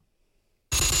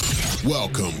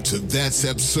Welcome to That's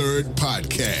Absurd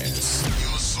Podcast,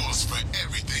 your source for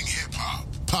everything hip-hop,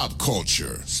 pop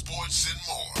culture, sports, and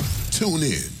more. Tune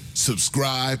in,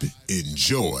 subscribe,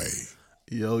 enjoy.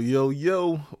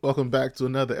 Yo. Welcome back to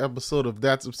another episode of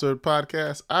That's Absurd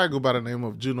Podcast. I go by the name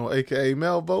of Juno, a.k.a.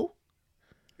 Melvo.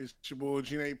 It's your boy,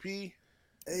 Gene AP.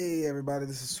 Hey, everybody,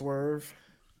 this is Swerve.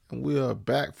 And we are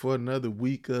back for another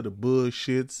week of the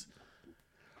bullshits.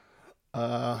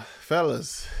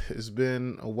 Fellas, it's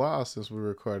been a while since we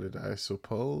recorded, I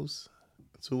suppose.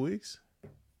 2 weeks?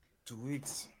 2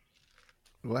 weeks.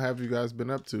 What have you guys been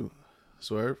up to,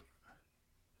 Swerve?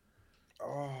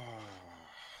 Oh,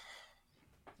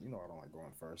 you know I don't like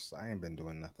going first. I ain't been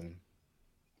doing nothing.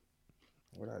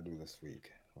 What did I do this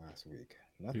week? Last week?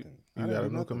 Nothing. You got a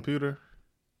new computer?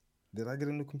 Did I get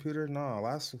a new computer? No,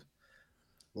 last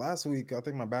week I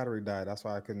think my battery died. That's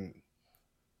why I couldn't.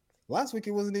 Last week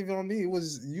it wasn't even on me. It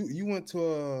was you. You went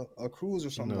to a cruise or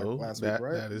something like last week,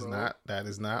 right? That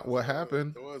is not what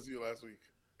happened. It was you last week.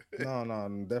 No,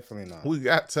 definitely not. We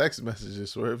got text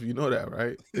messages, Swerve. You know that,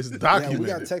 right? It's documented. Yeah, we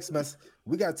got text messages.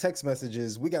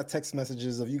 We got text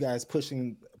messages of you guys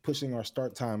pushing our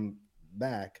start time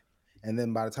back, and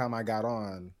then by the time I got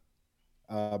on,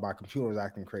 my computer was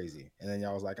acting crazy, and then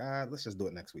y'all was like, let's just do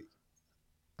it next week.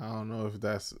 I don't know if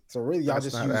that's... So really, y'all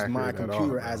just used my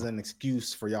computer all, as an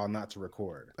excuse for y'all not to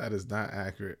record. That is not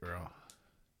accurate, bro.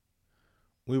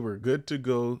 We were good to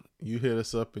go. You hit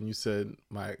us up and you said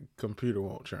my computer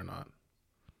won't turn on.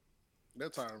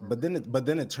 That's time. But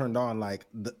then it turned on like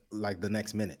the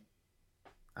next minute.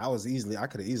 I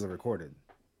could have easily recorded.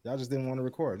 Y'all just didn't want to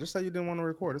record. Just say you didn't want to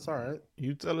record. It's all right.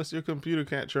 You tell us your computer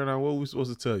can't turn on. What are we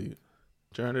supposed to tell you?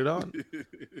 Turn it on?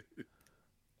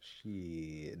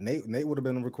 Shit. Nate would have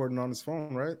been recording on his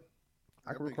phone, right?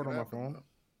 I can record on my phone.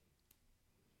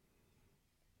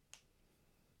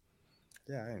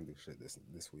 Yeah, I didn't do shit this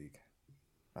week.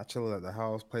 I chilled at the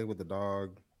house, played with the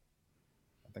dog.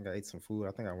 I think I ate some food.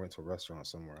 I think I went to a restaurant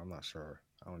somewhere. I'm not sure.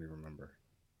 I don't even remember.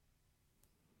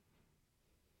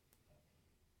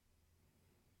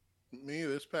 Me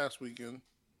this past weekend.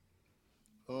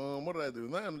 What did I do?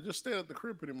 Nothing. Just stayed at the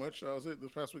crib pretty much. That was it.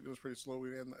 This past weekend was pretty slow.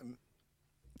 We had nothing.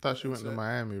 Thought you went to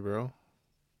Miami, bro.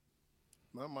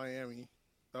 Not Miami.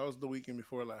 That was the weekend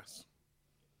before last.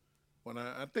 When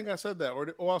I think I said that,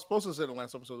 I was supposed to say it in the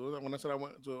last episode. When I said I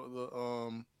went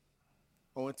to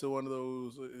one of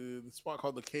those the spot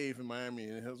called the Cave in Miami,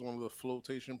 and it has one of the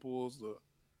flotation pools.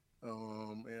 It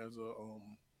has a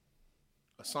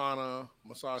sauna,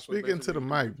 massage. Speaking to the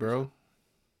mic, bro.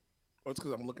 Oh, it's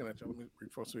because I'm looking at you. Let me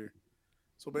refocus here.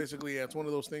 So basically, yeah, it's one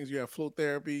of those things. You have float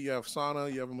therapy, you have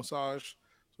sauna, you have a massage.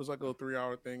 So it's like a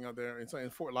 3-hour thing out there. It's in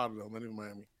Fort Lauderdale, not even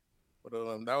Miami. But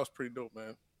that was pretty dope,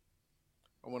 man.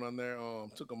 I went on there,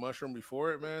 took a mushroom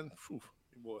before it, man. Oof,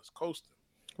 it was coasting.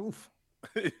 Oof.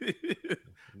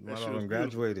 Well,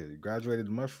 graduated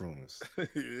mushrooms.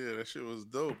 Yeah, that shit was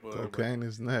dope. Cocaine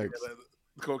is next.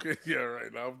 Cocaine, yeah,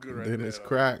 right. Now I'm good right now. Then it's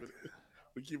crack.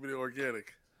 We keep it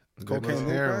organic. Cocaine,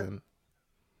 heroin.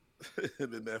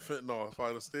 And then that fentanyl,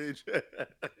 final stage.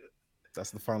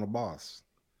 That's the final boss.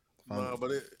 No, but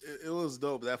it was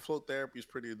dope. That float therapy is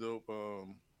pretty dope.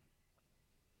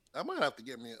 I might have to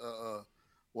get me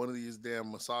one of these damn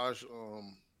massage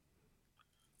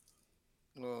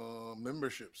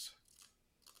memberships.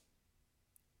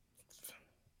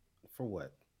 For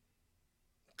what?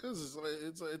 Because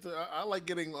I like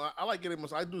getting I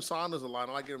do saunas a lot.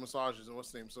 I like getting massages and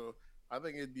what's the name. So I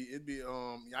think it'd be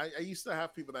I used to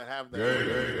have people that have that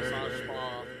massage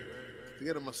spa to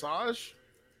get a massage.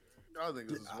 I think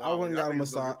this is wild. I went and got a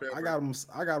massage. I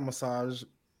got a massage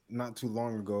not too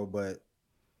long ago, but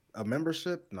a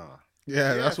membership, nah.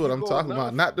 Yeah, that's what I'm talking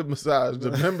about. Not the massage,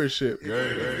 the membership. If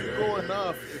you go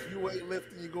enough, if you weight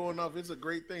lift and you go enough, it's a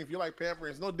great thing. If you like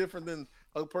pampering, it's no different than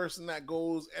a person that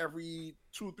goes every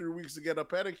 2-3 weeks to get a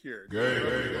pedicure.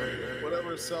 Whatever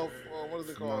what is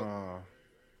it called?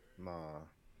 Nah.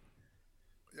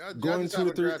 Yeah, going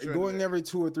every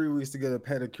 2 or 3 weeks to get a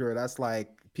pedicure, that's like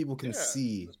people can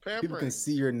see. People can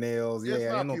see your nails.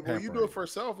 Yeah, ain't no pampering. You do it for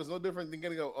yourself. It's no different than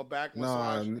getting a back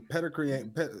massage.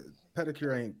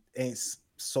 Pedicure ain't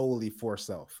solely for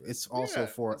self. It's also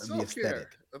for the aesthetic.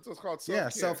 That's what's called self-care. Yeah,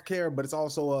 self-care, but it's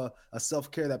also a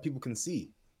self-care that people can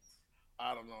see.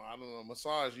 I don't know.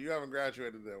 Massage, you haven't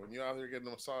graduated there. When you're out here getting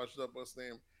massaged up, what's the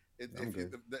name?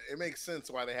 It makes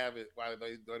sense why they have it. Why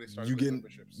they start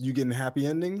memberships. You getting happy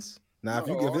endings? Now, if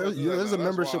there's a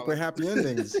membership with happy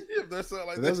endings,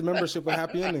 there's a membership with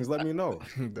happy endings. Let me know.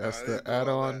 That's the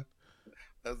add-on.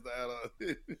 That's the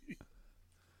add-on.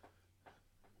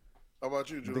 How about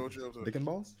you, Juno? What you up to? Dick and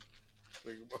balls?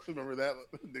 Remember that?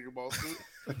 Dick and balls too?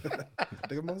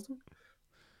 Dick and balls too?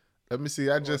 Let me see.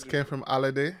 I just came from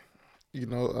holiday. You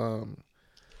know,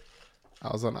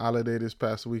 I was on holiday this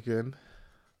past weekend.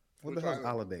 What the hell's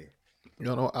holiday? You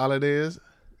don't know what holiday is?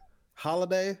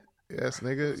 Holiday? Yes,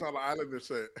 nigga. That's how the Islanders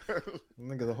say it.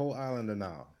 Nigga, the whole islander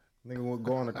now. Nigga will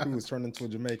go on a cruise, turn into a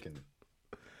Jamaican.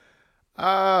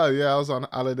 Yeah, I was on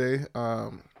holiday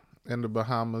in the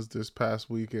Bahamas this past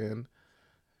weekend.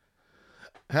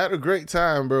 Had a great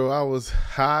time, bro. I was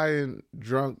high and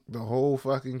drunk the whole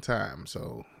fucking time.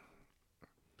 So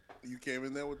You came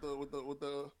in there with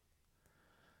the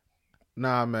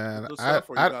nah, man. the stuff,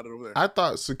 or you got it over there? I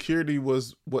thought security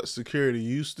was what security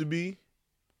used to be.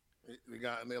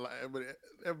 They like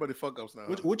everybody fuck ups now.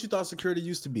 What you thought security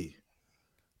used to be?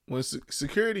 When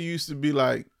security used to be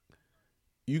like,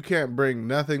 you can't bring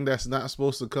nothing that's not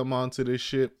supposed to come onto this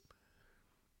ship.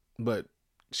 But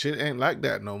shit ain't like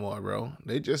that no more, bro.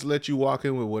 They just let you walk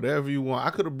in with whatever you want. I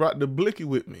could have brought the blicky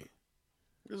with me.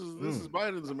 This is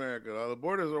Biden's America. The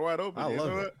borders are wide open. I you love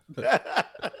know it.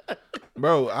 that?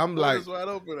 Bro, I'm like, Borders wide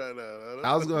open right now.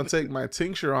 I was going to take my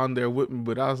tincture on there with me,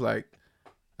 but I was like,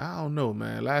 I don't know,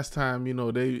 man. Last time, you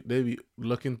know, they be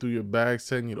looking through your bags,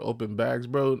 telling you to open bags,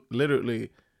 bro. Literally,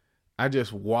 I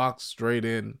just walked straight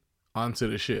in onto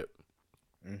the ship.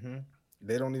 Mm-hmm.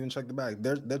 They don't even check the bag.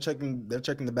 They're checking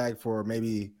the bag for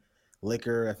maybe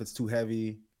liquor if it's too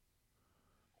heavy,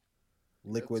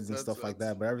 liquids and stuff like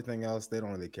that. But everything else, they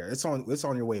don't really care. It's on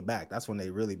your way back. That's when they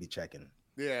really be checking.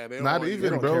 Yeah, they don't Not want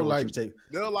even, you, bro. Like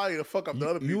they'll allow you to fuck up the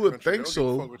other people. You would country. think They so.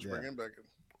 don't give a fuck what you bring in back in.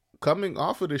 Coming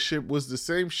off of the ship was the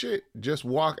same shit. Just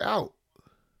walk out.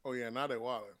 Oh yeah, now they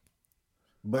wilding.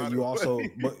 But you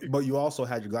also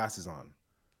had your glasses on.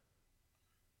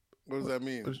 What does that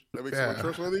mean? That makes Yeah, you more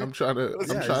trustworthy? I'm trying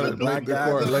to black make the guy.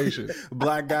 correlation.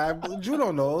 Black guy.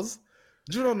 Judo knows.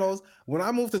 When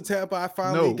I moved to Tampa, I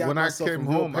finally got when I myself came a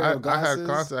real home, pair I of glasses. had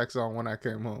contacts on when I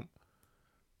came home.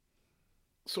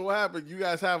 So what happened? You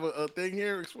guys have a thing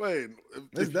here? Explain.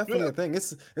 It's definitely a thing.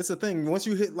 It's a thing. Once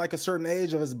you hit like a certain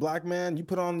age of as a black man, you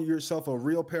put on yourself a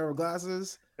real pair of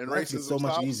glasses, and life gets so racism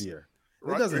much stops? easier.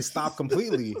 Right? It doesn't stop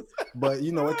completely, but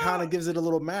you know, it kind of gives it a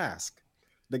little mask.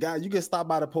 The guy, you get stopped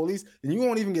by the police, and you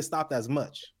won't even get stopped as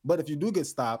much. But if you do get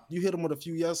stopped, you hit them with a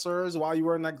few yes sirs while you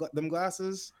wearing them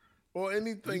glasses. Well,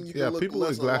 anything you Yeah, can look people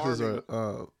less with glasses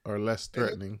alarming. are less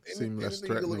threatening. Seem less Anything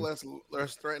you can threatening. look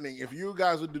less threatening. If you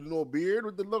guys would do no beard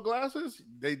with the little glasses,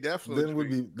 they definitely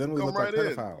Then we look like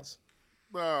pedophiles.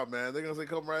 Oh man, they're gonna say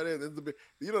come right in.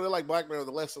 They're like black men with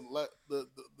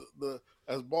the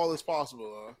as bald as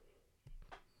possible.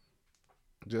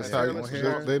 Just Hair, how less you,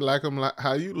 hair. they like them like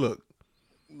how you look.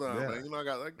 No, Yeah. man, I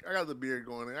got the beard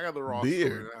going. I got the raw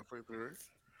Beard. story halfway through.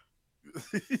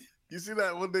 You see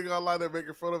that one thing online they're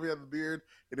making fun of? He had the beard,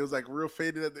 and it was like real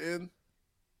faded at the end.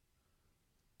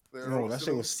 No, that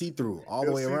shit was see through all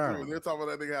the way around. They're talking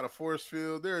about that nigga had a force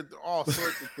field. They're all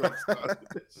sorts of stuff.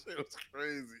 That shit was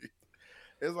crazy.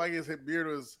 It's like his beard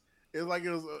was. It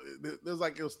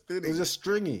was thinning. It was just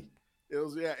stringy. It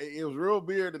was real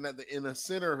beard, and in the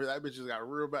center of it, that bitch just got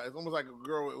real bad. It's almost like a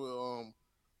girl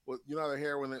with you know the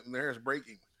hair when the hair is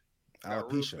breaking.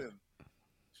 Got real Alopecia. thin.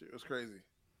 Shit was crazy.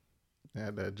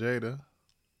 Had that Jada.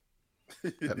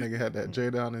 That nigga had that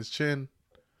Jada on his chin.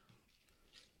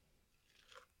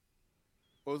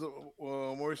 What was it?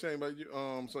 What were you saying about you?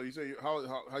 So you say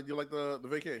how'd you like the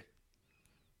vacay?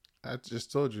 I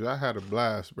just told you I had a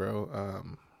blast, bro.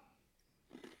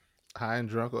 High and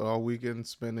drunk all weekend,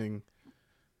 spending.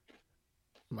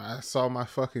 I saw my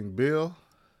fucking bill.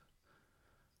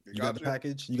 You got the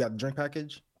package? You got the drink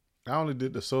package? I only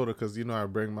did the soda because you know I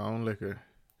bring my own liquor,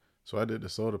 so I did the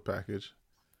soda package.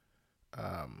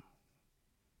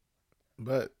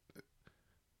 But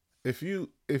if you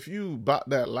bought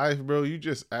that life, bro, you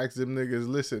just ask them niggas,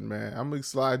 listen, man, I'm gonna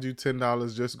slide you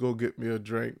 $10, just go get me a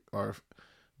drink or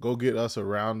go get us a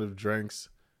round of drinks,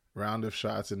 round of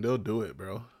shots, and they'll do it,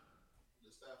 bro.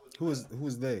 Who's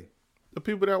they? The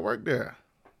people that work there.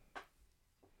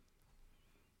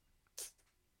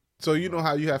 So you know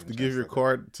how you have to give your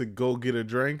card to go get a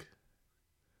drink?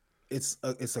 It's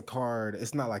a card.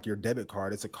 It's not like your debit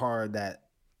card. It's a card that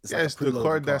It's the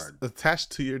card that's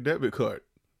attached to your debit card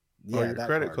or your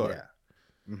credit card.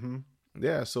 Yeah. Mm-hmm.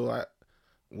 Yeah, so I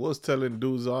was telling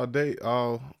dudes all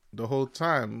the whole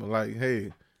time, like,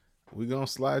 hey, we gonna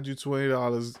slide you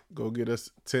 $20, go get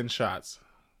us 10 shots.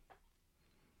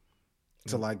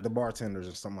 To like the bartenders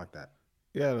or something like that.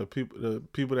 Yeah, the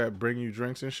people that bring you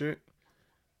drinks and shit.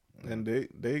 And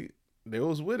they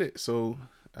was with it. So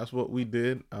that's what we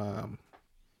did.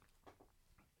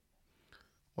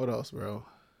 What else, bro?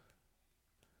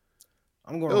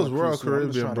 I'm going. It was Royal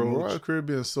Caribbean, bro. Royal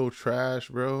Caribbean is so trash,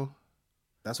 bro.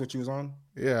 That's what you was on?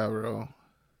 Yeah, bro.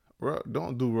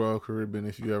 Don't do Royal Caribbean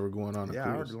if you ever going on a Yeah,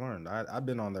 I cruise. already learned. I've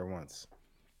been on there once.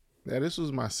 Yeah, this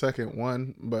was my second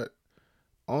one, but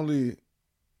only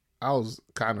I was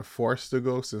kind of forced to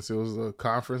go since it was a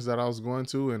conference that I was going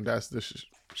to, and that's the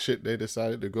shit they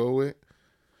decided to go with.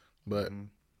 But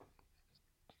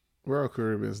Royal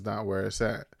Caribbean's not where it's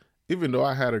at. Even though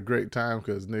I had a great time,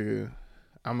 because, nigga,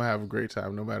 I'm going to have a great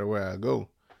time no matter where I go.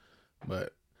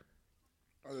 But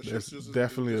there's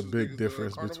definitely a big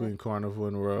difference between Carnival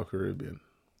and Royal Caribbean.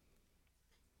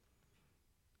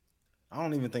 I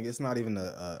don't even think it's not even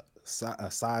a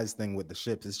size thing with the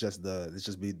ships. It's just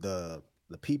the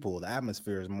people. The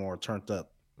atmosphere is more turned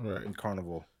up in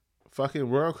Carnival. Fucking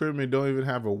Royal Caribbean don't even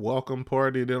have a welcome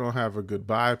party. They don't have a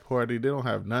goodbye party. They don't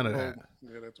have none of that.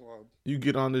 Yeah, that's wild. You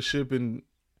get on the ship and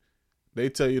they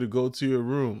tell you to go to your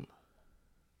room.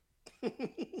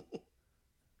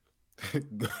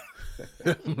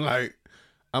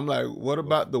 I'm like, what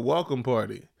about the welcome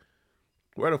party?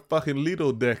 Where the fucking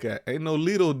Lido deck at? Ain't no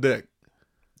Lido deck.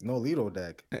 No Lido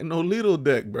deck. Ain't no Lido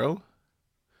deck, bro.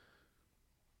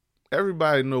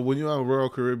 Everybody know when you're on Royal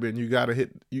Caribbean, you gotta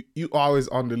hit. You always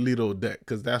on the Lido deck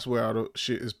because that's where all the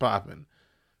shit is popping.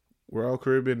 Royal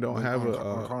Caribbean don't have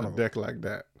a deck like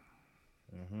that.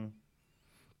 Mm-hmm.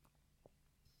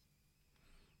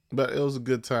 But it was a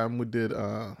good time. We did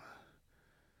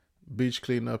beach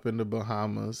cleanup in the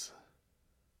Bahamas.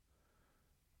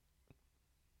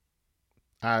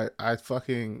 I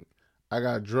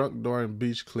got drunk during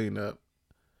beach cleanup.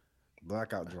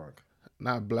 Blackout drunk.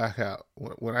 Not blackout.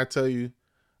 When I tell you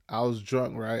I was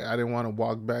drunk, right? I didn't want to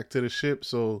walk back to the ship,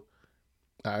 so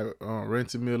I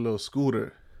rented me a little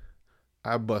scooter.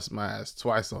 I bust my ass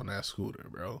twice on that scooter,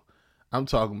 bro. I'm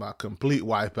talking about complete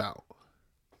wipeout.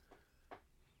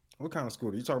 What kind of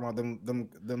scooter? You talking about them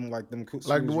like them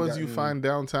like the ones you find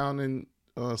downtown in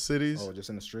cities? Oh, just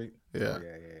in the street? Yeah. Oh,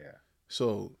 yeah.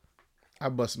 So I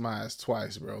bust my ass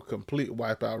twice, bro. Complete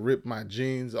wipeout, ripped my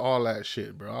jeans, all that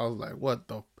shit, bro. I was like, what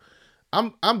the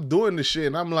I'm doing the shit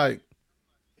and I'm like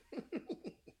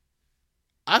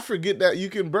I forget that you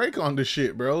can brake on the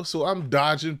shit, bro. So I'm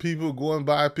dodging people, going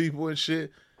by people and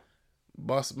shit.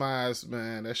 Bust my ass,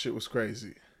 man. That shit was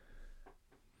crazy.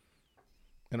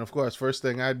 And of course, first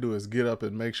thing I do is get up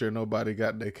and make sure nobody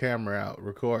got their camera out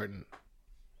recording.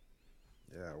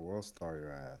 Yeah, we'll star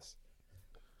your ass.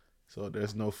 So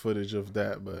there's no footage of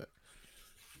that, but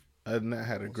other than that, I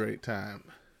had a great time.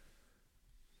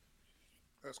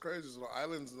 That's crazy. So the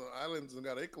islands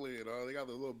got Italy and all. They got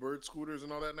the little bird scooters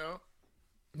and all that now.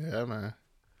 Yeah, man.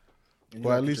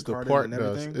 Well, at least the port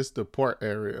does. It's the port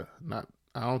area.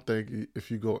 I don't think if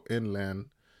you go inland,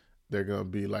 they're gonna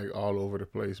be like all over the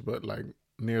place. But like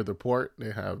near the port,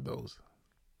 they have those.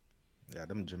 Yeah,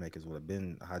 them Jamaicans would have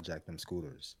been hijacked them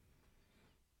scooters.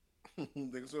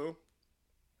 Think so?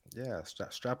 Yeah,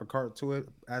 strap a cart to it,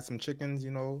 add some chickens,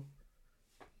 you know.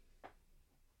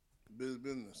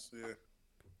 Business, yeah.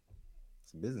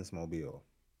 It's a business mobile.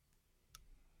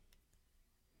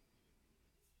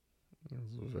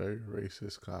 It's a very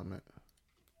racist comment.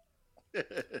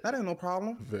 That ain't no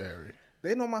problem. Very.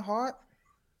 They know my heart.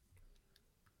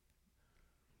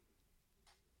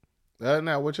 Other than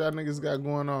that, what y'all niggas got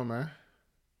going on, man?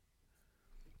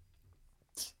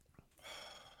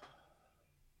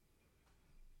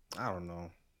 I don't know.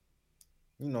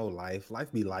 You know, life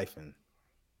be lifing.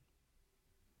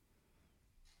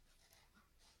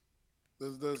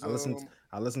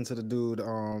 I listened to the dude.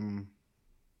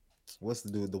 What's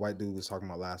the dude? The white dude was talking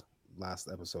about last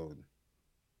episode.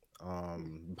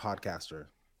 Podcaster,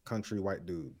 country white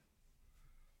dude.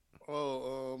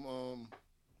 Oh,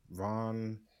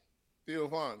 Theo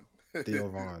Von. Theo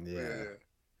Von, yeah.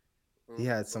 He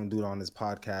had some dude on his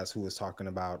podcast who was talking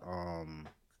about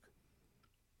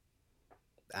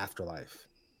afterlife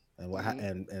and what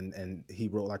and he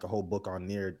wrote like a whole book on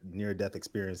near death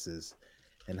experiences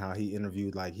and how he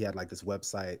interviewed, like he had like this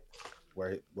website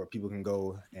where people can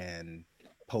go and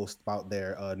post about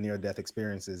their near death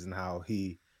experiences and how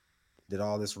he did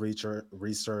all this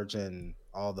research and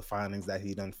all the findings that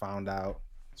he done found out.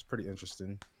 It's pretty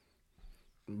interesting.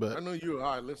 But I know you were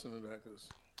high listening to that because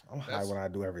I'm high when I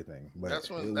do everything. But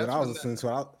when I was listening to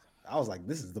it, I was like,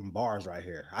 "This is them bars right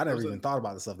here." I never even thought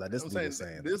about the stuff that this dude was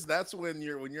saying. That's when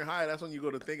you're high. That's when you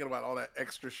go to thinking about all that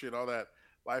extra shit, all that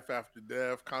life after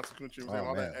death, consequences,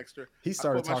 all that extra. He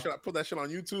started talking. I put that shit on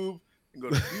YouTube and go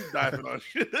deep diving on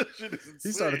shit. That shit is insane.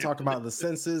 He started talking about the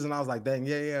senses, and I was like, "Dang,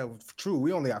 yeah, true.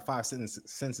 We only got 5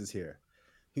 senses here."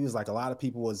 He was like, a lot of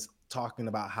people was talking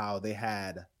about how they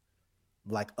had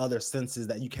like other senses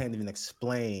that you can't even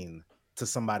explain to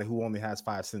somebody who only has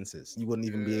 5 senses. You wouldn't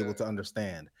even be able to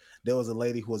understand. There was a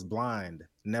lady who was blind,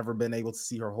 never been able to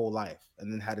see her whole life,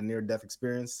 and then had a near-death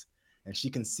experience, and she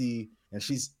can see, and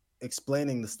she's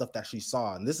explaining the stuff that she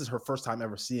saw. And this is her first time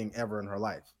ever seeing ever in her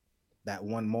life, that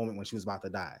one moment when she was about to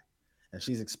die. And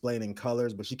she's explaining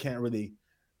colors, but she can't really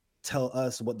tell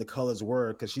us what the colors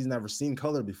were because she's never seen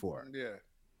color before. Yeah.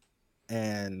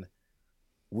 And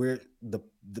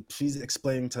she's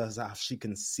explaining to us how she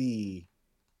can see.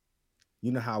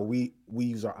 You know how we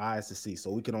use our eyes to see, so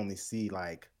we can only see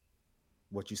like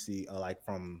what you see, like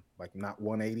from like not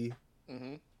 180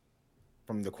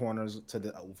 from the corners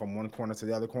to from one corner to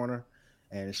the other corner.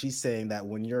 And she's saying that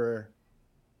when you're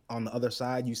on the other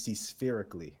side, you see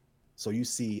spherically, so you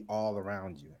see all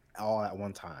around you, all at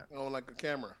one time. Oh, like a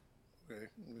camera. Okay,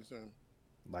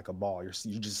 like a ball.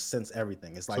 You just sense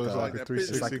everything. It's like so it's like a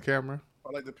 360 camera. I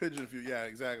like the pigeon view. Yeah,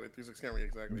 exactly. 360 camera.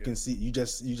 Exactly. You can see. You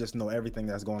just know everything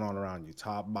that's going on around you,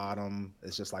 top, bottom.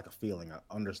 It's just like a feeling, an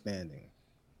understanding.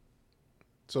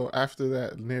 So after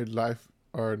that near life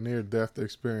or near death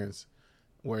experience,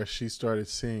 where she started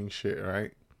seeing shit,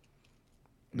 right?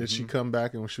 Did she come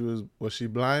back and was she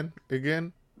blind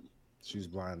again? She was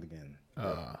blind again.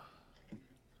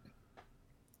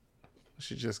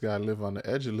 She just gotta live on the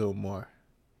edge a little more.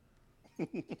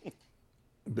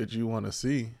 But you want to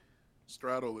see.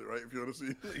 Straddle it, right? If you want to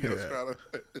see, you gotta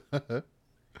straddle.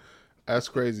 That's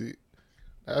crazy.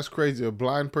 That's crazy. A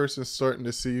blind person starting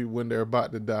to see when they're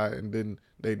about to die, and then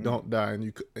they don't die,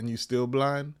 and you still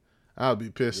blind. I'll be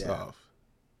pissed off.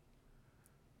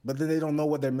 But then they don't know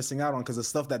what they're missing out on because the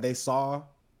stuff that they saw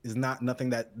is nothing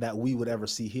that we would ever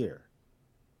see here.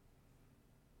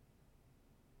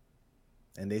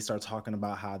 And they start talking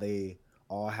about how they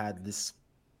all had this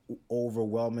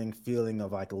overwhelming feeling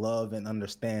of like love and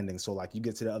understanding. So like you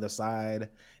get to the other side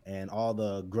and all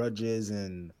the grudges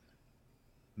and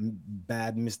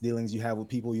bad misdealings you have with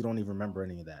people, you don't even remember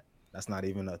any of that. It's not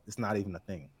even a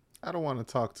thing. I don't want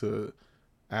to talk to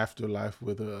afterlife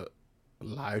with a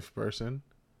live person.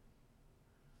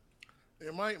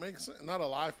 It might make sense. Not a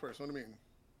live person. What do you mean?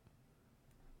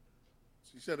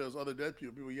 So you said there was other dead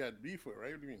people you had beef with,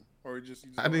 right? What do you mean? Or you just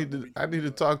I need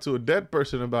to talk to a dead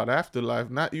person about afterlife,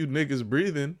 not you niggas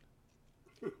breathing.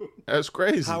 That's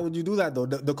crazy. How would you do that though?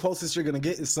 The closest you're gonna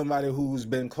get is somebody who's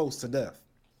been close to death.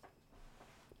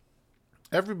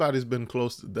 Everybody's been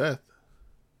close to death.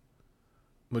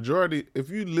 Majority, if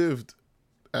you lived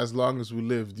as long as we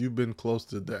lived, you've been close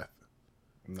to death.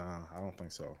 Nah, I don't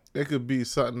think so. It could be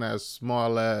something as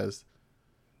small as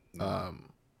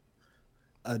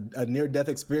a near-death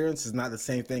experience is not the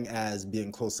same thing as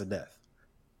being close to death.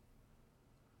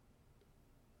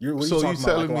 What are you talking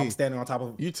about? Like, I'm standing on top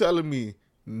of. You telling me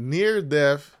near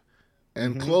death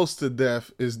and close to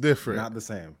death is different? Not the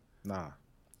same. Nah.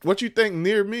 What you think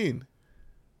near mean?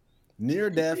 Near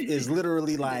death is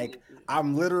literally like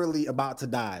I'm literally about to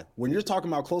die. When you're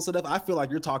talking about close to death, I feel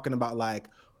like you're talking about like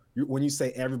when you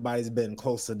say everybody's been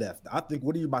close to death. I think,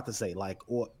 what are you about to say? Like,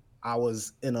 or I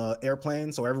was in an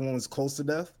airplane, so everyone was close to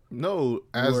death? No,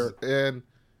 and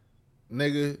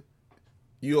nigga,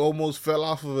 you almost fell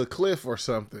off of a cliff or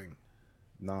something.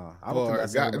 Nah, I don't think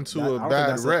that's got into a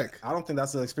bad wreck. I don't think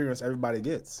that's the experience everybody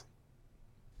gets.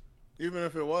 Even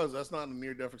if it was, that's not a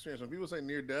near-death experience. When people say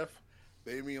near-death,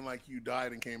 they mean like you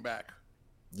died and came back.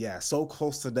 Yeah, so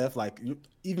close to death, like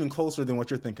even closer than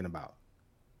what you're thinking about.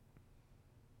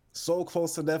 So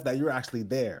close to death that you're actually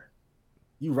there.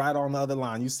 You right on the other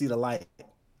line. You see the light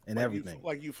and like everything.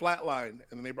 You flatlined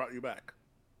and then they brought you back.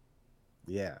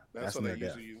 Yeah, that's what they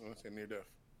usually use when they say near death.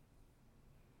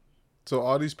 So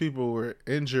all these people were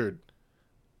injured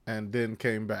and then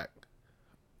came back.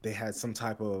 They had some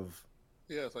type of.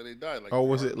 Yeah, it's like they died. Like, or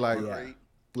was it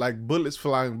like bullets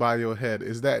flying by your head?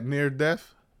 Is that near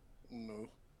death? No.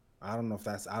 I don't know if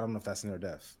that's near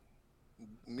death.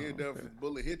 Near death,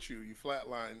 bullet hit you, you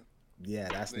flatline. Yeah,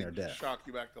 that's near death. Shock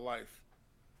you back to life.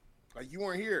 Like you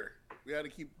weren't here. We had to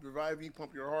keep reviving you,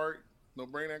 pump your heart, no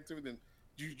brain activity. Then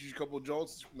you a couple of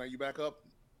jolts. Now you back up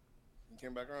and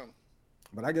came back around.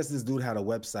 But I guess this dude had a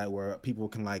website where people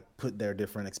can like put their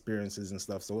different experiences and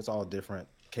stuff. So it's all different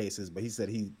cases. But he said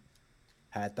he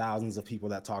had thousands of people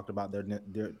that talked about their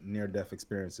near-death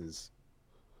experiences.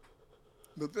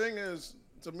 The thing is,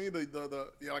 to me, the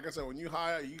like I said, when you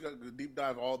high, you got to deep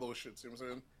dive all those shits. You know what I'm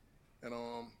saying?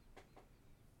 And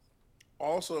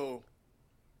also,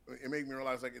 it made me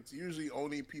realize like it's usually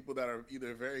only people that are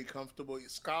either very comfortable,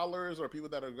 scholars, or people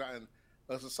that have gotten.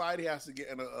 A society has to get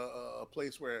in a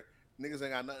place where niggas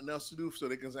ain't got nothing else to do, so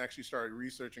they can actually start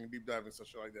researching, deep diving, and stuff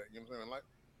like that. You know what I'm saying?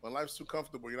 When life's too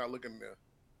comfortable, you're not looking there.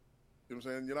 You know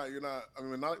what I'm saying? You're not. I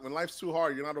mean, when life's too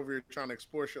hard, you're not over here trying to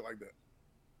explore shit like that.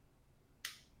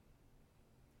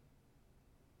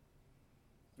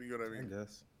 You know what I I mean?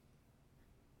 guess.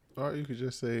 Or you could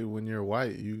just say when you're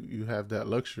white, you have that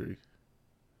luxury.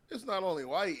 It's not only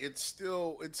white. It's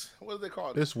what do they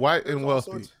call it? It's white There's and all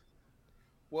wealthy. sorts-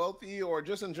 wealthy, or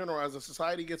just in general, as a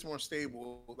society gets more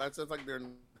stable. That's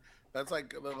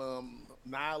like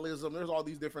nihilism. There's all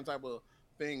these different type of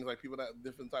things, like people that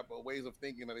different type of ways of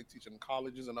thinking that they teach in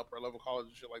colleges and upper level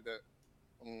colleges, shit like that.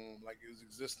 Like is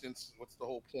existence? What's the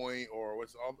whole point? Or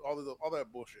what's all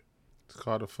that bullshit? It's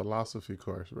called a philosophy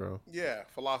course, bro. Yeah,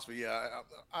 philosophy. Yeah,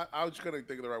 I was just gonna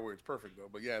think of the right words. Perfect though.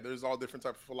 But yeah, there's all different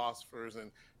types of philosophers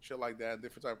and shit like that.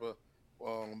 Different type of,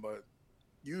 but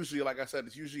usually, like I said,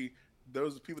 it's usually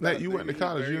those people that Nate, you went to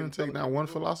college. You didn't take not one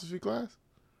philosophy class.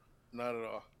 Not at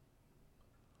all.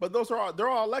 But they're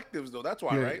all electives though. That's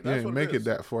why, You right? ain't, That's you ain't what make it it is.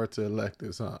 that far to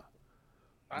electives, huh?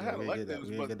 I had we electives,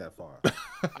 didn't but get that far.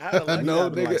 I had electives. No,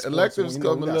 We got, nigga, sports- electives we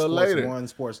come a got little sports later. 1,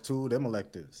 sports 2, them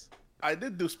electives. I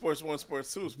did do sports 1,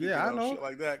 sports 2. Speaking Yeah, I of know. shit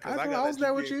like that, because I I know, got I was that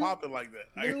there with GPA you. popping like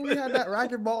that. Nigga, we had that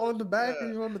racquetball in the back, Yeah.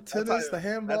 and you on the That's how tennis, you- the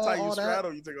handball, That's how you all that.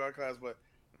 straddle. You take our class, but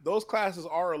those classes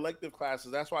are elective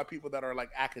classes. That's why people that are like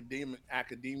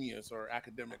academics,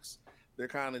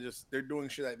 they're doing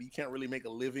shit that you can't really make a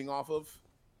living off of.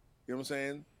 You know what I'm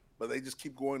saying? But they just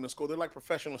keep going to school. They're like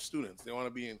professional students. They want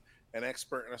to be an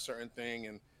expert in a certain thing,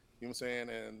 and you know what I'm saying.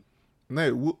 And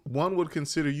Nate, one would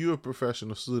consider you a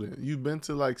professional student. You've been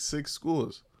to like 6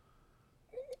 schools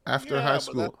after high but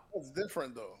school. that's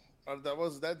different though.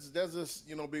 That's just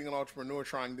being an entrepreneur,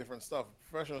 trying different stuff. A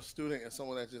professional student is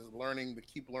someone that's just learning to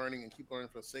keep learning and keep learning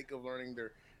for the sake of learning.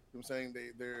 They're, you know what I'm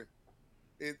saying,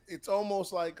 it's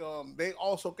almost like they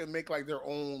also can make like their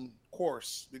own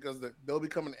course because they'll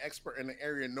become an expert in an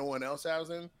area no one else has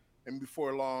in, and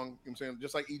before long, you know what I'm saying,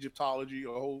 just like Egyptology, a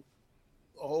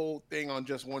whole thing on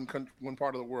just one country, one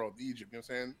part of the world, Egypt. You know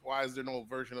what I'm saying? Why is there no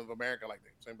version of America like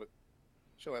that? You know what I'm saying, but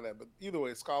shit like that. But either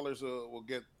way, scholars will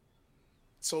get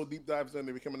so deep dives in,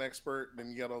 they become an expert.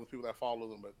 Then you got all the people that follow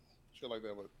them, but shit like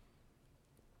that. But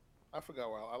I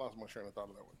forgot why I lost my train of thought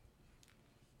of that one.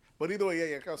 But either way,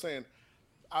 yeah, like I was saying,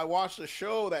 I watched a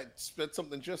show that spit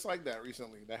something just like that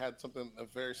recently. That had something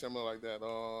very similar like that.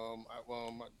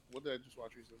 What did I just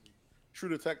watch recently? True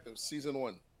Detective season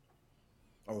 1.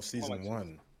 Oh, season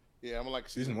 1. Yeah, I'm like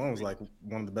Season 1 was 3. like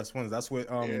one of the best ones. That's with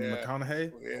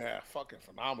McConaughey. Yeah, fucking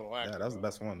phenomenal actor. Yeah, that was the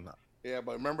best one. Yeah,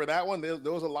 but remember that one? There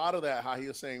was a lot of that. How he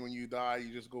was saying when you die,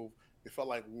 you just go. It felt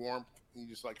like warmth. And you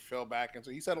just like fell back, and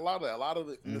so he said a lot of that. A lot of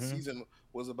the season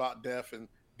was about death and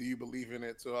do you believe in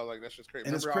it? So I was like, that's just crazy.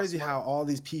 And it's crazy how all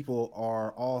these people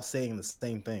are all saying the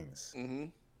same things. Mm-hmm.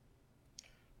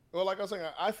 Well, like I was saying,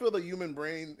 I feel the human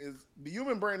brain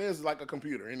is like a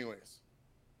computer, anyways.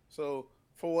 So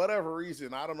for whatever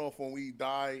reason, I don't know if when we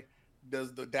die,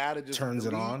 does the data just turns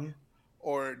it on,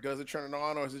 or does it turn it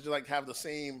on, or is it just like have the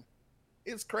same?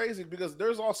 It's crazy because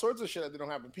there's all sorts of shit that don't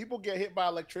happen. People get hit by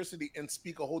electricity and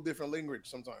speak a whole different language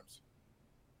sometimes.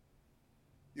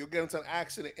 You'll get into an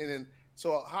accident, and then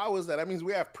so how is that? That means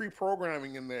we have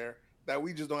pre-programming in there that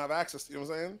we just don't have access to. You know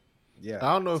what I'm saying? Yeah.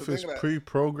 I don't know if it's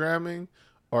pre-programming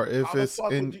or if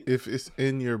it's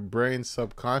in your brain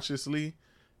subconsciously.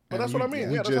 But that's what I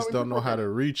mean. You just don't know how to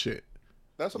reach it.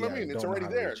 That's what I mean. It's already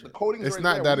there. The coding. It's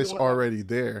not that it's already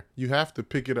there. You have to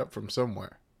pick it up from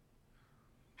somewhere.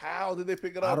 How did they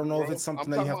pick it up? I don't know if it's something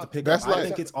that you have to pick up. I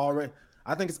think it's already.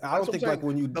 I think it's. I don't think like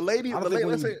when you the lady.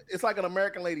 Let's say it's like an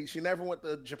American lady. She never went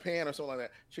to Japan or something like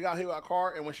that. She got hit by a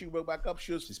car, and when she went back up,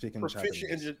 she was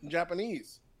proficient in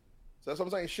Japanese. So that's what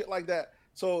I'm saying. Shit like that.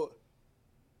 So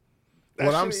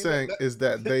what I'm saying is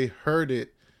that they heard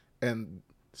it, and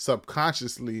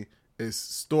subconsciously is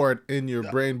stored in your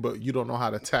brain, but you don't know how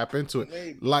to tap into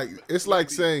it. Like it's like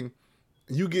saying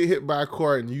you get hit by a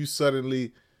car and you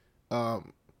suddenly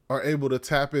are able to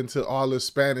tap into all the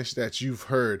Spanish that you've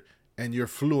heard and you're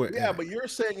fluent. Yeah, but you're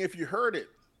saying if you heard it.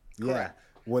 Correct.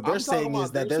 Yeah. What they're saying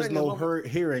is that there's no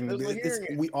hearing.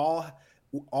 We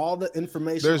all the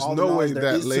information. There's no way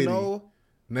that lady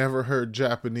never heard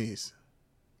Japanese.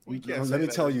 Let me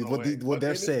tell you what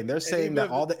they're saying. They're saying that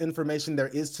all the information there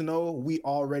is to know, we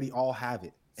already all have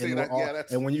it.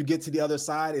 And when you get to the other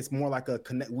side, it's more like a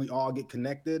connect. We all get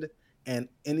connected. And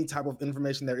any type of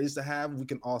information there is to have, we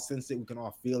can all sense it. We can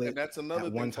all feel it. And that's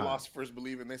another thing philosophers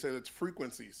believe in. They say it's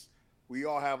frequencies. We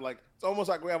all have it's almost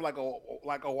like we have like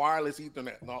a wireless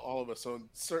Ethernet, not all of us. So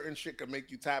certain shit can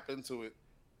make you tap into it,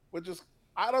 which is,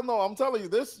 I don't know. I'm telling you,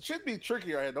 this should be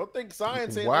tricky right here. Don't think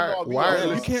science ain't wireless.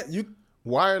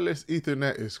 Wireless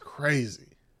Ethernet is crazy.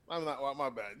 I'm not. Well,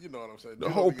 my bad. You know what I'm saying. The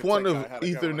whole point of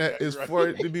Ethernet is for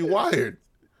it to be wired.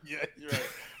 Yeah, you're right.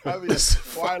 I mean,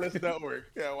 wireless network.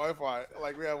 Yeah, Wi-Fi.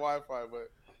 Like we have Wi-Fi, but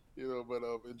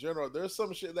But in general, there's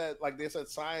some shit that, like they said,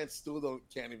 science still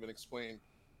can't even explain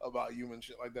about human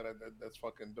shit like that. That's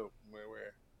fucking dope.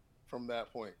 Where from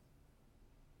that point,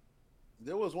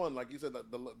 there was one, like you said,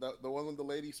 that the one when the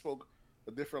lady spoke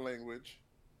a different language.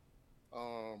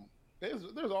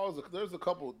 There's always there's a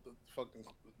couple fucking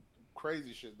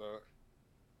crazy shit though.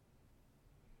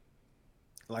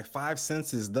 Like 5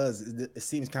 senses it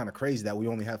seems kind of crazy that we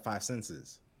only have 5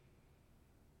 senses.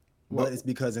 Well, But it's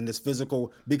because in this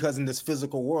physical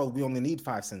world, we only need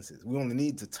 5 senses. We only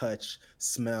need to touch,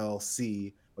 smell,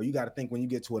 see. Or you got to think when you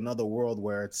get to another world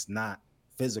where it's not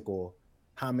physical,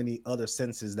 how many other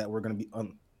senses that we're going to be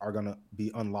are going to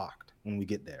be unlocked when we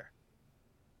get there.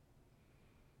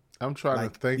 I'm trying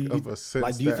to think of a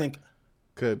sense. Do you think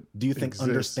exist.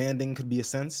 Understanding could be a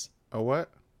sense? A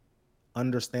what?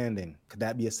 Understanding, could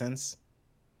that be a sense?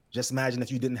 Just imagine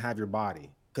if you didn't have your body.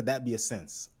 Could that be a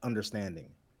sense? Understanding.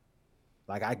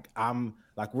 Like I'm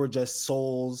like we're just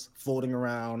souls floating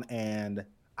around, and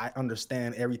I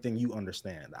understand everything you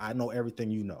understand. I know everything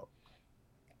you know.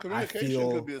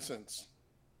 Communication could be a sense.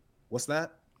 What's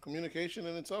that? Communication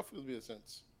in itself could be a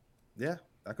sense. Yeah,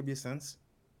 that could be a sense.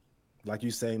 Like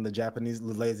you saying the Japanese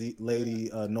lady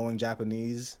knowing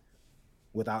Japanese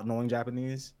without knowing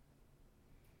Japanese.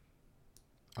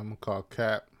 I'm gonna call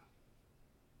Cap.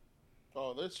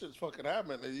 Oh, this shit's fucking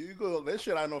happening. You go. This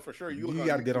shit I know for sure. You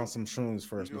got to get on some shrooms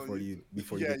first before you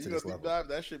get to this level.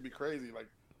 That should be crazy. Like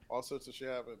all sorts of shit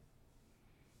happen.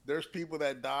 There's people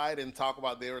that died and talk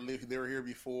about they were here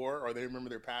before, or they remember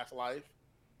their past life.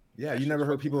 Yeah, you never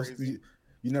heard people. You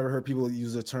never heard people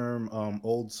use the term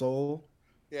 "old soul."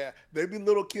 Yeah, there be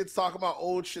little kids talking about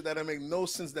old shit that make no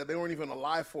sense that they weren't even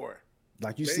alive for.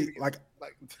 Like you see, like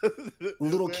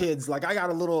little kids. Like I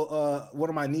got a little one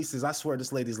of my nieces. I swear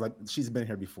this lady's like she's been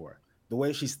here before. The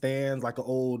way she stands, like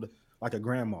a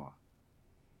grandma.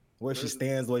 The way she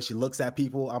stands, the way she looks at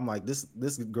people. I'm like, this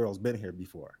girl's been here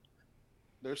before.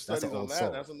 There's studies on that.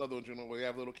 Soul. That's another one, where you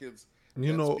have little kids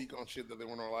speak on shit that they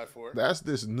weren't alive for. That's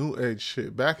this new age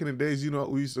shit. Back in the days, you know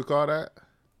what we used to call that?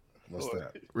 What's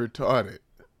that? Retarded.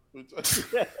 When they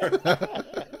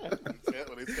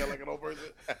sound like an old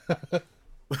person.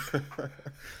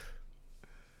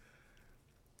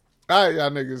 All right, y'all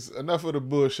niggas. Enough of the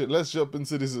bullshit. Let's jump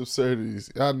into these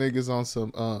absurdities. Y'all niggas on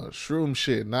some shroom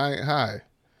shit, and I ain't high.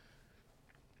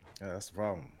 Yeah, that's the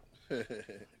problem.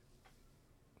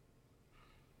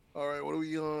 All right, what are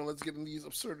we on? Let's get in these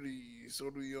absurdities.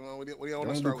 What do you want to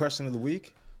start with? Question of the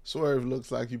week? Swerve,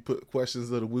 looks like you put questions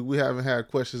of the week. We haven't had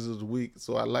questions of the week,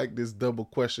 so I like this double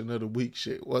question of the week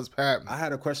shit. What's happening? I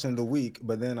had a question of the week,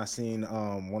 but then I seen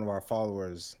one of our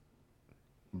followers,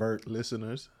 Bert.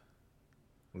 Listener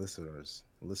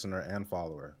and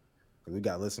follower. We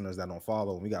got listeners that don't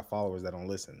follow, and we got followers that don't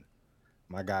listen.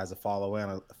 My guy's a follower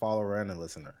and a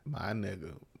listener. My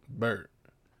nigga, Bert.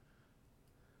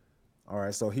 All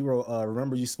right, so he wrote,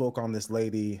 remember you spoke on this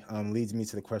lady, leads me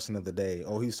to the question of the day.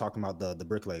 Oh, he was talking about the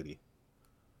brick lady.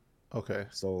 Okay.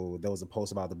 So there was a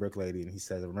post about the brick lady, and he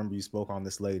said, remember you spoke on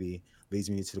this lady, leads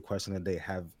me to the question of the day.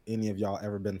 Have any of y'all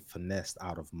ever been finessed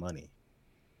out of money?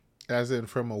 As in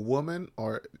from a woman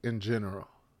or in general?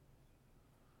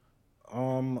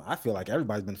 I feel like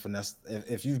everybody's been finessed.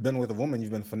 If you've been with a woman,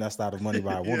 you've been finessed out of money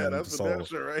by a woman. Yeah, that's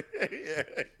finesse, right? Yeah,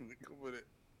 go with it.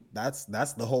 That's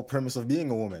the whole premise of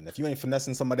being a woman. If you ain't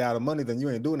finessing somebody out of money, then you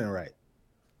ain't doing it right.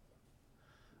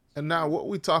 And now, what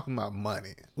we talking about?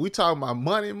 Money? We talking about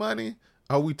money?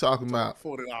 Or we talking about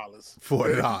 $40?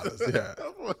 $40, yeah.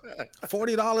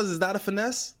 $40 is that a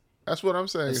finesse? That's what I'm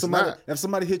saying. If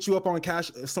somebody hit you up on cash,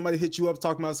 if somebody hit you up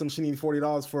talking about she need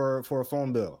 $40 for a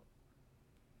phone bill,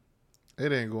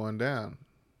 it ain't going down.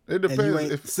 It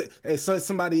depends. So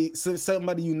somebody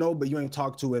you know, but you ain't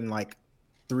talked to in like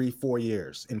 3-4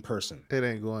 years in person. It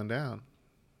ain't going down.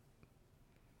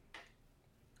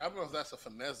 I don't know if that's a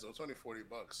finesse though. It's only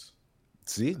 $40.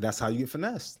 See, that's how you get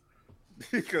finessed.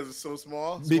 Because it's so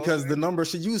small. Because the number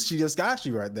she used, she just got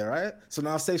you right there, right? So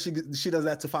now say she does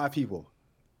that to 5 people.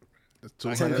 It's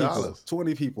 $10 people,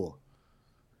 20 people.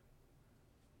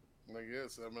 I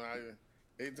guess. I mean,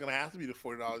 it's gonna have to be the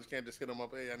 $40. You can't just hit them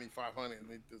up. Hey, I need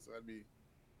 $500.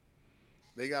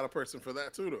 They got a person for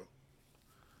that too, though.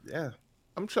 Yeah.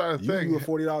 I'm trying to think. You a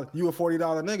 $40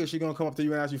 nigga, she gonna come up to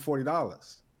you and ask you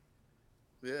 $40.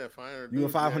 Yeah, fine. You a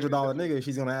 $500 nigga,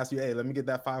 she's gonna ask you, hey, let me get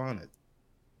that $500.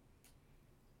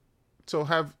 So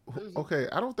I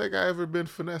don't think I ever been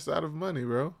finessed out of money,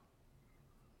 bro.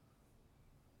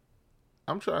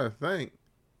 I'm trying to think.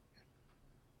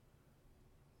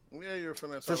 Yeah, you're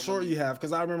finessed. For sure you have,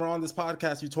 because I remember on this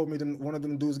podcast you told me one of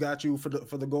them dudes got you for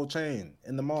the gold chain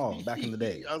in the mall back in the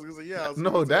day. I was gonna say, yeah.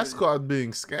 No, that's called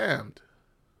being scammed.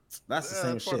 That's the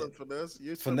same that's part shit. of finesse.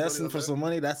 You took Finessing money for on some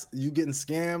money, that's you getting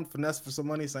scammed. Finesse for some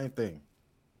money, same thing.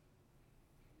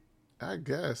 I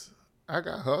guess I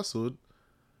got hustled.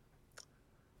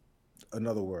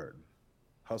 Another word.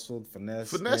 Hustled,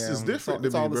 finesse, Finesse is scam. different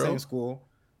It's to me, all the bro. same school.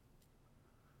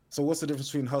 So what's the difference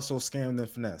between hustle, scam, and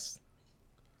finesse?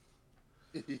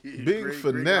 that. Being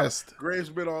finessed. Graves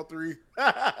been all three.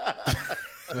 I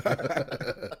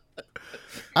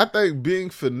think being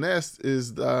finessed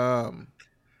is Like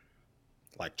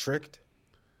tricked?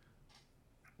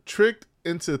 tricked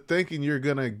into thinking you're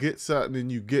gonna get something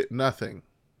and you get nothing.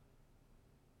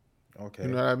 Okay. You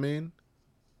know what I mean?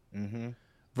 Mm-hmm.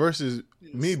 Versus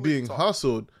me Slick being talk.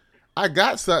 hustled, I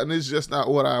got something. It's just not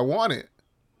what I wanted,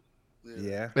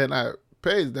 Yeah. and I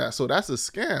paid that. So that's a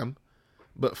scam.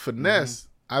 But finesse,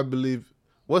 I believe.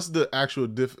 What's the actual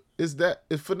diff? Is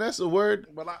finesse a word?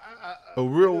 But A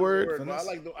real it is word? but Finesse?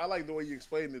 I like the way you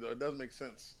explained it though. It does make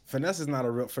sense. Finesse is not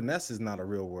a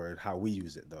real word. How we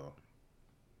use it though.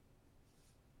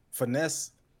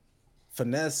 Finesse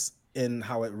in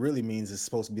how it really means is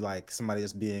supposed to be like somebody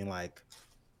just being like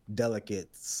delicate,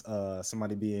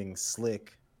 somebody being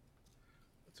slick.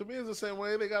 To me, it's the same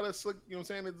way. They got to slick. You know what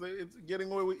I'm saying? It's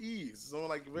getting away with ease. So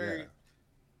like very Yeah.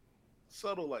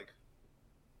 subtle, like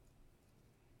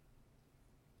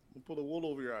you pull the wool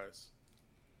over your eyes.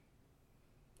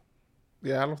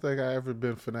 Yeah, I don't think I ever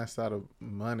been finessed out of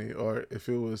money, or if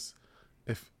it was,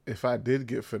 if I did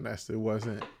get finessed, it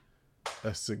wasn't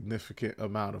a significant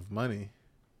amount of money.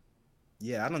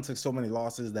 Yeah, I done took so many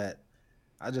losses that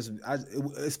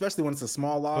especially when it's a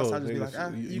small loss, I just be niggas,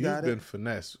 like, you you've got been it.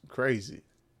 finessed crazy.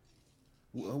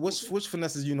 Which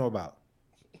finesses you know about?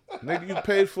 Nigga, you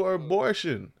paid for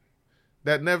abortion.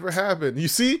 That never happened. You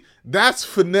see, that's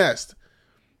finessed.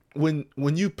 When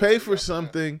you pay for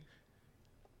something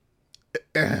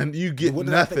and you get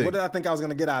nothing. What did I think I was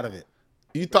gonna get out of it?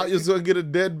 You thought you was gonna get a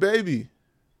dead baby.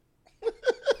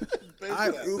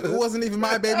 It wasn't even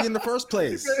my baby in the first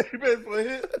place. He paid for a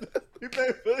hit. He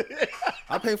paid for a hit.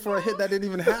 I paid for a hit that didn't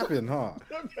even happen, huh?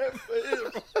 He paid for a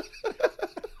hit.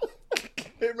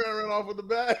 Hitman ran off with the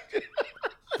bag.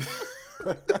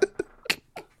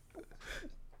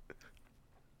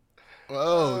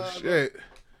 Oh shit.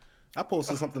 I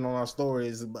posted something on our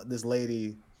stories about this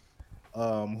lady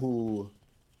who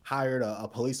hired a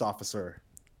police officer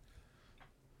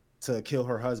to kill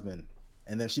her husband,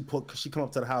 and then she come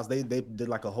up to the house. They did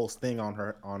like a whole sting on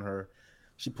her.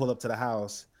 She pulled up to the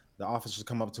house. The officers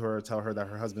come up to her, tell her that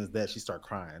her husband's dead. She start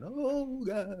crying. Oh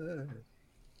God!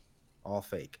 All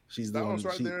fake. She's the That one. was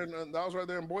right there. That was right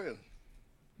there in Boynton.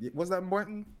 Was that in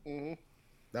Boynton? Mm-hmm.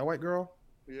 That white girl?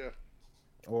 Yeah.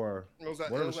 Or It was that,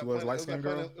 whatever she was, light skinned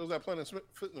girl? It was that Planet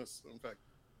Fitness, in fact.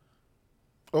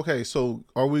 Okay, so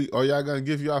are y'all gonna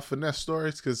give y'all finesse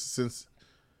stories? Because since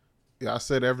y'all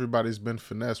said everybody's been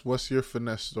finessed, what's your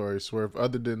finesse story, Swerve,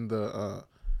 other than the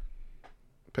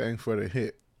paying for the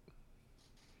hit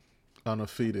on a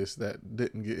fetus that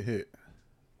didn't get hit?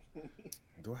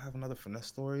 Do I have another finesse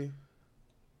story?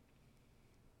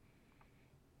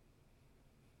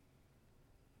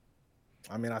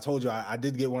 I mean, I told you I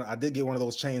did get one. I did get one of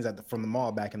those chains from the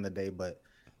mall back in the day, but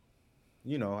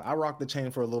you know, I rocked the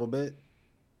chain for a little bit.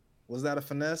 Was that a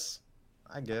finesse?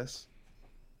 I guess.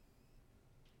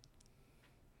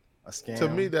 A scam. To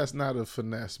me, that's not a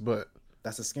finesse, but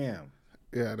that's a scam.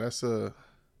 yeah, that's a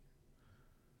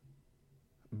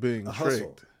being A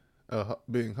tricked,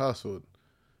 being hustled,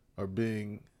 or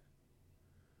being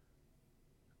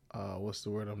what's the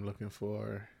word I'm looking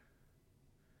for?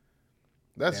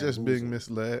 That's just being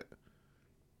misled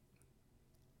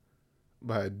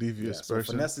by a devious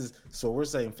person. Finesse is, so we're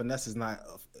saying finesse is not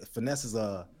finesse is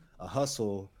a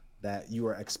hustle that you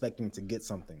are expecting to get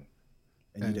something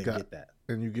and you didn't get that.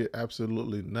 And you get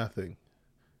absolutely nothing.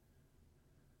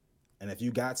 And if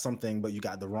you got something but you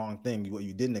got the wrong thing, what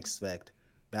you didn't expect,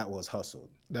 that was hustled.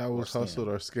 That was hustled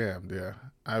or scammed, yeah.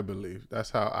 I believe. That's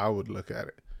how I would look at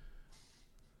it.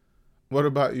 What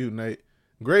about you, Nate?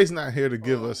 Gray's not here to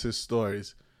give us his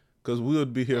stories, because we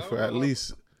would be here for at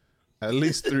least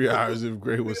 3 hours if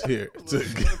Gray was here to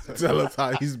tell us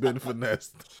how he's been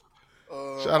finessed.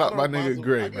 Shout out my nigga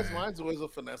Gray, man. I guess mine's always a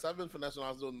finesse. I've been finessed when I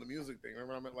was doing the music thing.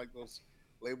 Remember I met like those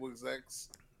label execs?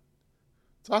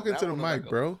 Talking to the mic,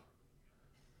 bro.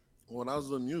 When I was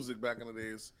doing music back in the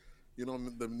days, you know,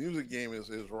 the music game is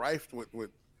rife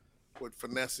with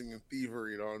finessing and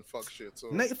thievery, and fuck shit. So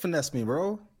Nate finessed me,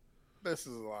 bro. This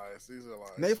is lies. These are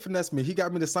lies. Nate finessed me. He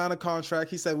got me to sign a contract.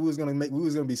 He said we was gonna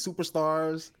be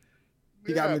superstars.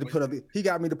 He got me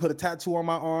to put a tattoo on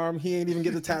my arm. He ain't even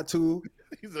get the tattoo.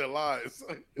 These are lies.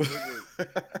 He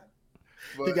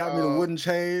got me the wooden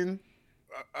chain.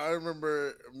 I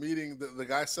remember meeting the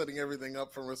guy setting everything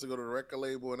up for us to go to the record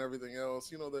label and everything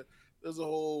else. You know, there's a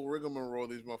whole rigmarole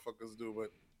these motherfuckers do,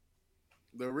 but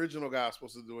the original guy was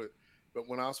supposed to do it. But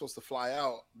when I was supposed to fly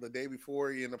out the day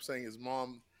before, he ended up saying his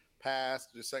mom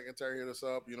passed. The secretary hit us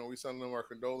up. You know, we sent him our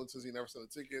condolences. He never sent a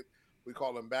ticket. We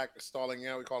called him back. They're stalling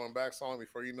out. We called him back, stalling.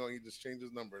 Before you know, he just changed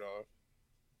his number, dog.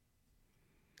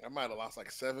 I might have lost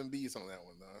like 7 B's on that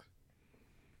one, dog.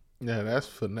 Yeah, that's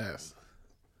finesse.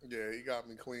 Yeah, he got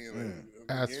me clean.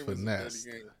 That's finesse.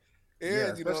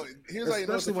 And, you know, here's how you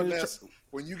know it's a finesse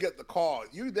when you get the call.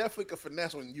 You definitely can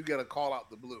finesse when you get a call out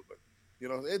the blue. But, you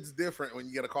know, it's different when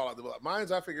you get a call out the blue.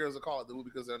 Mine's, I figure, it was a call out the blue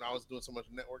because then I was doing so much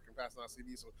networking, passing out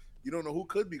CDs. So you don't know who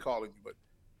could be calling you. But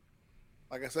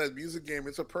like I said, music game,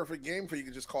 it's a perfect game for you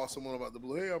to just call someone about the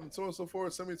blue. Hey, I'm so and so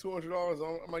forth. Send me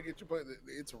 $200. I might get you playing.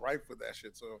 It's ripe for that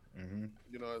shit. So,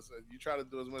 you know, you try to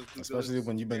do as much. Especially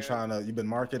when you've been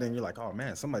marketing. You're like, oh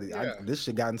man, this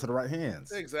shit got into the right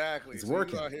hands. Exactly. It's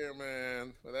working out here,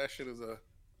 man. But that shit is a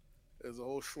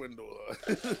whole swindle.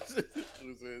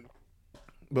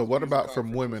 But what about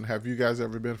from women? Have you guys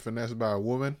ever been finessed by a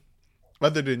woman?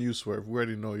 Other than you, Swerve. We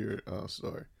already know your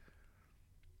story.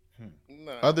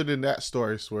 Nah. Other than that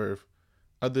story, Swerve,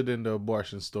 other than the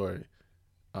abortion story,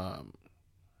 have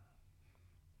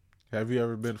you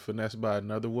ever been finessed by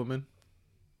another woman?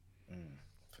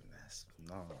 Finesse?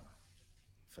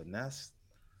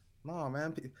 No,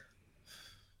 man.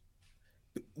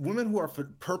 Women who are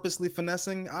purposely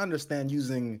finessing, I understand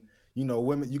using, you know,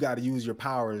 women, you got to use your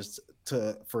powers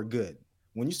for good.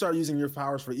 When you start using your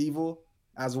powers for evil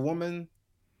as a woman,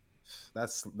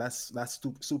 that's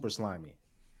super slimy.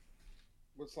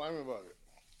 What's slimy about it?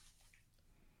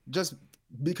 Just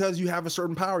because you have a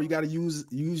certain power, you got to use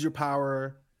your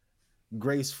power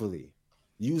gracefully.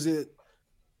 Use it.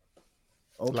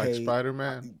 Okay. Like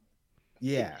Spider-Man?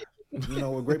 Yeah. You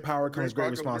know, with great power comes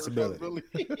great responsibility.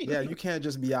 Yeah, you can't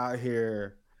just be out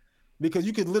here because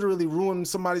you could literally ruin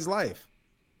somebody's life.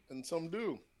 And some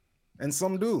do.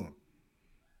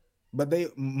 But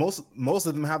most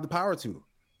of them have the power to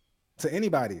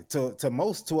anybody, to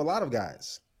a lot of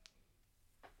guys.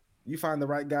 You find the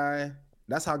right guy.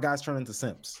 That's how guys turn into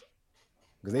simps.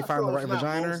 Because they find the right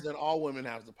vagina. Then all women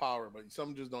have the power, but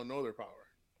some just don't know their power.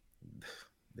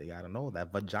 They gotta know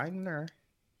that vagina.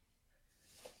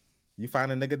 You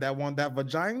find a nigga that want that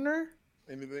vagina.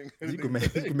 Anything. You can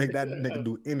make that nigga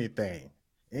do anything.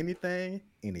 Anything.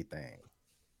 Classic.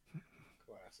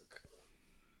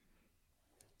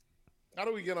 How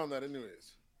do we get on that,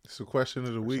 anyways? It's a question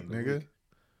of the week, nigga.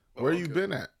 Where you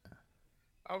been at?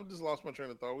 I just lost my train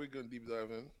of thought. We're going to deep dive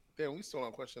in. Damn, we still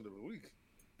on question of the week.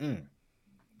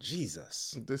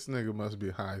 Jesus. This nigga must be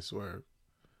high, Swerve.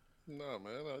 No,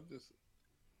 man.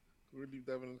 We're deep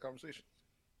diving in the conversation.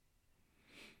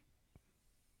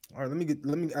 All right,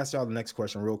 let me ask y'all the next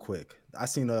question real quick. I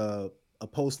seen a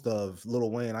post of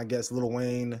Lil Wayne. I guess Lil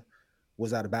Wayne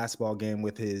was at a basketball game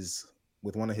with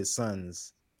one of his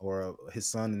sons, or his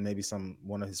son and maybe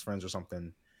one of his friends or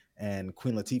something. And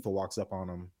Queen Latifah walks up on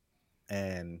him.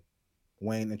 And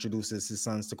Wayne introduces his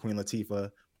sons to Queen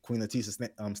Latifah. Queen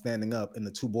Latifah standing up, and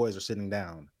the two boys are sitting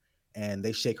down. And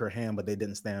they shake her hand, but they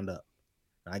didn't stand up.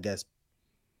 And I guess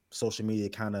social media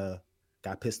kind of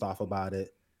got pissed off about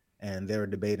it, and they were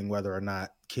debating whether or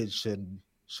not kids should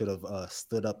have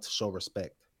stood up to show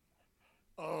respect.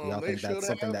 Y'all think that's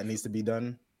something that needs to be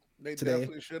done? They today?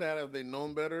 Definitely should have if they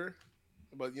known better.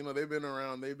 But you know, they've been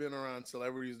around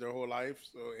celebrities their whole life.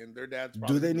 So, and their dad's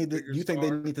do you think they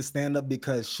need to stand up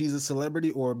because she's a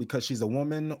celebrity, or because she's a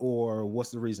woman, or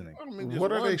what's the reasoning? I mean,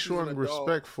 what are they showing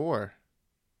respect for?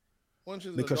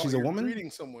 Because she's a woman. You're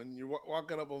greeting someone, you're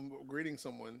walking up and greeting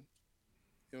someone.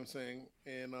 You know what I'm saying?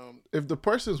 And if the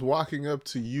person's walking up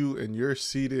to you and you're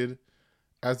seated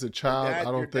as a child, I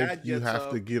don't think you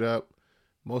have to get up.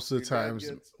 Most of the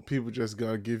times, people just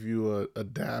gonna give you a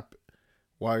dap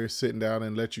while you're sitting down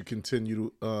and let you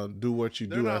continue to do what you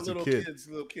do as a kid.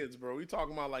 Little kids, bro. We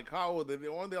talking about like how old? They're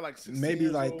like 16 maybe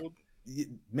years like old.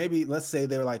 Maybe let's say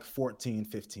they're like 14,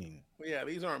 15. Yeah,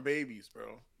 these aren't babies,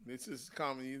 bro. This is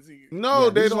common.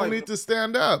 No, they don't need to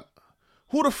stand up.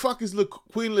 Who the fuck is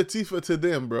Queen Latifah to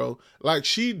them, bro? Like,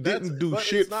 she didn't do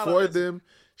shit for them.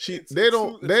 They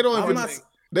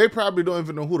probably don't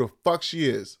even know who the fuck she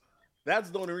is. That's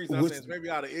the only reason I'm saying it's maybe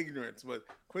out of ignorance. But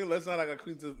let's not like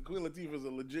Queen Latifah is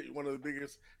a legit one of the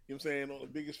biggest. You know what I'm saying, one of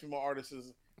the biggest female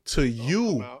artists to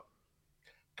you.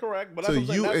 Correct, but to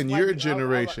you and your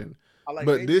generation.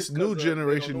 But this new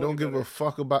generation don't give a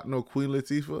fuck about no Queen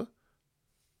Latifah.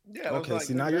 Yeah. Okay.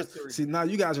 Now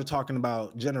you guys are talking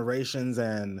about generations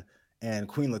and and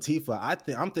Queen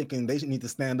Latifah, I'm thinking they need to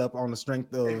stand up on the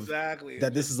strength of Exactly.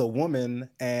 that this is a woman,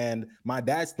 and my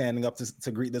dad's standing up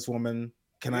to greet this woman.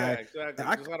 Exactly. Just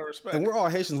out of respect. And we're all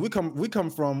Haitians. We come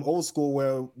from old school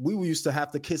where we used to have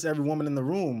to kiss every woman in the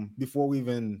room before we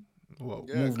even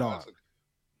moved classic. on.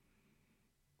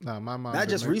 Nah, my mom. That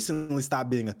just recently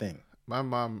stopped being a thing. My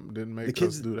mom didn't make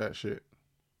us do that shit.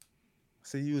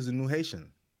 See, you was a new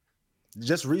Haitian.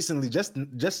 Just recently,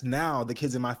 just now, the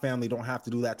kids in my family don't have to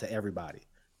do that to everybody.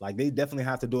 Like they definitely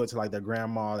have to do it to like their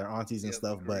grandma, their aunties and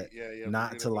stuff, but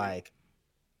not to like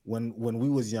when we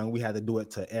was young, we had to do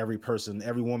it to every person,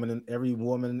 every woman,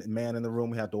 man in the room.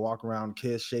 We had to walk around,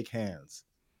 kiss, shake hands,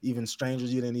 even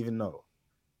strangers you didn't even know.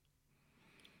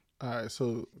 All right,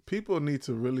 so people need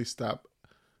to really stop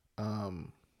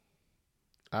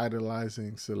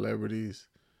idolizing celebrities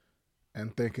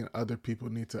and thinking other people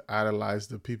need to idolize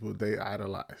the people they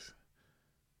idolize.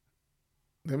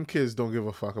 Them kids don't give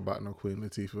a fuck about no Queen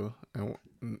Latifah, and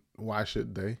why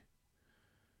should they?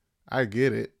 I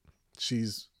get it.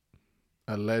 She's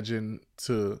a legend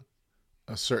to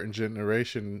a certain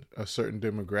generation, a certain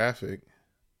demographic.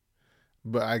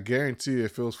 But I guarantee you,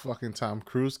 if it was fucking Tom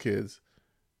Cruise kids,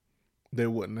 they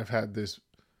wouldn't have had this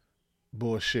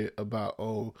bullshit about,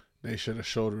 oh, they should have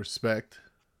showed respect.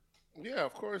 Yeah,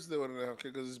 of course they wouldn't have,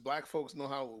 because black folks, we know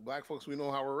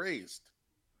how we're raised.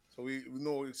 So we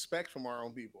know what we expect from our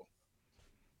own people.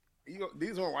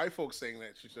 These aren't white folks saying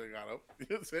that she should have got up. You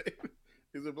know what I'm saying?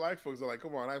 These are black folks that are like,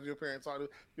 come on, after your parents talk to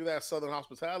you, that Southern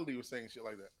hospitality was saying shit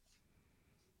like that.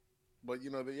 But,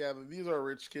 these are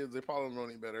rich kids. They probably don't know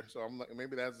any better. So I'm like,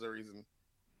 maybe that's the reason.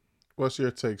 What's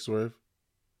your take, Swerve?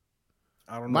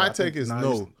 I don't know. My take is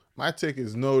no. My take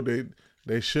is no.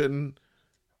 They shouldn't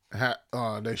have.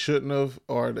 They shouldn't have,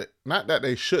 not that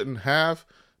they shouldn't have,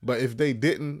 but if they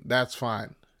didn't, that's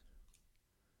fine.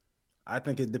 I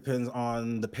think it depends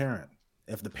on the parent.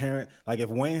 If the parent, like if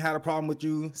Wayne had a problem with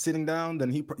you sitting down,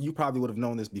 then you probably would have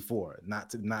known this before, not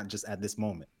just at this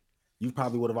moment. You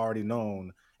probably would have already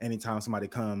known. Anytime somebody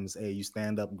comes, hey, you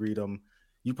stand up, greet them.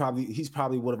 He's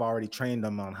probably would have already trained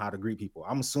them on how to greet people.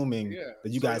 I'm assuming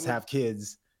that you guys have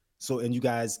kids. So, and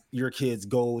your kids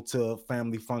go to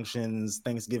family functions,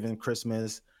 Thanksgiving,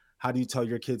 Christmas. How do you tell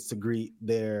your kids to greet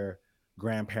their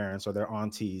grandparents or their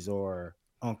aunties or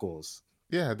uncles?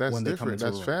 Yeah, that's different.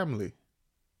 That's family.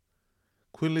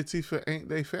 Queen Latifah ain't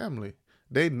they family.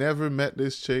 They never met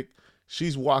this chick.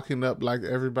 She's walking up like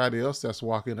everybody else that's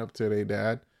walking up to their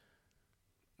dad.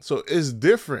 So it's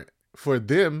different for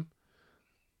them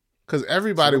because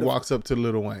everybody walks up to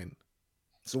Lil Wayne.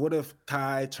 So what if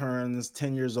Kai turns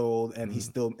 10 years old and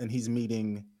he's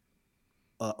meeting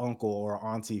an uncle or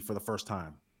auntie for the first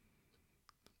time?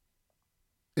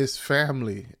 It's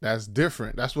family. That's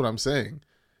different. That's what I'm saying.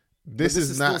 This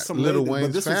is not Lil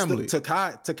Wayne's family. To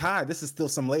Kai, this is still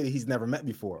some lady he's never met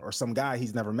before or some guy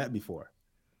he's never met before.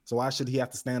 So why should he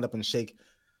have to stand up and shake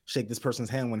this person's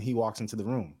hand when he walks into the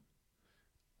room?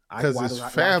 Because it's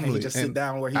family. Why can't he just sit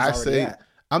down where he's already at?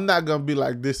 I'm not gonna be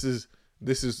like this is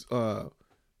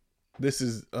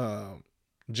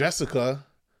Jessica.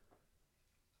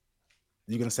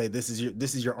 You're gonna say this is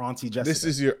your auntie Jessica. This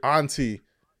is your auntie,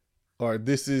 or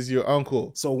this is your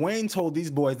uncle. So Wayne told these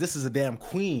boys this is a damn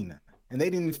queen, and they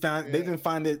didn't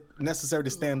find it necessary to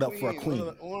stand up for a queen.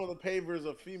 One of the pavers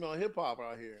of female hip hop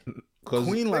out here.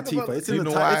 Queen Latifah. It's in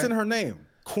it's in her name.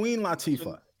 Queen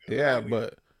Latifah. Yeah,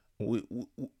 but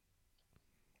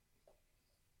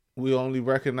we only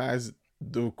recognize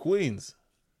the queens.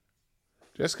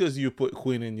 Just because you put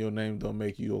queen in your name don't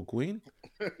make you a queen.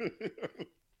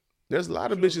 There's a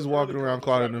lot of bitches walking around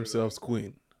calling themselves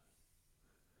queen.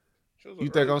 You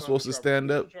think I'm supposed to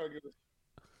stand up?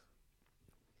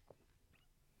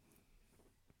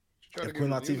 If Queen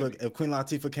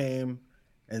Latifah came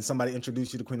and somebody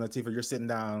introduced you to Queen Latifah, you're sitting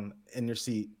down in your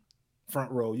seat, front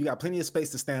row. You got plenty of space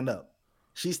to stand up.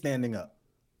 She's standing up.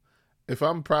 If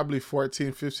I'm probably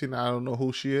 14, 15, I don't know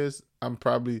who she is, I'm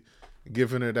probably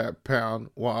giving her that pound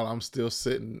while I'm still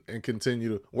sitting and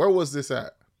continue to... Where was this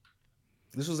at?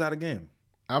 This was at a game.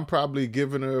 I'm probably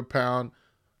giving her a pound,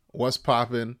 what's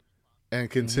popping, and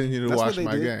continue to watch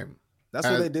my game. That's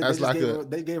what they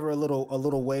did. They gave her a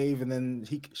little wave, and then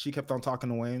she kept on talking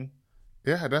to Wayne.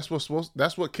 Yeah, that's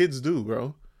what kids do,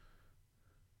 bro.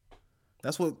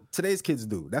 That's what today's kids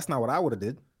do. That's not what I would have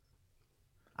did.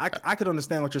 I could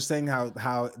understand what you're saying,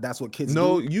 how that's what kids do.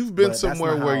 No, you've been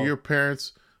somewhere where your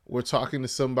parents were talking to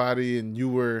somebody and you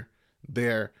were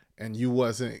there and you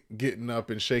wasn't getting up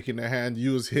and shaking their hand.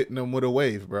 You was hitting them with a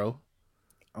wave, bro.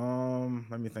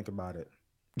 Let me think about it.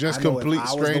 Just complete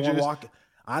strangers.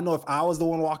 I know if I was the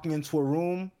one walking into a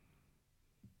room,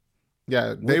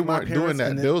 Yeah, they with my weren't doing parents, that.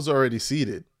 and then Those already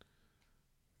seated.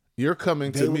 You're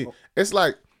coming they to me. were- It's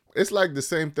like the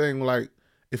same thing. Like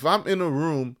if I'm in a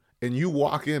room and you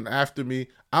walk in after me,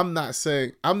 I'm not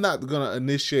gonna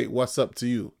initiate what's up to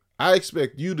you. I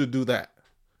expect you to do that.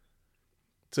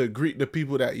 To greet the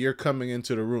people that you're coming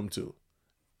into the room to.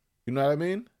 You know what I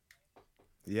mean?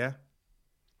 yeah.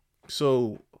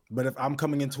 So But if I'm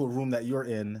coming into a room that you're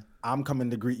in, I'm coming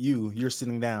to greet you. You're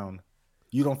sitting down.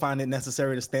 You don't find it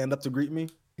necessary to stand up to greet me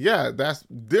yeah, that's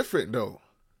different though.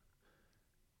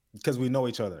 because we know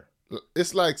each other.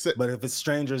 It's like But if it's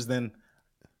strangers, then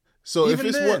so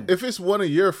even then, if it's one of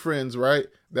your friends, right,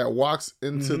 that walks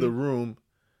into the Mhm. room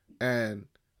and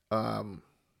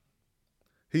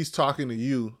he's talking to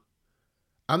you,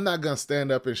 I'm not gonna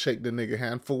stand up and shake the nigga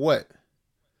hand for what?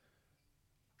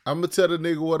 I'm gonna tell the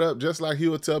nigga what up, just like he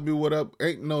would tell me what up.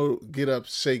 Ain't no get up,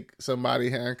 shake somebody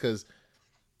hand, because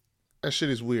that shit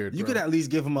is weird. you bro. could at least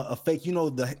give him a fake,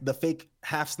 the fake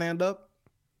half stand up.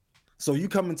 So you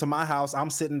come into my house, I'm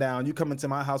sitting down. You come into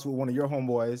my house with one of your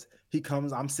homeboys. He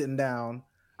comes, I'm sitting down.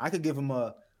 I could give him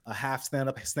a half stand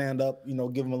up,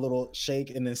 give him a little shake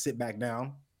and then sit back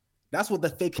down. That's what the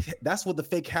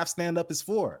fake half stand up is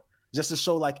for. Just to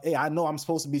show like, hey, I know I'm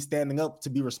supposed to be standing up to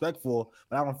be respectful,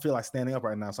 but I don't feel like standing up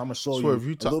right now. So I'm gonna show Swerve,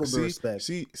 you a little bit of respect.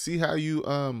 See how you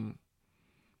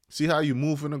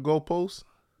move in the goalpost?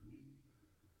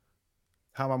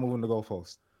 How am I moving the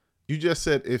goalpost? You just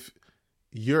said if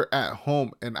you're at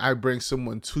home and I bring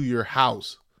someone to your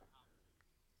house.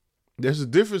 There's a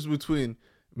difference between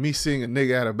me seeing a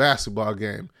nigga at a basketball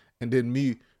game and then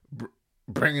me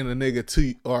bringing a nigga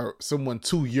to or someone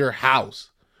to your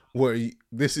house where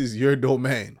this is your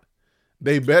domain.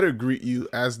 They better greet you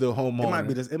as the homeowner.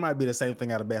 It might be the same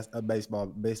thing at a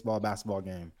basketball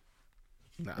game.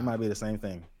 Nah. It might be the same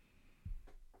thing.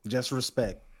 Just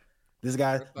respect. This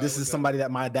is somebody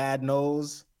that my dad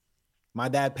knows. My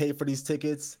dad paid for these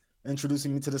tickets,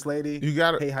 introducing me to this lady. You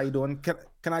got it. Hey, how you doing? Can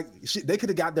I? They could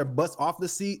have got their butts off the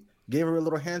seat, gave her a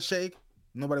little handshake.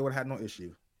 Nobody would have had no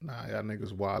issue. Nah, y'all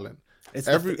niggas wildin'.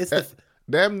 It's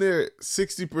damn near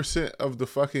 60% of the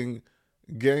fucking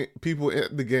game people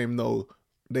at the game know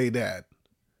they dad.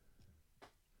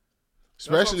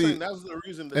 Especially that's the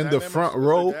reason in the front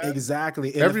row.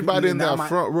 Exactly. Everybody in that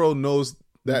front row knows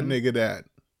that nigga dad.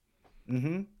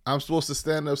 Mm-hmm. I'm supposed to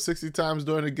stand up 60 times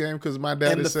during the game because my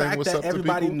dad is saying what's up to people.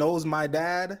 Everybody knows my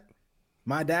dad.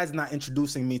 My dad's not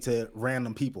introducing me to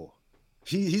random people.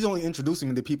 He's only introducing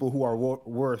me to people who are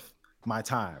worth my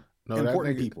time. No,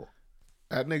 important people.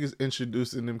 That nigga's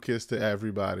introducing them kids to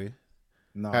everybody.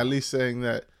 No. At least saying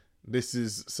that this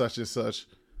is such and such.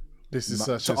 This is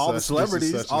such to and all such. the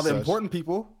celebrities, such all the such. important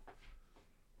people.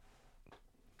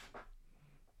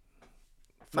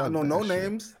 Fuck Not no that shit.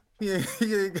 names. He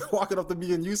ain't walking up to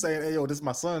me and you saying, "Hey, yo, this is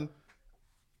my son."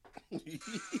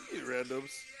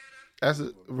 Randoms.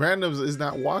 Randoms is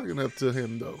not walking up to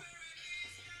him though.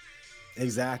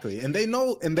 Exactly, and they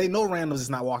know randoms is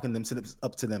not walking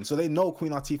up to them, so they know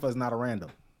Queen Latifah is not a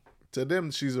random. To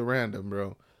them, she's a random,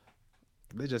 bro.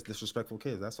 They're just disrespectful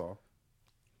kids. That's all.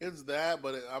 It's that,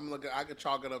 but I could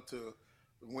chalk it up to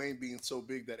Wayne being so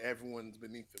big that everyone's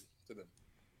beneath him. To them.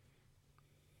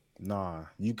 Nah,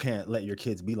 you can't let your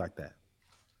kids be like that.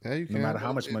 Yeah, you No can. matter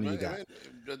how much money you got.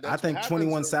 That's I think what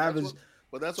 21 happens. Savage.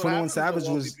 But that's what 21 happens to Savage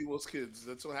wealthy was people's kids.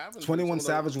 That's what happens. 21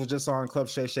 Savage was just on Club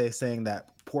Shay Shay saying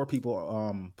that poor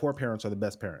parents are the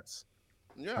best parents.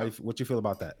 Yeah. What you feel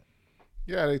about that?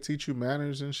 Yeah, they teach you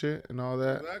manners and shit and all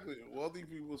that. Exactly. Wealthy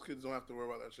people's kids don't have to worry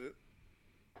about that shit.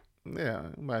 Yeah,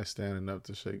 nobody standing up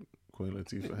to shake Queen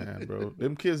Latifah's hand, bro.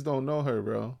 Them kids don't know her,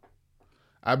 bro.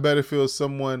 I bet if it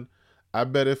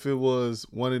was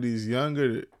one of these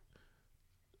younger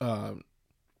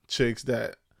chicks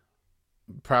that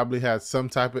probably had some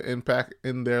type of impact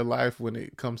in their life when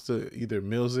it comes to either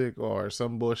music or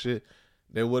some bullshit,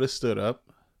 they would have stood up.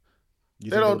 They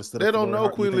don't know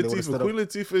Queen Latifah. Queen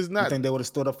Latifah is not. You think they would have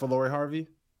stood up for Lori Harvey?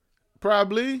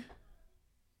 Probably.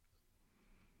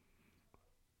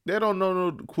 They don't know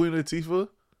no Queen Latifah.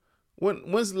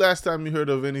 When's the last time you heard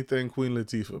of anything Queen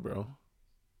Latifah, bro?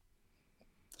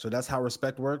 So that's how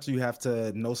respect works. You have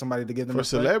to know somebody to give them For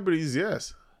respect? celebrities,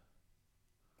 yes.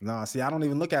 Nah, see, I don't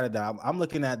even look at it that. I'm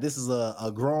looking at this is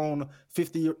a grown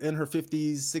 50 in her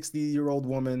 50s, 60-year-old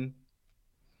woman.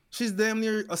 She's damn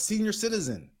near a senior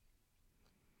citizen.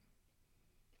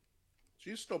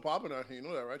 She's still popping out here. You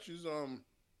know that, right? She's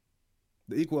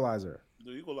The Equalizer.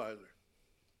 the Equalizer.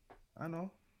 I know.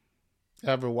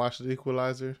 Ever watched The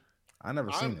Equalizer? I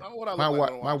never seen it. What I My look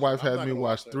like my wife I'm had not me gonna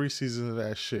watch that. 3 seasons of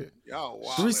that shit. Yo,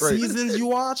 wow. 3 seasons you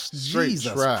watched? Straight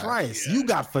Jesus trash. Christ, Yeah. you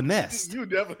got finessed. You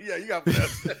definitely, you got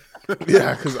finesse.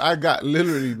 Yeah, because I got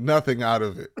literally nothing out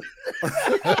of it.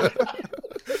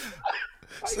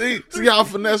 see how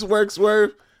finesse works,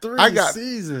 Swerve? 3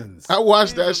 seasons. I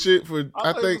watched that shit for, I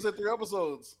I thought think, you said 3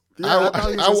 episodes. Yeah, I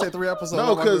thought you was gonna say wa- 3 episodes.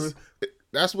 No, I'm because wondering-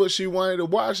 that's what she wanted to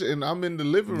watch, and I'm in the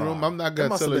living room. I'm not It gonna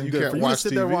must tell have her been you good. can't For you to watch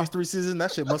sit there and TV. watch 3 seasons,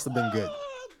 that shit must have been good.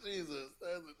 Jesus.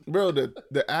 Bro,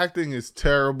 the acting is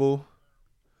terrible.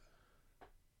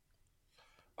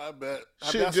 I bet.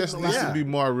 Shit just needs to be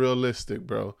more realistic,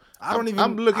 bro. I'm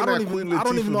looking at Queen I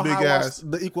don't even Latifah know big how I ass.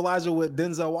 watched The Equalizer with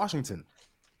Denzel Washington.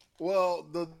 Well,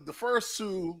 the first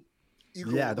two, you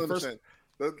can understand.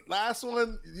 The last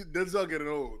one, Denzel getting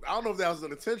old. I don't know if that was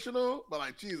intentional, but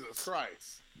like Jesus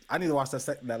Christ. I need to watch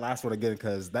that last one again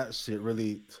because that shit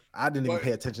really. I didn't even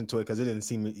pay attention to it because it didn't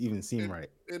seem right.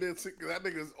 It didn't. That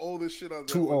nigga's old as shit on that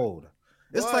Too one. old.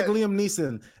 It's like Liam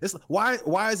Neeson. It's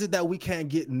why is it that we can't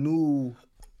get new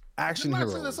action Didn't I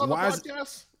say heroes? this on the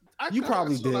podcast? You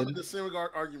probably I did. the same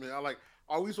argument. I like,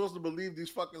 are we supposed to believe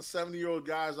these fucking 70-year-old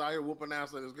guys out here whooping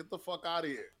ass like this? Get the fuck out of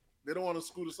here. They don't want to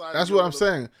scoot aside. That's what I'm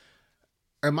saying.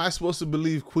 Am I supposed to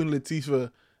believe Queen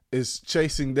Latifah is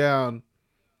chasing down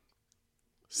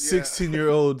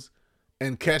 16-year-olds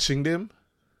and catching them?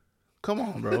 Come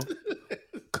on, bro.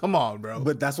 Come on, bro.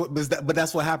 But that's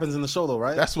what happens in the show, though,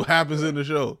 right? That's what happens in the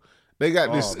show. They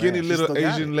got this skinny little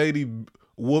Asian lady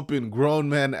whooping grown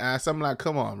man ass. I'm like,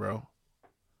 come on, bro.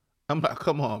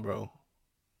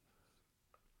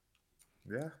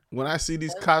 Yeah. When I see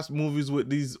these cops movies with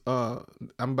these, I'm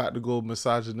about to go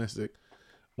misogynistic.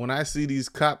 When I see these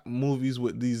cop movies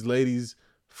with these ladies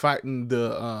fighting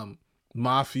the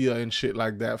mafia and shit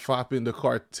like that, flopping the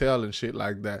cartel and shit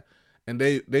like that, and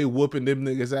they whooping them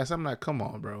niggas ass, I'm like, come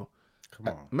on, bro. Come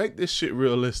on. Make this shit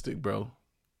realistic, bro.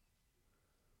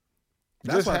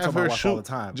 That's what I tell my wife all the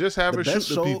time. Just have her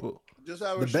shoot the people. Just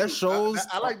have her the best shoot. shows.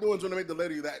 I like doing when they make the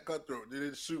lady that cutthroat. They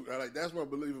didn't shoot. I like that's more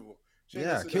believable. You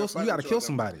got to kill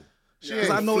somebody. Because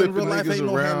Yeah, I know in real life ain't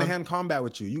no hand-to-hand combat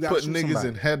with you. You got to put shoot niggas somebody.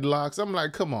 in headlocks. I'm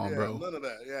like, come on, bro. None of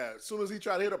that. Yeah. As soon as he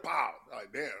tried to hit her, pow.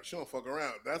 Like, damn, she don't fuck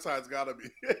around. That's how it's got to be.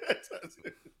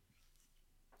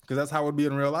 Because that's how it would be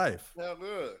in real life. Hell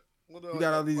good. You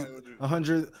got all these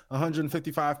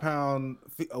 155-pound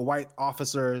white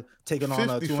officer taking on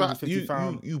a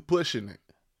 250-pound. You pushing it.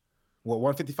 What,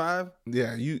 155?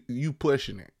 Yeah, you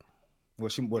pushing it.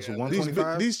 Was she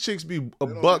 125? These chicks be a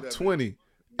 $120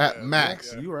 at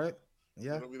max. You right.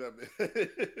 Yeah. Don't be that big.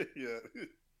 Yeah.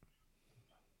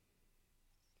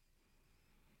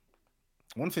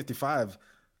 155,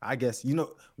 I guess. You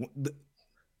know,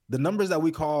 the numbers that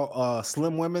we call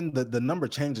slim women, the number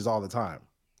changes all the time.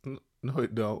 No,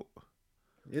 it don't.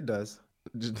 It does.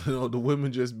 Just, the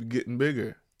women just be getting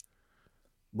bigger.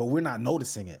 But we're not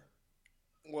noticing it.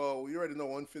 Well, you already know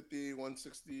 150,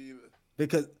 160.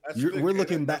 Because we're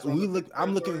looking back.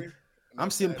 I'm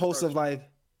seeing posts of like,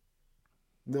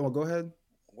 no, go ahead.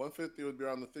 150 would be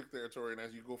on the thick territory, and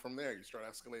as you go from there, you start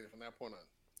escalating from that point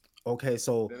on. Okay,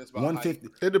 so 150.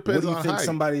 It depends on what do you think height.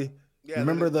 Somebody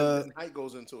remember the height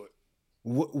goes into it.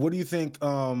 What do you think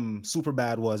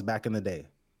Superbad was back in the day?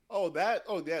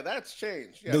 That's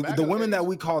changed. Yeah, the women that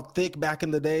we called thick back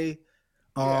in the day,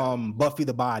 Buffy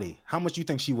the Body. How much you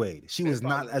think she weighed? She was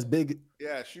not as big.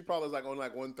 Yeah, she probably was like on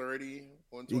like 130,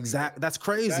 120. Exactly. That's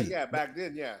crazy. Back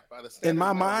then, yeah. In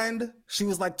my mind, she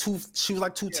was like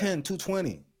 210,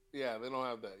 220. Yeah, they don't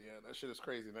have that. Yeah, that shit is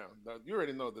crazy now. You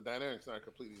already know the dynamics are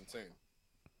completely insane.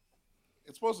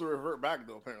 It's supposed to revert back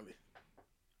though, apparently.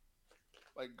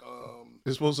 Like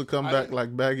it's supposed to come back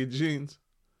like baggy jeans.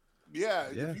 Yeah,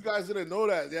 if you guys didn't know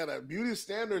that, that beauty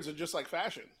standards are just like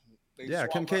fashion.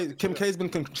 Kim K's been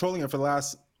controlling it for the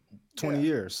last 20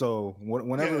 years. So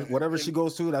whatever she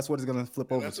goes to, that's what it's gonna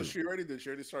flip over that's to. What she already did. She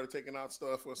already started taking out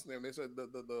stuff. What's the name? They said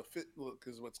the fit look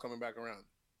is what's coming back around.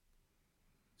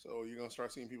 So you're gonna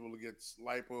start seeing people who get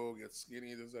lipo, get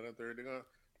skinny, this, that, and third. They're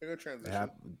gonna transition.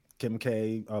 Kim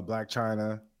K, Black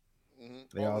China. Mm-hmm.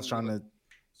 They always trying to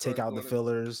take out the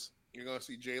fillers. You're gonna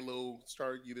see J-Lo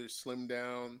start either slim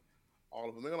down. All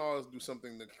of them. They're gonna always do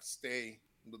something to stay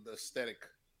with the aesthetic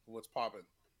of what's popping.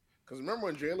 Because remember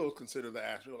when J-Lo was considered the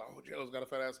ass, you were like, oh, J-Lo's got a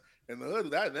fat ass. In the hood,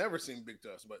 that never seemed big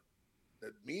to us, but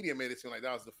the media made it seem like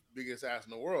that was the biggest ass in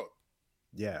the world.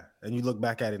 Yeah, and you look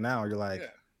back at it now, you're like,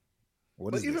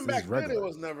 what is this? Even back then, it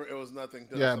was nothing.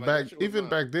 To yeah, us.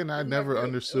 Back then, I never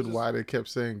understood why they kept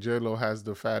saying J-Lo has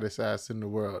the fattest ass in the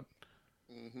world.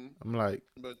 Mm-hmm. I'm like,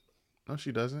 but no,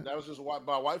 she doesn't. That was just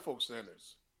by white folks'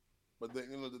 standards. But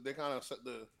they kind of set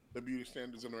the beauty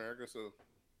standards in America. So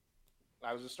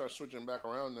I just start switching back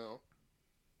around now.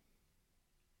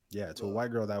 Yeah, to a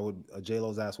white girl, that would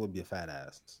J-Lo's ass would be a fat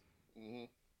ass. Mm-hmm.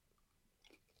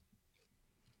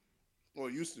 Well,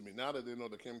 it used to be. Now that they know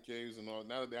the Kim K's and all,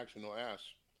 now that they actually know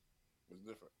Ash, it's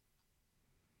different.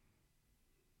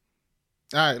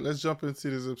 All right, let's jump into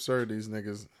these absurdities,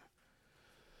 niggas.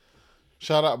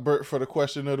 Shout out Bert for the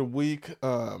question of the week.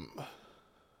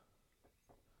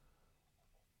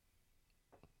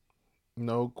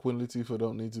 No, Queen Latifah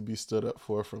don't need to be stood up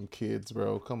for from kids,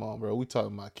 bro. Come on, bro. We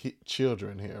talking about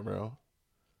children here, bro.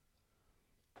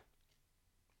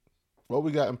 What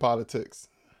we got in politics?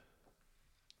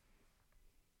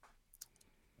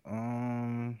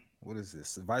 What is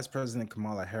this? Vice President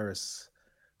Kamala Harris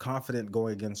confident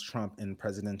going against Trump in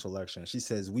presidential election. She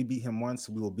says, "We beat him once,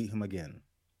 we will beat him again."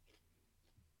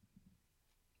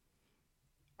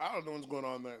 I don't know what's going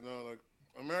on there. No, like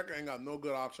America ain't got no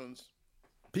good options.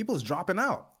 People's dropping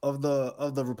out of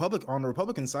the Republic on the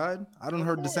Republican side. I done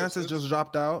heard DeSantis just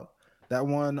dropped out. That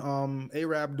one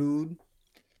Arab dude,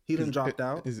 he done dropped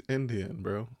out. He's Indian,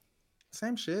 bro.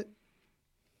 Same shit.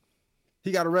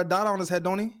 He got a red dot on his head,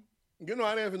 don't he? You know,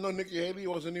 I didn't even know Nikki Haley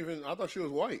wasn't even. I thought she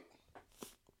was white.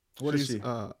 What is she?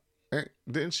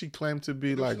 Didn't she claim to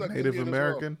be like Native Indian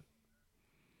American?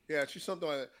 Well. Yeah, she's something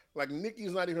like that. Like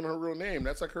Nikki's not even her real name.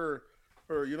 That's like her.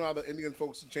 You know how the Indian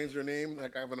folks change their name,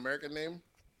 like I have an American name.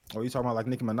 Oh, you talking about like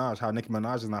Nicki Minaj? How Nicki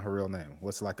Minaj is not her real name?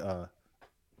 What's like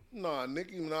No,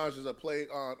 Nicki Minaj is a play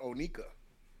on Onika.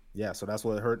 Yeah, so that's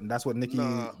what Nicki.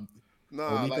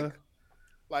 Nah,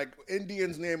 like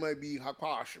Indians' name might be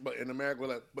Hakash, but in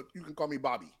America, but you can call me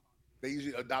Bobby. They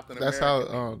usually adopt an That's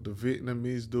American how name. The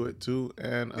Vietnamese do it too,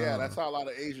 and Yeah, that's how a lot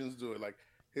of Asians do it. Like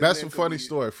that's a funny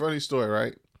story. Funny story,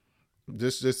 right?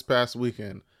 This past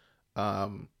weekend,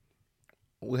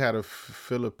 we had a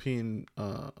Philippine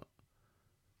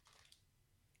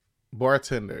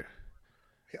bartender,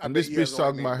 and this bitch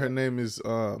talking about her name is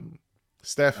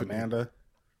Stephanie. Amanda.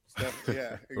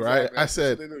 Yeah, exactly. Right? I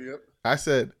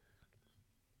said,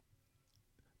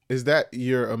 is that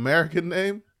your American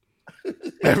name?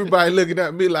 Everybody looking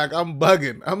at me like I'm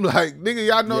bugging. I'm like, nigga,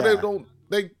 y'all know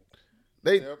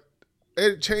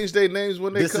they change their names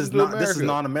when they come to America. This is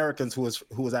non-Americans who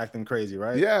was acting crazy,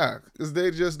 right? Yeah, because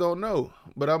they just don't know.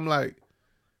 But I'm like,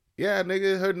 yeah,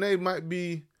 nigga, her name might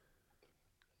be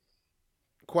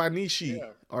Kwanishi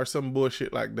or some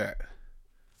bullshit like that.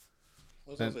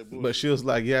 But she was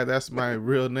like, yeah, that's my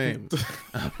real name.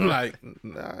 I'm like,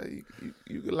 nah,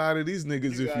 you can lie to these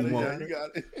niggas if you want. Yeah, you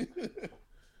got it.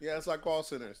 Yeah, it's like call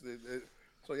centers.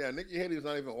 So yeah, Nikki Haley's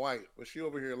not even white, but she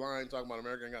over here lying, talking about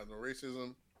America ain't got no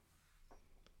racism,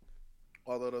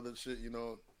 all that other shit, you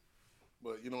know.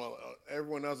 But you know,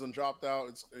 everyone else done dropped out.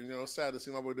 It's sad to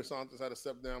see my boy DeSantis had to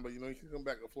step down, but you know he can come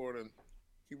back to Florida and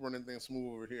keep running things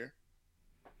smooth over here.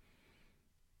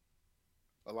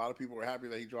 A lot of people were happy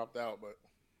that he dropped out, but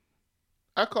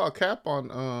I call cap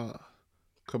on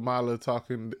Kamala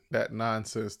talking that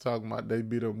nonsense, talking about they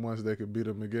beat him once, they could beat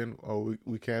him again, or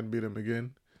we can beat him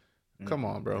again. Come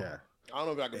on, bro. Yeah. I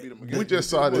don't know if I can beat him again. We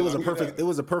just saw It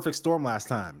was a perfect storm last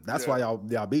time. That's why y'all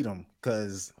beat him,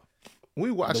 because we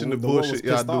watching the bullshit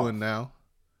y'all doing now.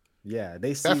 Yeah,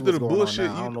 they see after what's the going bullshit.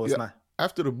 On now. I don't know. It's not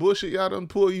after the bullshit y'all done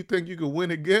pull. You think you can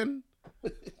win again?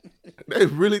 They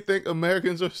really think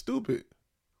Americans are stupid.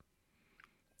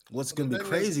 What's gonna be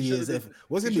crazy is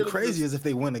if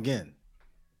they win again.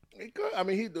 He could. I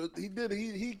mean,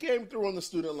 he came through on the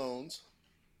student loans.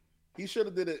 He should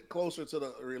have did it closer to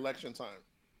the election time,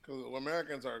 because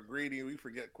Americans are greedy. We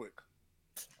forget quick.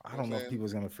 I don't know if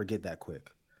people's gonna forget that quick.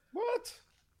 What?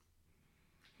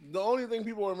 The only thing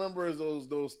people remember is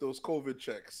those COVID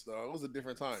checks. It was a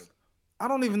different time. I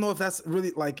don't even know if that's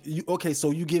really like you. Okay,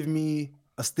 so you give me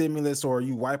a stimulus or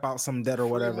you wipe out some debt or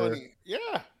whatever. Money.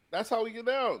 Yeah, that's how we get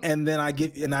down. And then I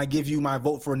give you my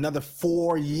vote for another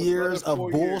 4 years of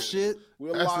bullshit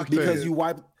because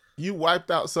you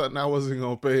wiped out something I wasn't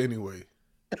gonna pay anyway.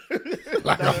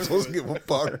 Like I'm supposed to give a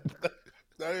fuck.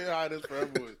 That ain't how it is for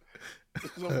everyone.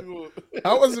 Some people...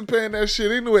 I wasn't paying that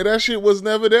shit anyway. That shit was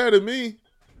never there to me.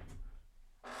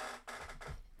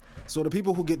 So the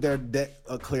people who get their debt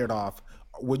cleared off,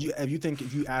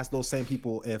 if you ask those same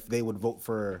people if they would vote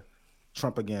for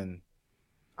Trump again,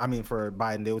 I mean for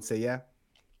Biden, they would say yeah.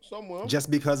 Some will.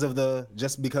 Just because of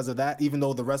that, even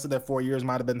though the rest of their 4 years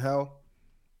might have been hell.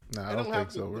 No, I don't think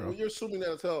so, bro. You're assuming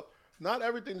that it's hell. Not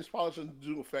everything these politicians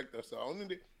do affect us.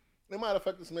 Only they might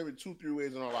affect us maybe 2-3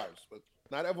 ways in our lives, but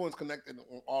not everyone's connected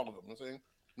on all of them. I'm saying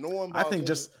no one. I think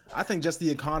just the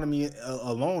economy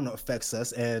alone affects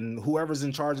us, and whoever's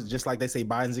in charge, just like they say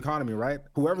Biden's economy, right?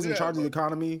 Whoever's in charge of the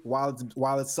economy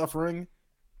while it's suffering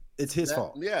it's his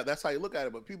fault. Yeah, that's how you look at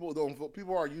it. But people don't vote.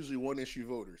 People are usually one issue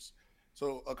voters.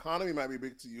 So economy might be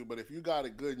big to you, but if you got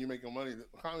it good and you're making money, the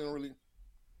economy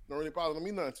don't really probably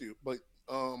mean nothing to you. But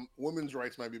women's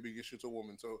rights might be a big issue to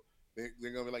women. So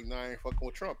they're gonna be like, nah, I ain't fucking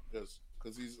with Trump because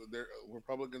they're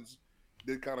Republicans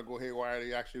did kind of go haywire.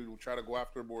 They actually try to go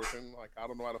after abortion. Like, I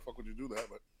don't know how the fuck would you do that,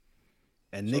 but.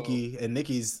 And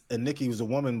Nikki was a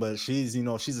woman, but she's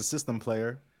a system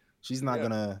player. She's not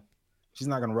gonna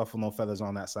ruffle no feathers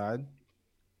on that side.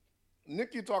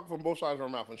 Nikki talked from both sides of her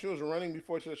mouth. When she was running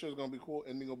before, she said she was going to be cool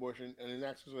ending abortion, and then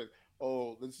actually said,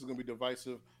 "Oh, this is going to be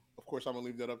divisive. Of course, I'm going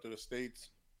to leave that up to the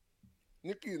states."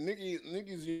 Nikki's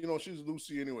she's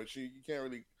Lucy anyway. You can't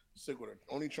really stick with her.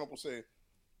 Only Trump will say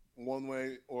one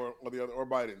way or the other, or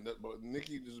Biden. But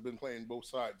Nikki has been playing both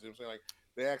sides. You know what I'm saying? Like,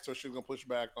 they asked her if she was going to push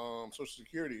back Social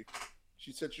Security.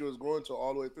 She said she was going to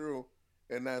all the way through,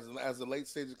 and as the late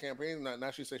stage of the campaign,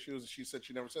 now she said she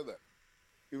never said that.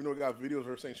 Even though we got videos of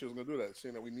her saying she was going to do that,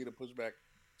 saying that we need to push back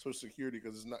Social Security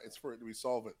because it's for it to be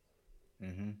solvent.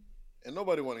 Mm-hmm. And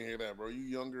nobody want to hear that, bro. You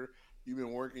younger, you've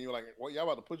been working, you're like, what, y'all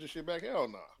about to push this shit back? Hell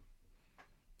nah.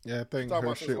 Yeah, I think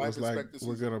her shit was like,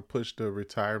 we're going to push the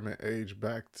retirement age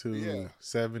back to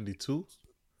 72.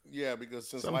 Yeah, because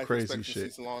since some life expectancy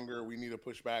is longer, we need to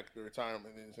push back the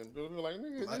retirement. And people are like,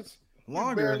 nigga,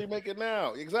 longer. We barely make it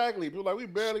now. Exactly. People are like, we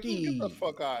barely get the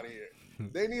fuck out of here.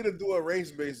 They need to do a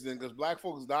race based then, because black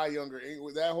folks die younger.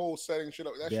 That whole setting shit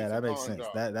up. That makes sense.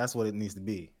 That's what it needs to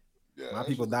be. Yeah, my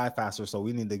people die faster, so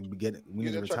we need to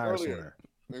retire sooner.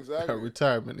 Exactly.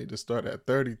 Retirement need to start at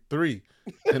 33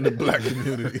 in the black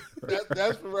community.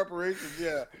 That's for reparations.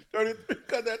 Yeah, 33.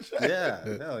 Cut that check. Yeah,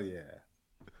 hell yeah.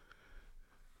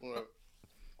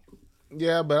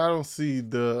 Yeah, but I don't see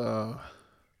the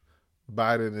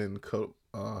Biden and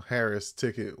Harris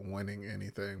ticket winning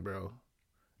anything, bro.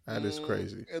 That is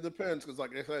crazy. It depends, because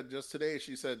like I said, just today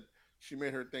she said she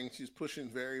made her thing. She's pushing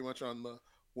very much on the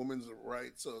women's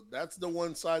rights. So that's the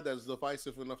one side that's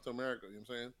divisive enough to America. You know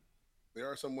what I'm saying? There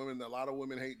are some women, a lot of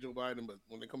women hate Joe Biden, but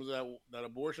when it comes to that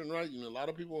abortion right, a lot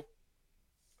of people,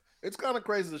 it's kind of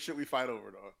crazy the shit we fight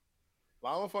over, though. A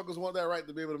lot of motherfuckers want that right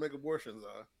to be able to make abortions,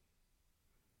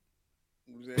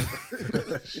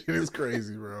 Shit is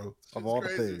crazy, bro. Of all the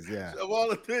things, yeah. Of all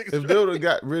the things. If they would have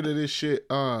got rid of this shit,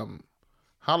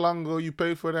 how long ago you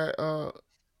paid for that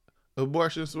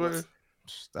abortion, Swerve?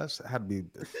 That's had to be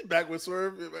back with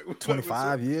Swerve.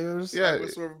 25 years. Yeah,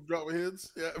 with Swerve dropping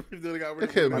hits. Yeah, they got rid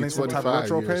of it. 25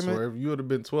 years, Swerve. You would have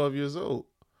been 12 years old.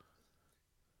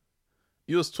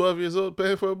 You was 12 years old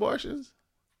paying for abortions?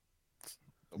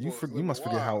 You must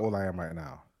forget how old I am right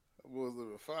now. I was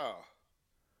living foul.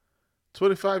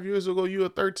 25 years ago, you were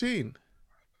 13.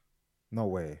 No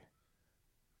way.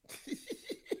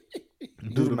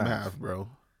 Do the math, bro.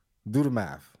 Do the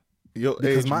math. Your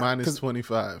age minus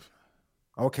 25.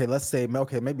 Okay, let's say,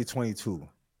 maybe 22.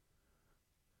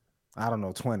 I don't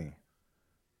know, 20.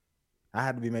 I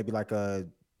had to be maybe like a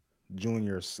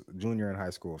junior in high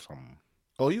school or something.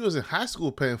 Oh, you was in high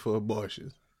school paying for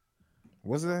abortions.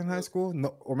 Was it in high school?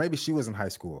 No, or maybe she was in high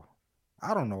school.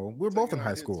 I don't know. We're both in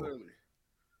high school.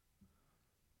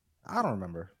 I don't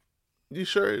remember. You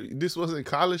sure this wasn't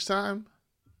college time?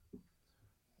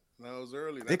 No, it was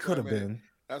early. It could have been.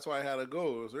 That's why I had to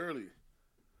go. It was early.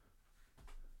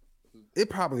 It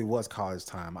probably was college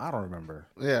time. I don't remember.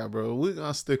 Yeah, bro. We're going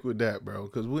to stick with that, bro,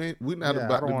 because we're not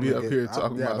about to be up here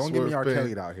talking about don't get me R.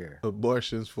 Kelly out here.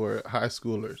 Abortions for high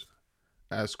schoolers.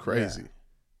 That's crazy.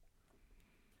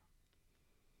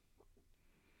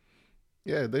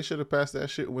 Yeah, they should have passed that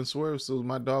shit when Swerve, so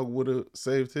my dog would have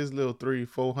saved his little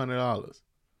 $300-$400.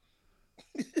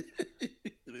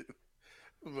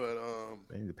 But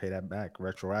they need to pay that back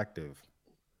retroactive.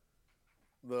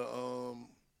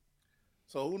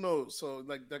 So who knows? So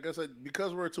like I said,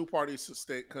 because we're a two-party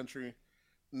state country,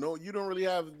 you don't really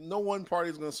have one party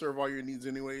is gonna serve all your needs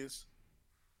anyways.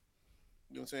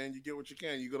 You know what I'm saying? You get what you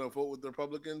can. You're gonna vote with the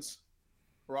Republicans,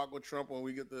 rock with Trump when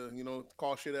we get the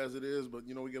call shit as it is, but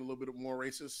we get a little bit more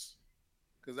racist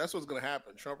because that's what's gonna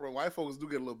happen. Trump and white folks do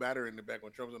get a little battery in the back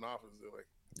when Trump's in office. They're like,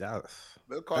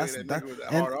 they'll call you that nigga with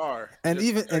that hard R. And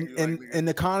even and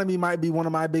the economy might be one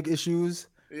of my big issues.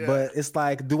 Yeah. But it's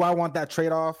like, do I want that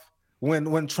trade-off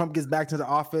when Trump gets back to the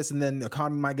office and then the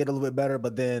economy might get a little bit better,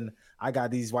 but then I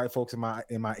got these white folks in my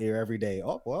ear every day.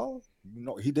 Oh, well,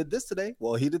 he did this today.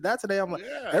 Well, he did that today. I'm like,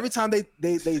 every time they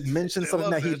mention something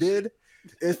that he did,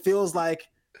 it feels like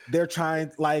they're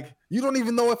trying, like, you don't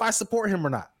even know if I support him or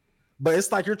not. But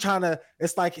it's like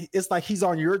it's like he's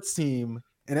on your team,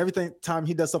 and every time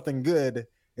he does something good,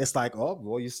 it's like, oh,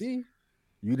 well, you see,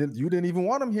 you didn't even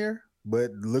want him here.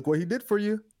 But look what he did for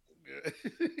you.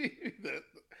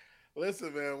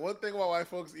 Listen, man. One thing about white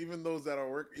folks, even those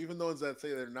that say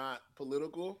they're not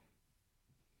political,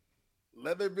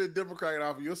 let them be a Democrat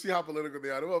off. You'll see how political they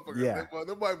are. Them motherfuckers, Yeah.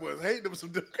 them white boys hate them some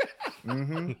Democrats.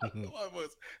 Mm-hmm. Them white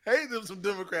boys hate them some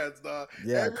Democrats, dog.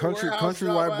 Yeah, Every country warehouse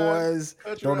job white I had, boys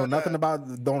country don't know white nothing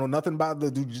dad. about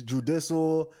the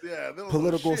judicial Yeah, they don't know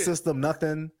political shit. system,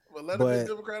 nothing. But let them be a But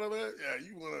Democrat on that. Yeah,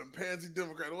 you want a pansy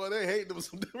Democrat? Well, they hate them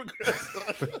some Democrats.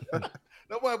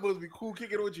 That white boys be cool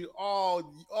kicking with you all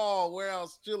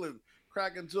warehouse chilling,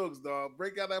 cracking jokes, dog.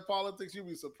 Break out that politics, you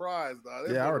be surprised, dog.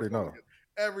 They Yeah, I vote already know. Republican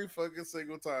every fucking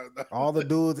single time. Dog. all the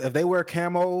dudes, if they wear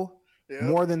camo Yeah,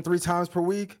 more than 3 times per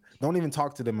week, don't even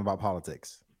talk to them about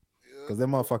politics yeah. because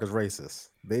them motherfuckers racist.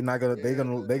 They're Yeah,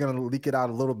 gonna leak it out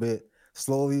a little bit,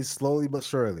 slowly but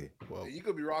surely. Well, You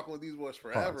could be rocking with these boys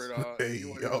forever, Pause. dog. hey, You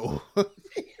won't yo.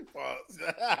 Pause.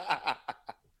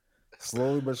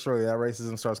 Slowly but surely, that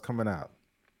racism starts coming out.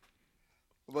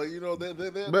 But you know, they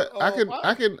But I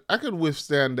fine. can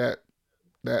withstand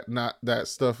that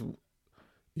stuff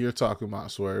you're talking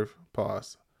about, Swerve.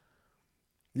 Pause.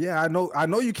 Yeah, I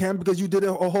know you can because you did it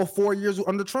a whole 4 years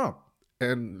under Trump.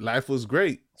 And life was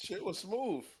great. Shit was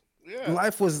smooth. Yeah.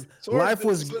 Life was Swerve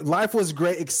life was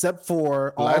great except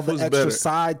for all Life the was extra better.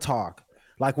 side talk.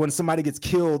 Like when somebody gets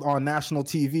killed on national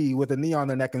TV with a knee on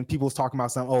their neck and people's talking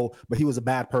about something, oh, but he was a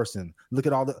bad person. Look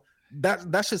at all the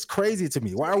that's just crazy to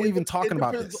me. Why are we even talking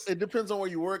about this? It depends on where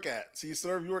you work at. See,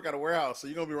 you work at a warehouse, so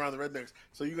you're gonna be around the rednecks.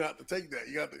 So you got to take that.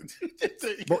 You got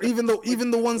to. But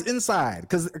even the ones inside,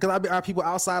 because I got people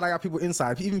outside, I got people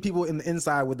inside. Even people in the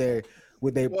inside with their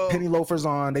Well, penny loafers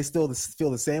on, they still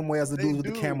feel the same way as the dudes with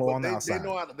the camo but on the they outside.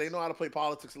 they know how to play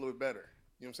politics a little bit better.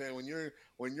 You know what I'm saying?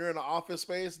 When you're in an office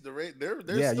space, they're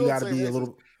Yeah, still you got to saying be a racist.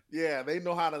 little. Yeah, they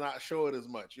know how to not show it as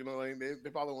much. You know what I mean? They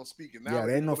probably won't speak it now. Yeah, when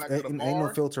there ain't you no go back to the ain't no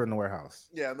bar, filter in the warehouse.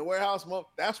 yeah, in the warehouse.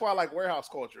 That's why I like warehouse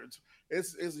culture.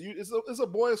 It's a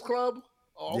boys' club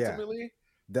ultimately.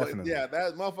 Definitely. But yeah,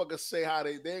 that motherfuckers say how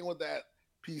they ain't with that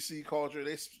PC culture.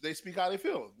 They speak how they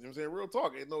feel. You know what I'm saying? Real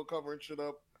talk. Ain't no covering shit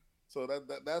up. So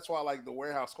that's why I like the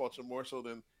warehouse culture more so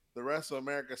than the rest of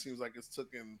America. Seems like it's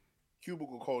taken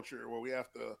cubicle culture where we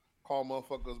have to call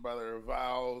motherfuckers by their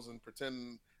vowels and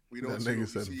pretend we don't That see nigga what we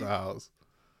said see. vowels.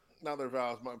 Not their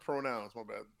vowels, my pronouns, my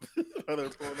bad. Their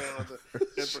pronouns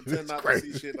and pretend not crazy.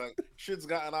 to see shit. Like shit's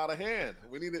gotten out of hand.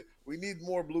 We need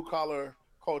more blue collar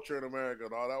culture in America.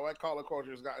 All that white collar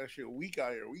culture has gotten shit weak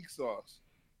out here, weak sauce.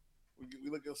 We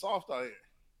looking soft out here.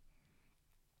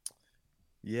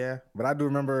 Yeah, but I do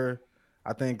remember.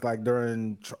 I think like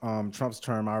during Trump's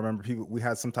term, I remember we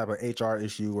had some type of HR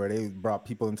issue where they brought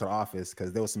people into the office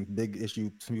because there was some big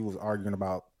issue. Some people was arguing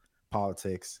about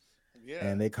politics. Yeah.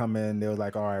 And they come in, they were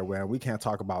like, all right, well, we can't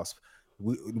talk about,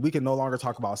 we can no longer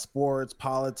talk about sports,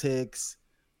 politics,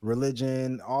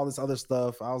 religion, all this other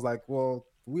stuff. I was like, well,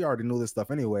 we already knew this stuff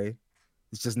anyway.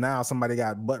 It's just now somebody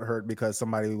got butthurt because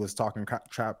somebody was talking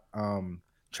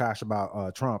trash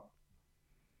about Trump.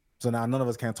 So now none of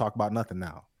us can talk about nothing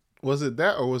now. Was it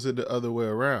that or was it the other way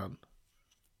around?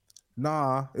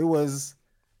 Nah, it was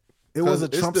a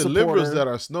It's Trump the supporter. liberals that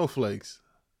are snowflakes.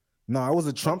 No, it was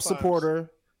a Trump Sometimes.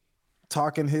 supporter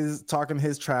talking his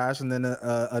trash, and then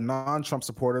a non-Trump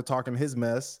supporter talking his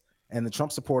mess, and the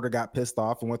Trump supporter got pissed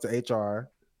off and went to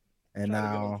HR, and Trying to get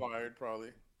now them fired, probably.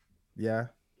 yeah,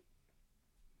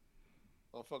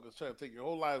 Motherfuckers trying to take your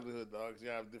whole livelihood, dogs. You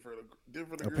have different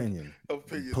opinion,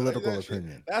 opinions. political That shit-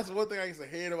 opinion. That's one thing I used to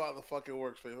hate about the fucking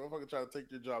workspace. Motherfuckers trying to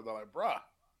take your job. They're like, bruh,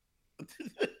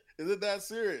 is it that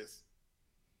serious?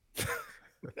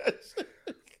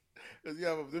 Because you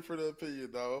have a different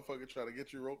opinion, dog. Motherfucker trying to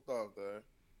get you roped off, dog.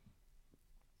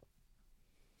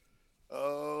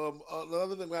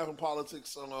 Another thing we have in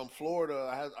politics in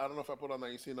Florida, I don't know if I put on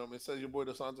there, you seen them. It says your boy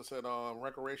DeSantis said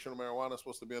recreational marijuana is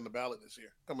supposed to be on the ballot this year.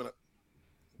 Coming up.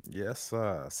 Yes,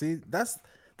 see, that's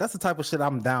the type of shit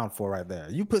I'm down for right there.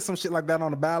 You put some shit like that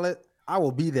on the ballot, I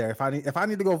will be there. If I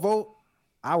need to go vote,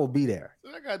 I will be there.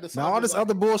 That guy DeSantis, Now all this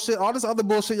other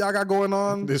bullshit y'all got going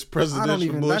on, This I don't presidential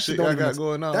even bullshit that y'all shit don't got even,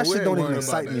 going on. that We shit ain't don't even worrying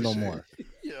excite about me that no shit. more.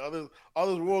 yeah, all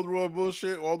this World War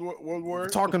bullshit, World War.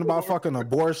 Talking about fucking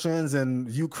abortions and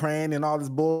Ukraine and all this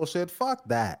bullshit. Fuck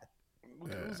that.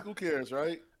 Who cares,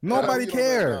 right? Nobody Get on that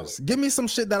cares. Give me some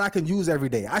shit that I can use every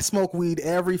day. I smoke weed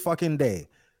every fucking day.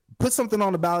 Put something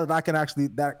on the ballot that I can actually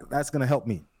that's gonna help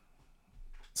me.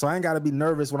 So I ain't gotta be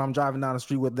nervous when I'm driving down the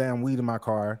street with damn weed in my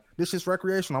car. This is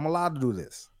recreational. I'm allowed to do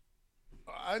this.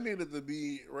 I need it to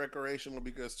be recreational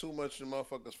because too much of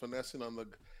motherfuckers finessing on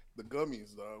the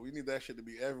gummies, dog. We need that shit to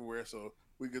be everywhere so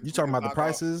You talking about the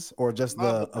prices or just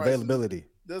the availability?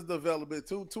 There's the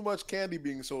availability. Too much candy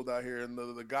being sold out here in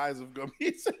the guise of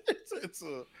gummies. it's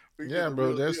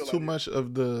bro. There's too much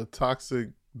of the toxic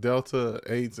Delta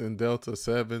 8s and Delta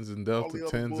 7s and Delta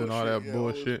 10s and all that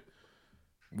bullshit.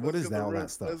 What is that? All that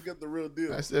stuff. Let's get the real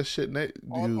deal. That's that shit. You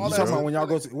talking about when y'all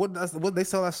go to what they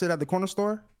sell that shit at the corner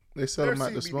store? They sell them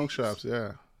at the smoke shops.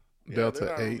 Yeah.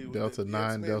 Delta 8, Delta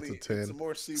 9, Delta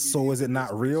 10. So is it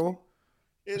not real?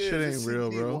 Shit ain't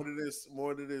real, bro.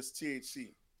 More than it is THC.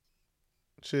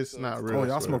 Shit's not real. Oh,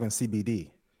 y'all smoking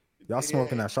CBD. Y'all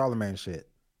smoking that Charlemagne shit.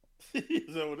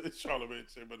 It's Charlemagne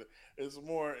shit, but it's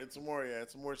more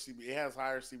CBD. It has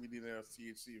higher CBD than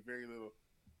THC. Very little.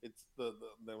 It's but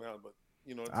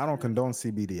I don't condone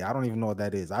CBD. I don't even know what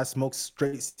that is. I smoked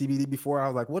straight CBD before. I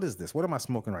was like, what is this? What am I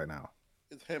smoking right now?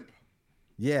 It's hemp.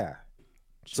 Yeah.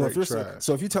 So if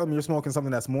you tell me you're smoking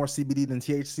something that's more CBD than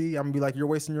THC, I'm gonna be like, you're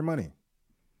wasting your money.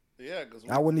 Yeah, because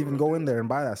I wouldn't even go in there and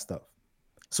buy that stuff.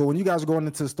 So when you guys are going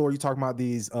into the store, you talking about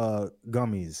these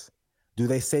gummies. Do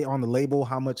they say on the label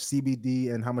how much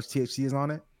CBD and how much THC is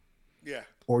on it? Yeah.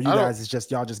 Or y'all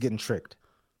just getting tricked?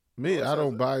 Me, I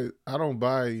don't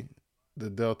buy the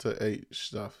Delta 8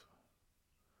 stuff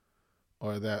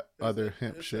or that other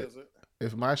hemp shit.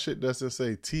 If my shit doesn't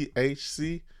say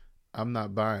THC, I'm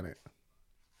not buying it.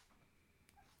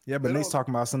 Yeah, but Nate's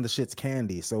talking about some of the shit's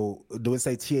candy. So do it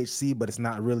say THC, but it's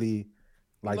not really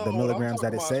like the milligrams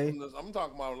that it say? I'm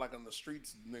talking about like on the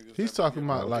streets, niggas. He's talking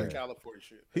about like California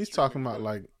shit. He's talking about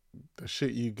like the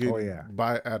shit you get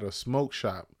buy at a smoke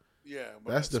shop. Yeah,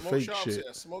 but that's the fake shit.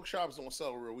 Yeah, smoke shops don't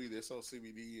sell real weed. They sell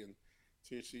CBD and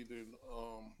THC. Dude.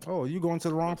 Oh, you going to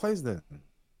the wrong place then?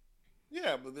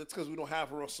 Yeah, but that's because we don't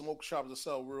have real smoke shops that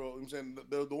sell real. I'm saying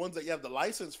the ones that you have the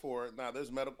license for. Now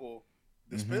there's medical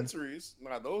dispensaries.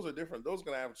 Now those are different. Those are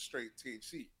gonna have straight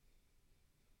THC.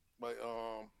 But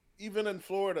even in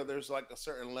Florida, there's like a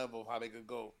certain level of how they could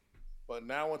go. But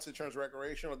now once it turns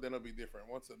recreational, then it'll be different.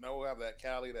 Now we'll have that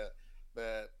Cali,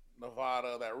 that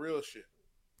Nevada, that real shit.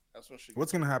 That's when shit.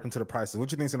 What's gonna happen to the prices? What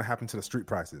do you think is gonna happen to the street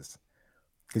prices?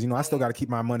 Because I still got to keep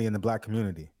my money in the black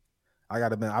community.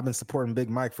 I've been supporting Big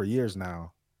Mike for years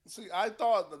now. See,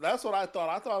 that's what I thought.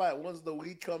 I thought that once the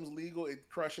weed comes legal, it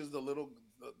crushes the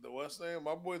West End.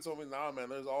 My boy told me, nah, man,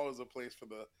 there's always a place for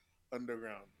the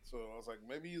underground. So I was like,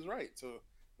 maybe he's right. So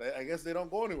I guess they don't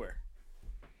go anywhere.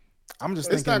 I'm just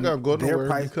thinking it's not gonna go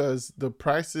nowhere because the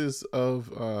prices of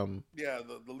the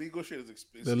legal shit is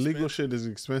expensive. The legal shit is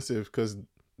expensive because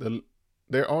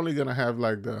they're only gonna have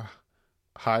like the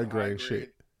high grade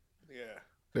shit. Yeah,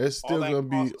 there's still gonna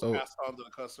be passed on to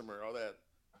the customer. All that.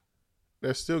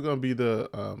 There's still gonna be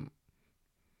the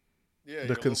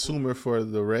consumer for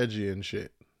the Reggie and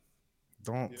shit.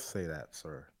 Don't say that,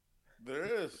 sir. There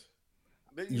is.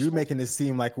 You're making it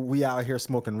seem like we out here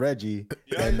smoking Reggie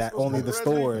and that only the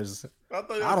stores.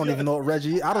 I don't even know what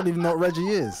Reggie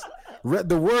is.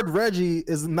 The word Reggie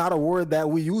is not a word that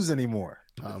we use anymore.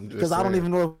 Because I don't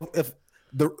even know if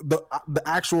the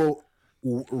actual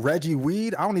Reggie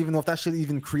weed, I don't even know if that shit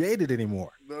even created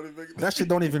anymore. That shit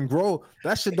don't even grow.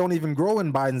 That shit don't even grow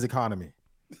in Biden's economy.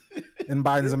 In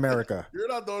Biden's America. You're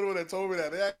not the only one that told me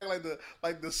that. They act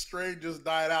like the strain just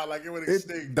died out, like it went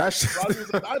extinct. That shit,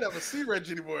 I never see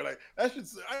Reggie anymore. Like that shit,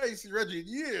 I ain't seen Reggie in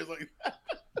years. Like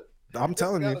I'm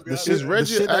telling you, is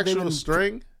Reggie an actual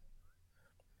string?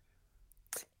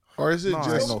 Or is it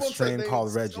just no strain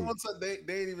called Reggie? Someone said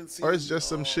they ain't even seen. Or it's just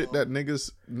some shit that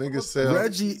niggas sell.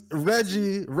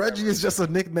 Reggie is just a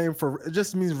nickname for. It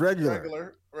just means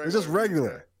regular. It's just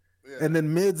regular. Yeah. And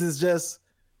then mids is just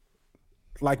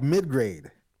like mid grade.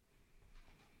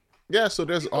 Yeah, so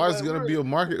there's always gonna be a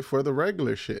market for the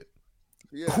regular shit.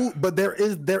 Yeah. But there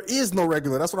is no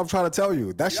regular. That's what I'm trying to tell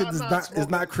you. That shit is not.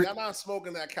 Y'all not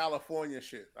smoking that California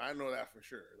shit. I know that for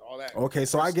sure. All that. Okay,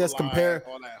 so I guess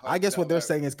I guess what they're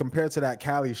saying is compared to that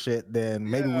Cali shit, then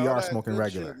maybe we are smoking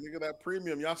regular. Shit. Nigga, that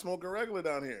premium. Y'all smoking regular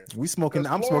down here. I'm smoking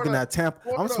that Tampa.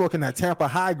 I'm smoking that Tampa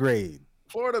high grade.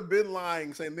 Florida been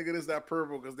lying, saying nigga, this that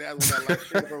purple because they had one that like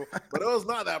purple, but it was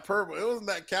not that purple. It wasn't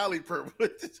that Cali purple.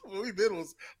 What we did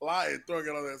was lying, throwing it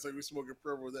on there, saying we smoking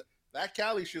purple. That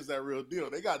Cali shit's that real deal.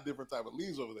 They got different type of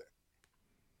leaves over there.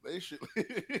 They should.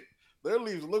 Their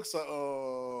leaves look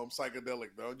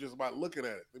psychedelic though. Just by looking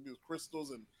at it, they be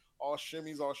crystals and all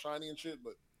shimmies, all shiny and shit.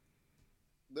 But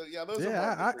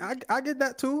I get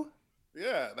that too.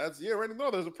 Yeah, already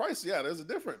know there's a price. Yeah, there's a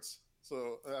difference.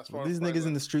 So as far these as niggas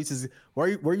in the streets is where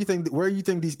you think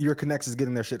your connects is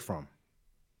getting their shit from?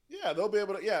 Yeah, they'll be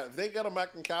able to. Yeah, if they get them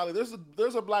back in Cali, there's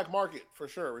a black market for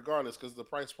sure, regardless, because the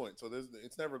price point. So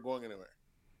it's never going anywhere.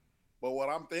 But what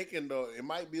I'm thinking though, it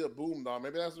might be a boom, dog.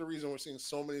 Maybe that's the reason we're seeing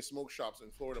so many smoke shops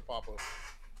in Florida pop up.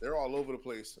 They're all over the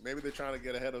place. Maybe they're trying to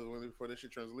get ahead of it before this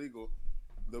shit turns legal.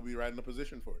 They'll be right in the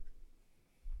position for it.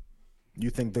 You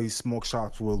think these smoke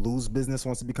shops will lose business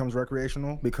once it becomes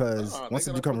recreational? Because once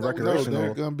it gonna becomes put that- No, recreational,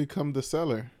 they're gonna become the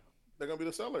seller. They're gonna be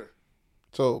the seller.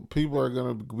 So people are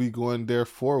gonna be going there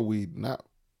for weed, not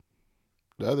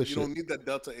the other You shit. don't need that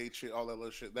Delta 8 shit, all that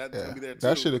little shit. That's Yeah. gonna be there too.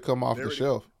 That should have come off They the already-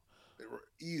 shelf. They were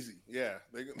easy. Yeah.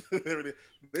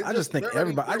 I just think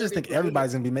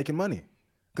everybody's gonna be making money.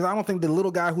 Because I don't think the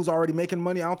little guy who's already making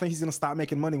money, I don't think he's gonna stop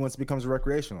making money once it becomes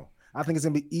recreational. I think it's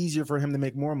gonna be easier for him to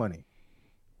make more money.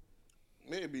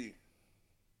 Maybe.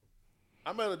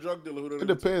 I met a drug dealer who It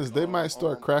depends. They might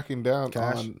start cracking down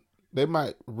Cash. on. They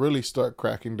might really start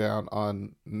cracking down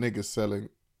on niggas selling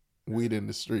weed in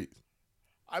the streets.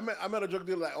 I met a drug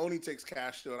dealer that only takes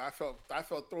cash still, and I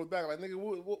felt thrown back like, nigga,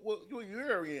 what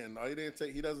year are we in? Oh,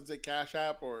 he doesn't take Cash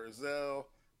App or Zelle.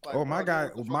 Like, Oh, my guy,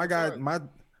 what the fuck my is guy, that?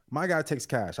 my guy takes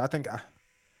cash. I think He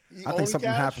I only think something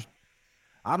cash? happened.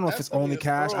 I don't know if That's it's only gonna be a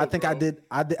cash. I fraud, think bro.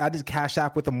 I did Cash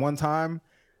App with him one time.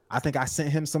 I think I sent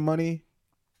him some money,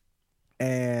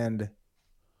 and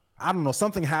I don't know,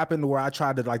 something happened where I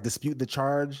tried to like dispute the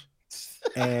charge,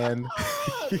 and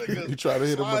Nigga, You try to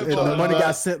hit him with slide the the button. money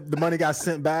got sent. The money got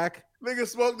sent back. Nigga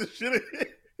smoked the shit. Hit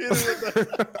him with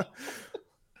that.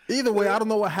 Either way, I don't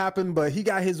know what happened, but he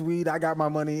got his weed. I got my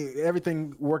money.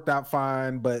 Everything worked out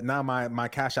fine. But now my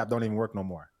Cash App don't even work no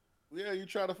more. Yeah, you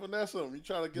try to finesse him. You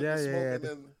try to get Yeah, the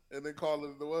smoke yeah. and then call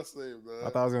it the what's name. I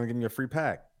thought I was gonna give me a free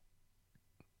pack.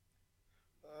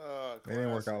 It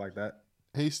didn't work classic. out like that.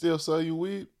 He still sell you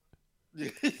weed?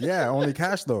 Yeah, only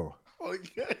cash though. Oh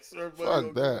yes, everybody Fuck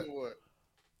gonna that. give you one.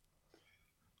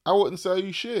 I wouldn't sell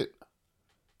you shit.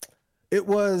 It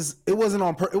wasn't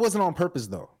on purpose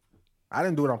though. I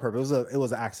didn't do it on purpose. It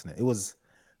was an accident. It was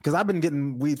because I've been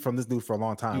getting weed from this dude for a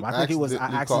long time. You I think it was an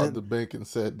accidentally called accident. the bank and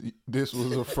said this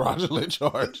was a fraudulent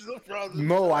charge. This is a problem.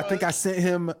 No, I think I sent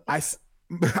him. I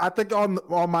think on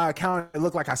my account it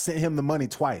looked like I sent him the money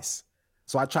twice.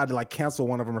 So I tried to like cancel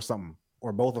one of them or something,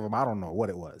 or both of them. I don't know what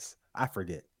it was. I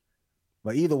forget.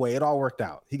 But either way, it all worked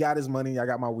out. He got his money. I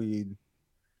got my weed.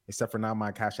 Except for now,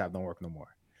 my Cash App don't work no more.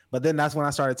 But then that's when I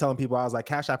started telling people, I was like,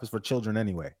 Cash App is for children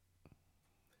anyway.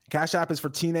 Cash App is for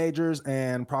teenagers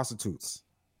and prostitutes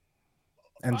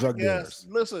and drug dealers.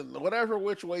 Listen, whatever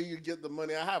which way you get the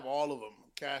money, I have all of them.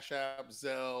 Cash App,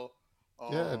 Zelle.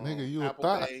 Yeah, nigga, you a Apple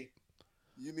thought. Pay.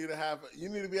 You need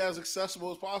to be as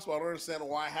accessible as possible. I don't understand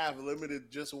why I have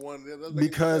limited just one. It doesn't make any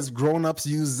Because sense. grown-ups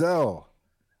use Zelle.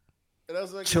 It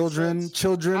doesn't make any Children, sense.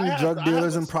 children, I drug have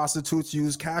dealers, a- and prostitutes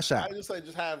use Cash App. I just say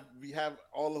we have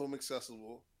all of them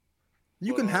accessible.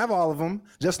 You But, can have all of them.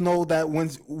 Just know that when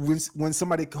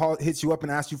somebody hits you up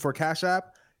and asks you for a Cash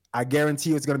App, I guarantee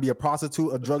you it's going to be a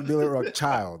prostitute, a drug dealer, or a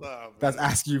child Nah, that's man.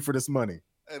 asking you for this money.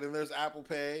 And then there's Apple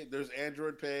Pay, there's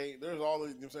Android Pay, there's all of,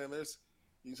 you know what I'm saying? There's,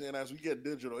 you know saying, as we get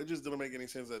digital, it just didn't make any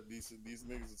sense that these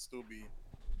niggas would still be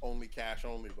only cash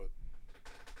only. But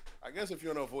I guess if you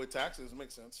want to avoid taxes, it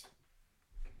makes sense.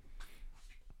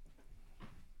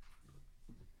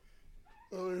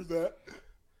 Oh, there's that.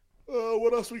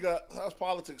 What else we got? How's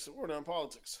politics? We're done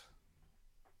politics.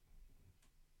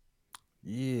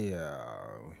 Yeah.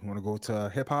 You want to go to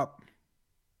hip hop?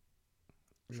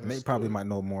 Let's Nate do probably it. might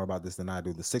know more about this than I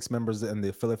do. The 6 members and the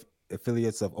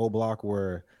affiliates of O Block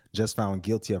were just found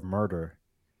guilty of murder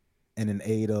and in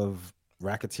aid of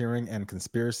racketeering and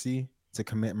conspiracy to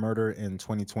commit murder in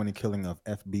 2020 killing of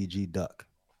FBG Duck.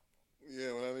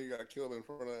 Yeah, when that nigga got killed in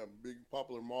front of that big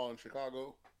popular mall in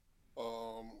Chicago,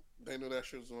 they knew that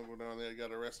shit was gonna go down there. He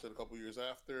got arrested a couple years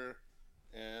after,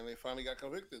 and they finally got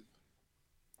convicted.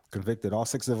 Convicted, all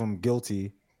 6 of them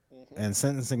guilty, Mhm. and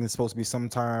sentencing is supposed to be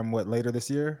sometime later this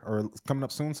year or coming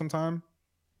up soon sometime.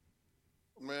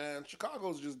 Man,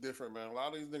 Chicago's just different, man. A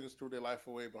lot of these niggas threw their life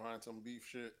away behind some beef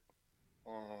shit.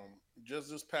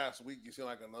 Just this past week, you see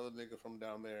like another nigga from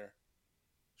down there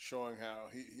showing how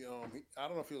he I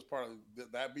don't know if he was part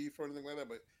of that beef or anything like that,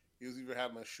 but he was either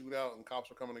having a shootout and cops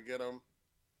were coming to get him,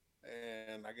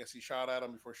 and I guess he shot at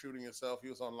him before shooting himself. He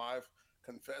was on live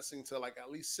confessing to like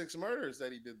at least 6 murders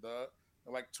that he did, dog.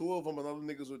 And like 2 of them, another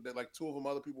niggas were dead. Like 2 of them,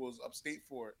 other people was upstate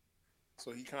for it.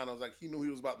 So he kind of was like, he knew he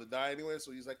was about to die anyway.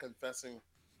 So he's like confessing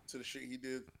to the shit he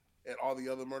did and all the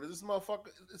other murders. This motherfucker,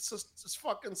 it's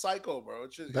fucking psycho, bro.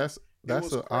 It's just, That's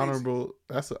was an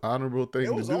crazy. honorable thing it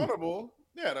to was do. honorable.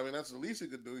 Yeah, I mean that's the least he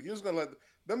could do. He was gonna let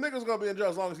them niggas gonna be in jail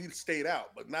as long as he stayed out.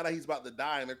 But now that he's about to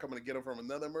die and they're coming to get him from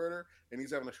another murder and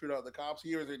he's having to shoot out the cops,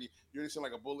 you already seen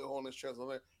like a bullet hole in his chest.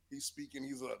 He's speaking.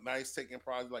 He's a nice taking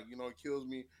pride. Like it kills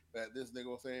me that this nigga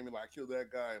was saying me like I killed that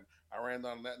guy and I ran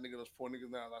down on that nigga. There's 4 niggas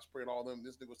now and I sprayed all them.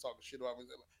 This nigga was talking shit about me.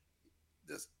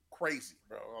 This crazy,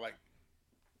 bro. Like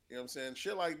you know what I'm saying?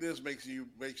 Shit like this makes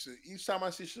it. Each time I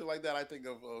see shit like that, I think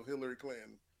of Hillary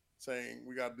Clinton saying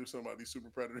we got to do something about these super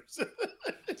predators.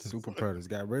 Super predators.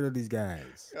 Got rid of these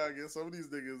guys. I guess some of these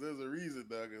niggas, there's a reason,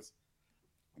 Douglas.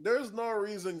 There's no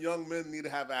reason young men need to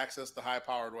have access to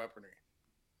high-powered weaponry.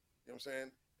 You know what I'm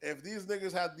saying? If these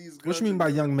niggas had these guns... What you mean by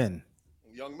young men?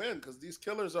 Young men, because these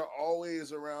killers are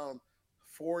always around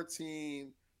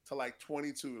 14 to like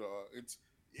 22, dog. It's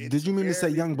Did you mean to say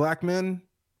young black men?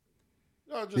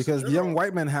 No, just because the young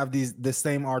white men have the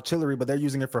same artillery, but they're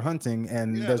using it for hunting,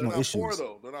 and there's no issues. Poor,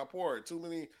 though. They're not poor. Too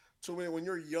many. When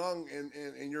you're young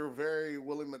and you're very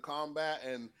willing to combat,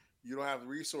 and you don't have the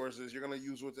resources, you're gonna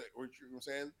use what you know what I'm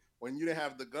saying. When you didn't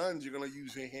have the guns, you're gonna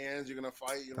use your hands. You're gonna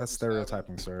fight. That's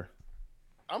stereotyping, sir.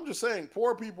 I'm just saying,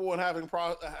 poor people and having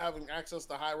access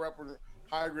to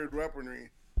high grade weaponry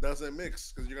doesn't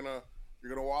mix because you're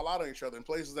gonna wall out on each other in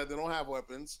places that they don't have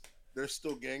weapons. There's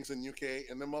still gangs in UK,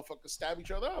 and them motherfuckers stab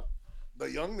each other up. The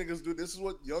young niggas do. This is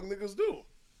what young niggas do.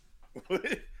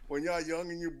 When y'all young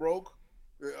and you broke,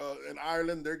 in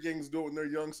Ireland, their gangs do it when they're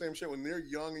young. Same shit. When they're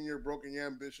young and you're broke and you're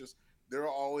ambitious, they're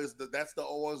always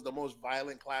always the most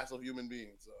violent class of human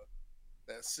beings.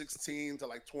 That's 16 to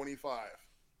like 25.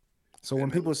 So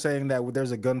when people are saying that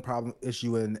there's a gun problem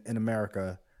issue in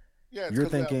America, you're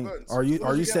thinking, are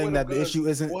you saying that the issue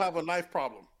isn't? We'll have a knife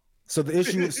problem. So the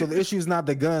issue is not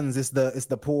the guns, it's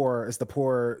the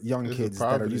poor young kids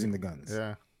that are using the guns.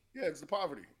 Yeah. Yeah, it's the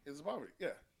poverty. Yeah.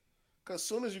 Because as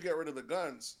soon as you get rid of the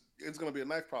guns, it's gonna be a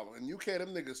knife problem. In UK,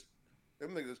 them niggas,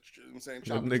 I'm saying,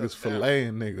 them niggas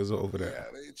filleting niggas over there.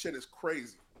 Yeah, shit is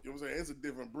crazy. You know what I'm saying? It's a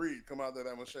different breed. Come out there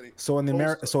that machete. So in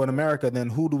America, then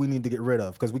who do we need to get rid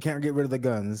of? Because we can't get rid of the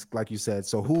guns, like you said.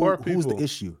 So who's the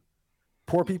issue?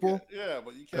 Poor people? Yeah,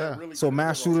 but you can't really. So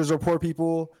mass shooters are poor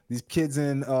people. These kids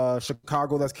in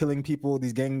Chicago that's killing people.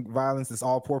 These gang violence, it's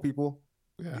all poor people.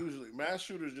 Yeah. Usually, mass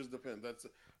shooters just depend.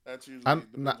 That's usually. I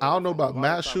don't know about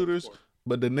mass shooters,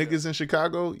 but the niggas in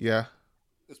Chicago, yeah,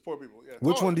 it's poor people. Yeah.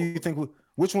 Which one do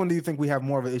you think we have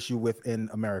more of an issue with in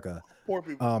America? Poor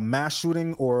people. Mass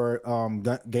shooting or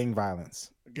gang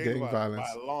violence? Gang violence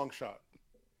by a long shot.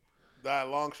 That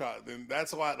long shot. Then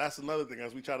that's another thing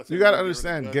as we try to say. You gotta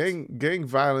understand, gang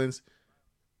violence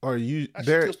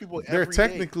they're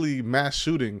technically mass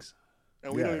shootings.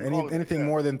 And we anything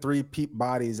more than 3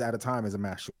 bodies at a time is a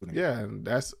mass shooting. Yeah, and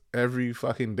that's every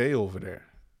fucking day over there.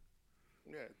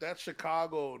 Yeah, that's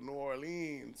Chicago, New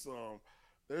Orleans.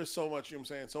 There's so much, you know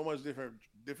what I'm saying, so much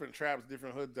different traps,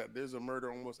 different hoods that there's a murder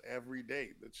almost every day.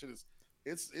 That shit is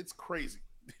it's crazy.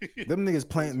 Them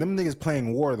niggas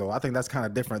playing war though. I think that's kind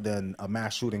of different than a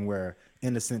mass shooting where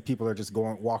innocent people are just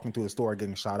walking through the store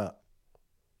getting shot up.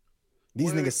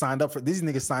 These niggas signed up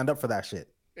for that shit.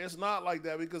 It's not like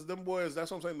that because them boys, that's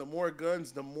what I'm saying. The more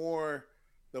guns, the more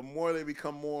they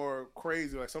become more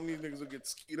crazy. Like some of these niggas will get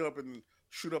skied up and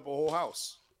shoot up a whole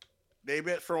house. They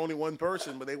bet for only one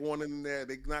person, but they want in there.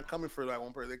 They're not coming for that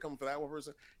one person. They coming for that one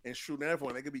person and shooting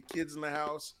everyone. They could be kids in the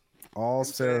house.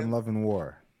 All's fair in love and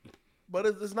war. But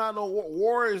it's not no war.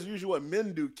 War is usually what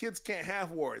men do. Kids can't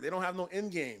have war. They don't have no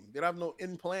end game. They don't have no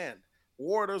end plan.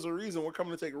 War, there's a reason. We're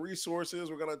coming to take resources.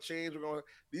 We're gonna change.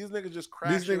 These niggas just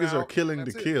crash. These niggas are killing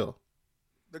to kill.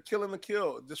 They're killing to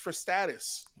kill just for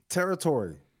status.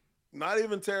 Territory. Not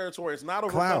even territory. It's not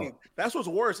over money. That's what's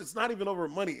worse. It's not even over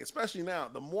money, especially now.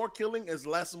 The more killing is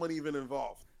less money even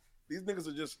involved. These niggas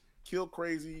are just kill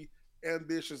crazy,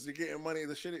 ambitious. They're getting money.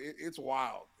 The shit, it's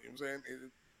wild. You know what I'm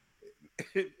saying?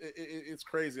 It's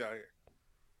crazy out here.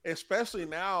 Especially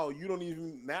now,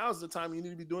 now's the time you need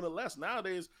to be doing it less.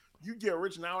 Nowadays, you get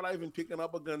rich now without even picking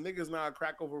up a gun. Niggas now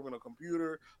crack over on a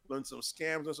computer, learn some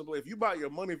scams or something. If you buy your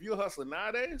money, if you're hustling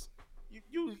nowadays,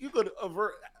 you could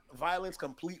avert violence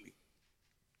completely.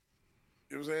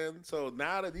 You know what I'm saying? So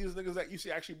now that these niggas that you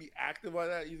see actually be active like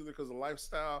that, either because of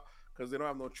lifestyle, because they don't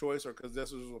have no choice, or because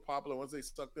this was popular. Once they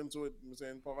sucked into it, you know what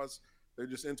I'm saying? They're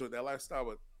just into it, that lifestyle,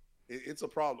 but it's a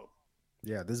problem.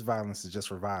 Yeah, this violence is just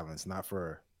for violence, not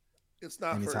for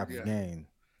any type of gain.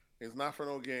 It's not for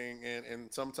no gain,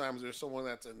 and sometimes there's someone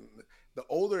that's the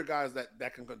older guys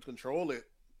that can control it.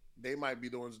 They might be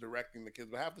the ones directing the kids,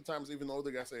 but half the times even the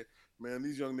older guys say, "Man,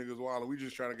 these young niggas wild, and we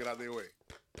just trying to get out their way."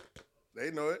 They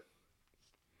know it.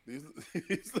 These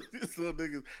little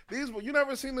niggas. You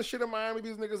never seen the shit in Miami?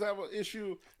 These niggas have an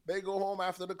issue. They go home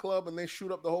after the club and they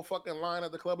shoot up the whole fucking line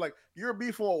at the club. Like, you're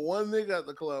beefing with one nigga at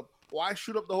the club. Why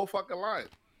shoot up the whole fucking line?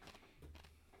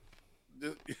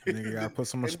 Nigga gotta put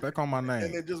some respect on my name.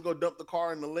 And then just go dump the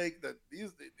car in the lake.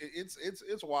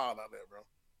 It's wild out there, bro.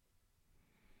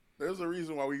 There's a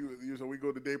reason why we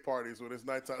go to day parties when it's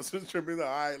nighttime. So it's tripping. All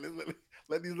right,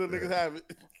 let these little niggas have it.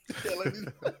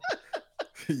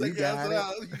 You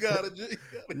got it.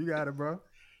 You got it, bro.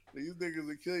 These niggas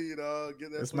will kill you, dog.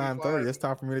 Get that. It's 9:30. It's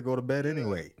time for me to go to bed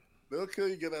anyway. They'll kill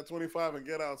you. Get that 25 and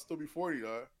get out. Still be 40,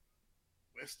 dog.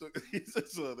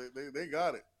 They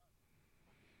got it.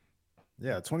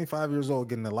 Yeah, 25 years old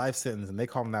getting a life sentence, and they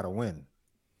call him that a win.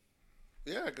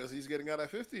 Yeah, because he's getting out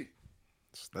at 50.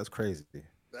 That's crazy.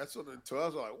 That's what to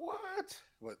us are like, what?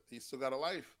 But he still got a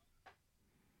life.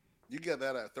 You get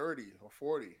that at 30 or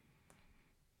 40. You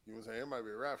know what I'm saying? It might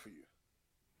be a wrap for you.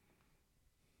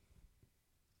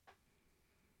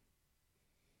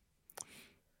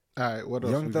 All right, what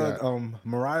else? Young Thug,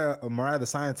 Mariah the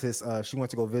scientist, she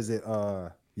went to go visit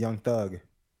Young Thug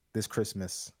this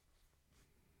Christmas.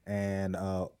 And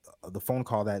the phone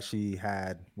call that she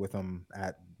had with him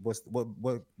at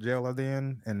what jail are they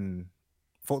in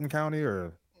Fulton County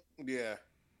or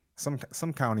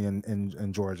some county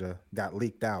in Georgia got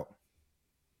leaked out,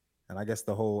 and I guess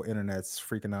the whole internet's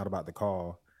freaking out about the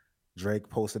call. Drake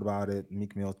posted about it,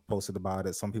 Meek Mill posted about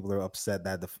it. Some people are upset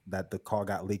that the call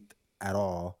got leaked at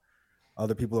all.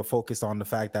 Other people are focused on the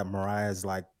fact that Mariah's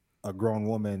like a grown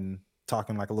woman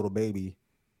talking like a little baby.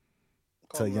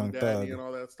 To Young Thug and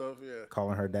all that stuff, yeah.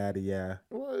 Calling her daddy, yeah.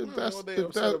 Well,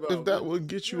 if that would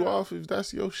get you off, if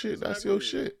that's your shit, that's your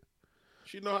shit.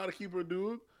 She know how to keep her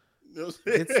dude. You know what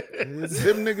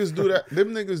them niggas do that.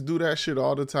 Them niggas do that shit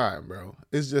all the time, bro.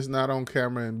 It's just not on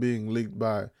camera and being leaked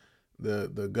by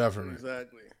the government.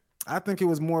 Exactly. I think it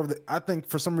was more of the. I think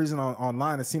for some reason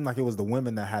online, it seemed like it was the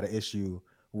women that had an issue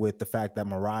with the fact that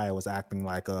Mariah was acting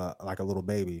like a little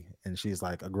baby, and she's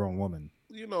like a grown woman.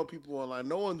 You know, people online.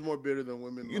 No one's more bitter than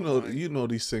women. You know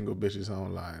these single bitches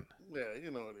online. Yeah, you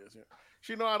know it is. Yeah.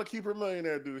 She know how to keep her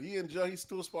millionaire dude. He's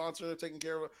still sponsoring her, taking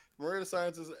care of her. Mariah the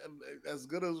Scientist, as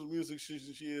good as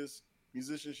musician she is.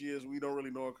 We don't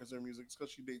really know her because her music,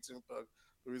 because she dates Young Thug.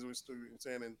 The reason we're still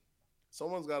saying, and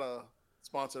someone's gotta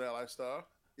sponsor that lifestyle.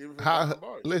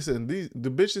 Listen,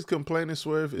 the bitches complaining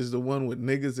Swerve is the one with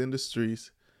niggas in the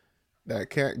streets that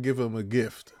can't give them a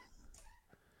gift.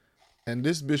 And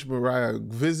this bitch Mariah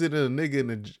visited a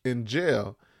nigga in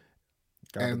jail.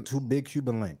 Got 2 big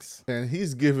Cuban links. And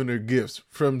he's giving her gifts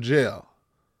from jail.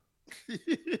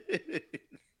 Exactly.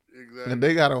 And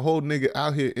they got a whole nigga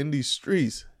out here in these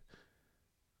streets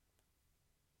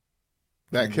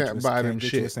that can't buy them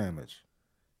shit. A sandwich.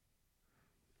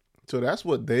 So that's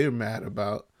what they're mad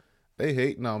about. They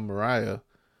hating on Mariah.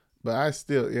 But I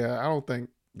don't think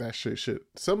that shit should.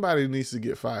 Somebody needs to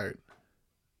get fired.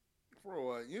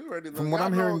 You already know. From what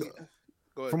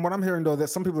I'm hearing though, that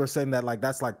some people are saying that like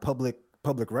that's like public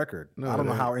record. No, I don't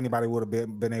know how anybody would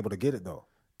have been able to get it though.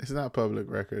 It's not public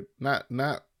record. Not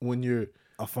when you're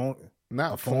a phone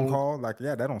call. Like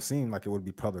that don't seem like it would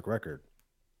be public record.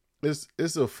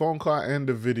 It's a phone call and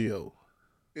a video.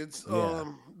 It's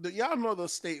y'all know the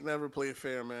state never played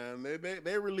fair, man.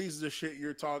 They release the shit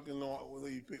you're talking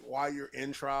while you're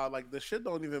in trial. Like the shit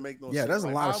don't even make no sense. Yeah, there's a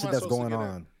lot of shit that's going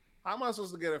on. How am I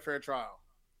supposed to get a fair trial?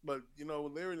 But you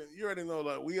already know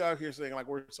that we out here saying like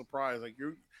we're surprised. Like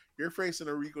you're facing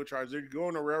a RICO charge. They're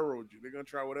going to railroad you. They're gonna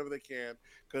try whatever they can.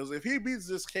 Because if he beats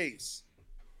this case,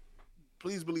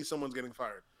 please believe someone's getting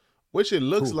fired. Which it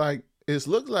looks like. It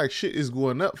looks like shit is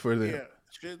going up for them.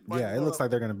 Yeah, it looks like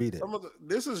they're gonna beat it.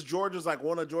 This is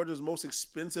one of Georgia's most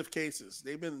expensive cases.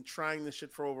 They've been trying this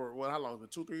shit for over how long?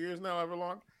 2-3 years now, however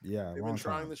long. Yeah, they've been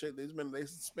trying this shit. They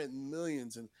spent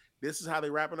millions, and this is how they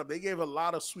wrap it up. They gave a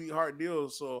lot of sweetheart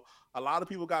deals, so a lot of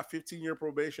people got 15-year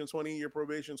probation, 20-year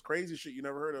probations, crazy shit you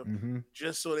never heard of,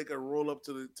 just so they could roll up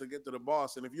to get to the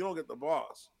boss. And if you don't get the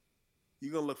boss,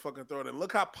 you're gonna look fucking thrown. And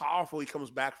look how powerful he comes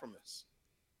back from this.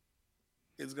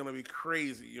 It's gonna be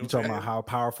crazy. You talking about how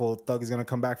powerful Thug is gonna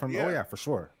come back from? Yeah. Oh yeah, for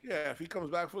sure. Yeah, if he comes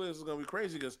back for this, it's gonna be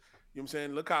crazy because you know what I'm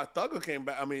saying. Look how Thugger came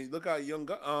back. I mean, look how Young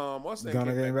what's that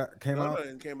came out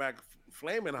and came back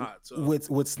flaming hot. So. With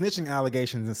snitching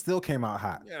allegations and still came out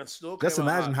hot. Yeah, and still. Just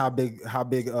imagine how big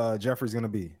Jeffrey's gonna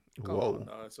be. Whoa.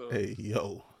 Hey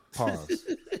yo.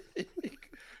 Pause.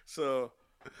 So.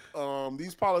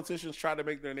 These politicians try to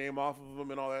make their name off of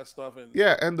them and all that stuff, and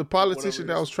the politician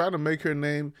that was trying to make her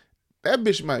name. That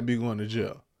bitch might be going to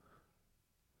jail.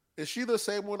 Is she the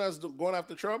same one that's going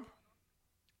after Trump?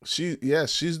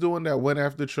 She's doing that one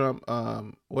after Trump.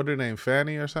 What her name,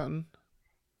 Fanny or something?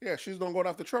 Yeah, she's gonna go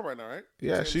after Trump right now, right?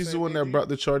 Yeah, she's the one that brought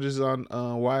the charges on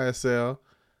YSL,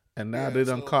 and now they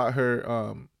done caught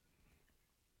her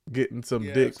getting some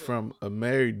dick from a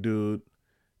married dude,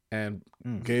 and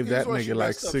gave that nigga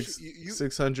like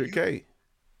 $600K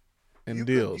in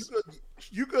deals.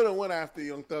 You could have went after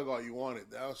Young Thug all you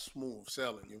wanted. That was smooth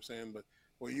selling. You know what I'm saying? But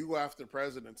when you go after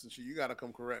presidents and shit, you got to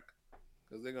come correct.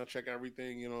 Because they're going to check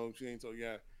everything, you know. She ain't so,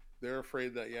 they're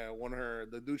afraid that,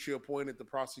 the dude she appointed to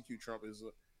prosecute Trump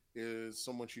is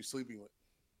someone she's sleeping with.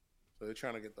 So they're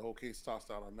trying to get the whole case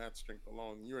tossed out on that strength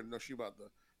alone. You already know she about to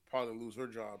probably lose her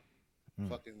job.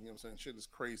 Fucking, you know what I'm saying? Shit is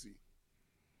crazy.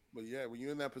 But yeah, when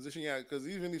you're in that position, because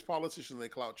even these politicians, they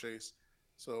clout chase.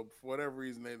 So for whatever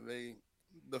reason,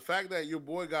 the fact that your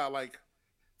boy got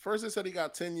first they said he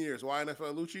got 10 years, YNF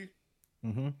Lucci.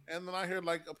 And then I heard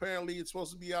apparently it's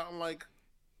supposed to be out in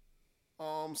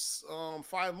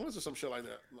 5 months or some shit like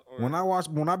that. When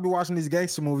I be watching these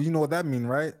gangster movies, you know what that mean,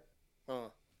 right?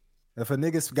 If a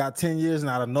nigga's got 10 years and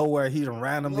out of nowhere he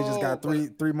randomly just got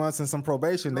three months and some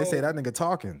probation, they say that nigga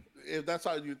talking. If that's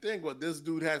how you think, but this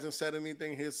dude hasn't said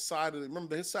anything. His side of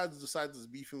his side is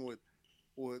beefing with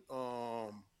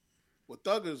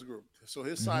Thugger's group. So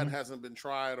his side hasn't been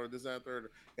tried or this, that, third,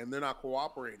 and they're not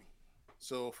cooperating.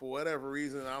 So for whatever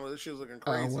reason, I don't know, this shit's looking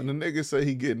crazy. When the nigga say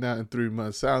he getting out in 3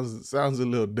 months, sounds a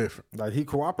little different. Like he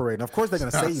cooperating. Of course they're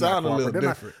gonna say he's not cooperating. A little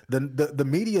different. The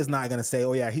media is not gonna say,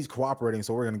 oh yeah, he's cooperating,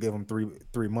 so we're gonna give him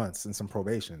three months and some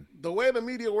probation. The way the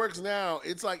media works now,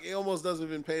 it's like it almost doesn't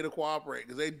even pay to cooperate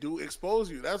because they do expose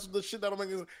you. That's the shit that'll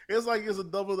make it. It's like it's a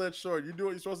double-edged sword. You do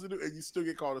what you're supposed to do, and you still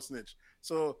get called a snitch.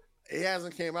 So it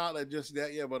hasn't came out that just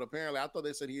that yet, but apparently I thought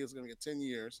they said he was gonna get 10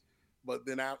 years. But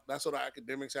then that's what the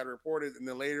academics had reported. And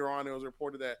then later on, it was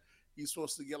reported that he's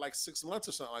supposed to get 6 months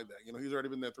or something like that. You know, he's already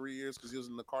been there 3 years because he was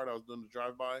in the car that was doing the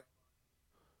drive-by.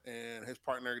 And his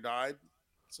partner died.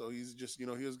 So he's just, he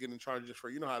was getting charged just for,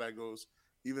 you know how that goes.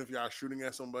 Even if you are shooting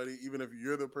at somebody, even if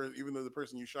you're the person, even though the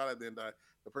person you shot at didn't die,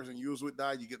 the person you was with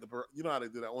died, you get you know how they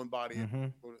do that one body.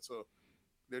 So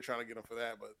they're trying to get him for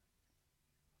that. But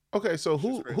okay, so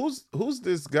who's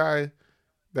this guy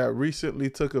that recently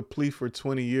took a plea for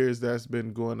 20 years that's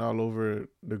been going all over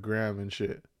the gram and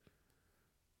shit?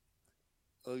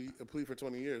 A plea for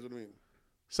 20 years? What do you mean?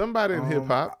 Somebody in hip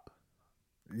hop.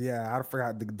 Yeah, I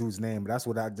forgot the dude's name, but that's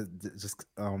what I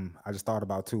just thought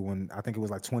about too. When I think it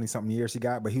was 20 something years he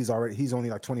got, but he's only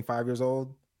 25 years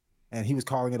old, and he was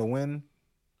calling it a win.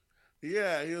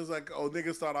 Yeah, he was like, "Oh,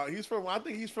 niggas thought I think he's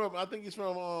from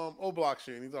O Block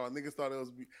shit." And he's all niggas thought it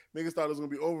was gonna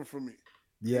be over for me.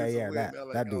 Yeah,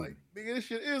 that dude. Nigga, this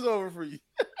shit is over for you.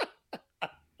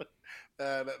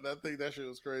 I think that shit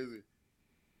was crazy.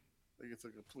 I think it's a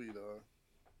plea, dog.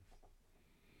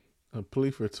 A plea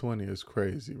for 20 is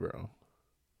crazy, bro.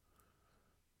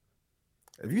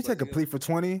 If you take a plea for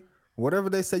 20, whatever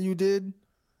they say you did,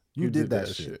 you did that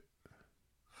shit.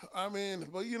 I mean,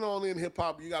 but only in hip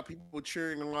hop, you got people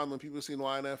cheering around when people see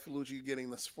YNF Lucci getting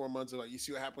this 4 months. You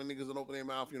see what happened, niggas that open their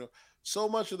mouth. So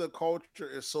much of the culture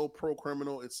is so pro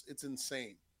criminal. It's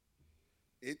insane.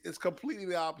 It's completely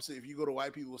the opposite. If you go to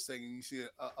white people saying and you see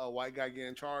a white guy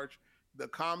getting charged, the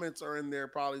comments are in there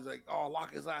probably like, "Oh,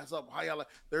 lock his ass up." How y'all?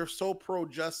 They're so pro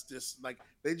justice.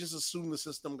 They just assume the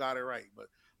system got it right. But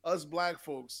us black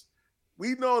folks,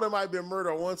 we know there might be a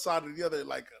murder on one side or the other.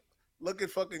 Look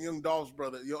at fucking Young Dolph's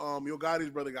brother. Yo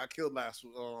Gotti's brother got killed last,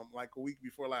 a week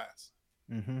before last.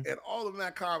 And all of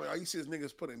that comment, all you see is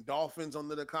niggas putting dolphins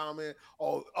under the comment.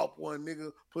 Oh, up one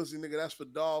nigga, pussy nigga, that's for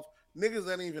Dolph. Niggas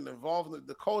that ain't even involved in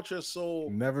the culture. So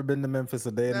never been to Memphis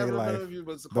a day in their life.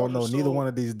 Don't know neither one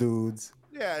of these dudes.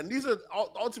 Yeah, and these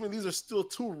are still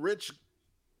two rich,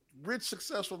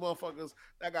 successful motherfuckers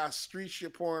that got street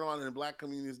shit pouring on in black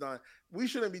communities dying. We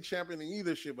shouldn't be championing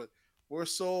either shit, but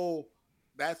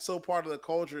that's so part of the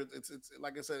culture. It's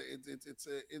like I said,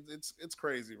 it's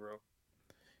crazy, bro.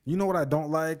 You know what I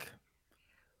don't like?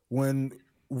 When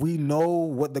we know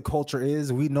what the culture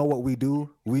is, we know what we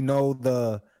do. We know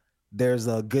there's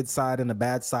a good side and a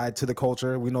bad side to the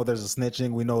culture. We know there's a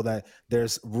snitching. We know that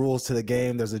there's rules to the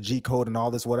game. There's a G code and all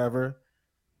this whatever.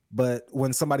 But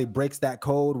when somebody breaks that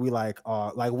code, we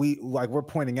we're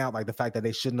pointing out the fact that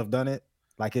they shouldn't have done it.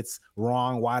 It's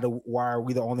wrong. Why are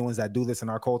we the only ones that do this in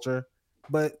our culture?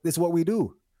 But it's what we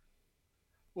do.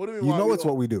 What do you mean? It's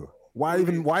what we do. Why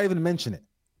even mention it?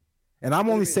 And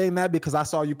I'm only saying that because I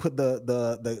saw you put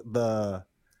the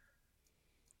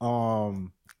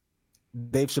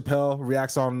Dave Chappelle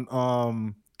reacts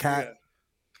on Cat.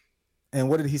 Yeah. And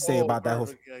what did he say about that whole?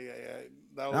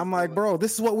 Yeah. was I'm like, bro,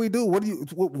 this is what we do.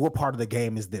 What part of the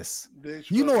game is this?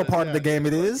 You know what part of the game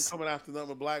it is. Coming after nothing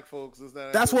but black folks.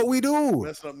 That's what we do.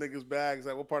 Messing up niggas' bags.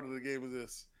 Like, what part of the game is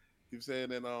this? Keep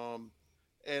saying,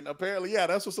 and apparently, yeah,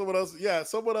 that's what someone else. Yeah,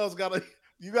 someone else gotta.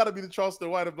 You gotta be the Charleston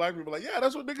white and black people. Like, yeah,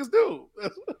 that's what niggas do.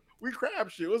 We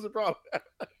crab shit. What's the problem?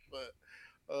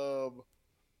 But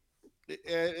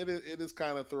it is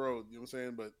kind of thrown. You know what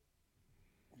I'm saying? But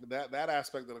that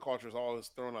aspect of the culture is always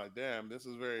thrown like, damn, this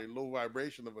is very low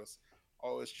vibration of us.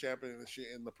 Always championing the shit,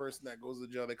 and the person that goes to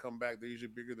jail, they come back, they're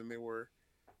usually bigger than they were.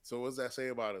 So what's that say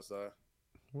about us,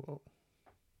 Well,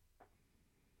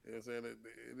 you know what I'm saying?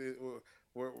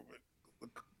 The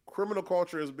criminal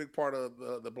culture is a big part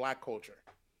of the black culture,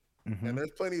 and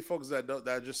there's plenty of folks that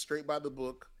are just straight by the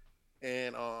book,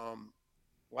 and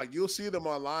like you'll see them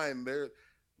online.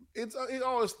 It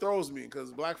always throws me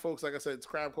because black folks, like I said, it's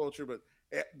crab culture, but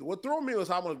what threw me was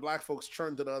how much black folks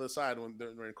turned to the other side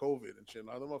during COVID and shit.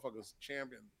 Other motherfuckers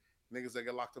champion niggas that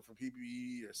get locked up for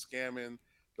PPE or scamming.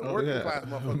 The working class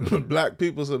motherfuckers. Black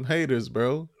people some haters,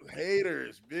 bro.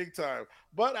 Haters, big time.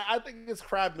 But I think it's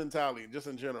crab mentality, just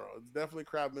in general. It's definitely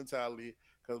crab mentality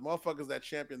because motherfuckers that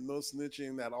champion no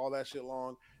snitching, that all that shit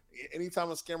long. Anytime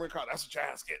a scammer caught, that's what your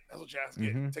ass get. That's what your ass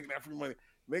get. Taking that free money.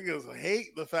 Niggas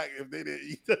hate the fact if they didn't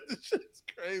eat that. This shit's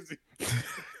crazy.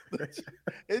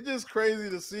 It's just crazy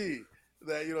to see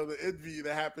that, you know, the envy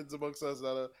that happens amongst us.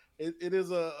 It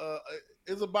is a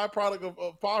byproduct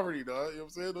of poverty, dog. You know what I'm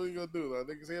saying? What are you gonna do, dog?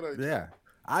 Niggas hate on you. Yeah.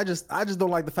 I just don't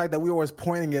like the fact that we always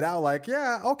pointing it out like,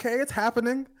 yeah, okay, it's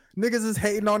happening. Niggas is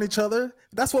hating on each other.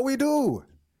 That's what we do.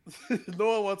 No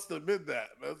one wants to admit that.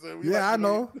 I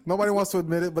know. Nobody wants to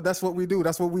admit it, but that's what we do.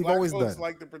 That's what we've always done.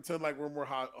 Like to pretend like we're more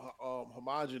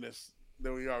homogenous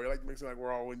than we are. We like to make it seem like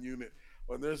we're all one unit.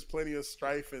 When there's plenty of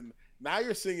strife, and now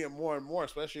you're seeing it more and more,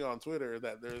 especially on Twitter,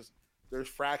 that there's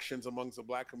fractions amongst the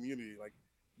black community, like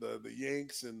the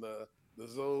Yanks and the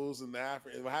Zoes and the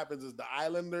Africans. What happens is the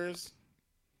Islanders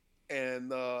and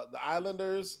the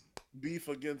Islanders beef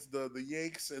against the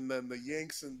Yanks, and then the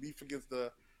Yanks and beef against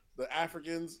the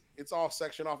Africans. It's all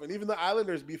sectioned off, and even the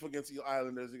Islanders beef against the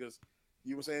Islanders because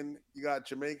you were saying you got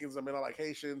Jamaicans, I like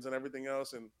Haitians and everything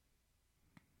else, and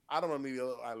I don't know the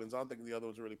other islands. I don't think the other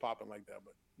ones are really popping like that,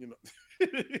 but you know,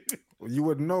 you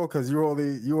wouldn't know because you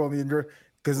only in your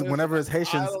because whenever it's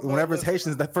Haitians,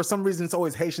 that for some reason it's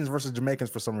always Haitians versus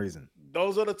Jamaicans for some reason.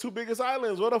 Those are the two biggest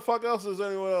islands. What the fuck else is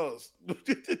anyone else?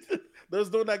 There's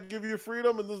the one that give you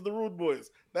freedom, and there's the Rude Boys.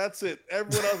 That's it.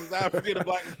 Everyone else is African and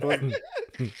black.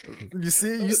 You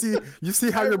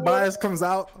see how your bias comes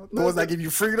out. The ones that give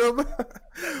you freedom.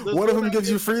 One of them gives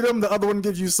you freedom. The other one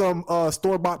gives you some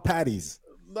store-bought patties.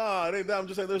 Nah, it ain't that. I'm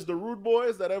just saying there's the Rude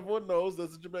Boys that everyone knows.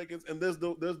 There's the Jamaicans, and there's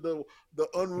the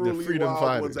unruly wild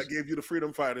fighters. Ones that gave you the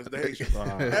freedom fighters, the Haitians.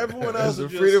 Everyone else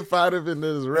is the freedom fighters, and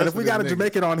there's and if we got a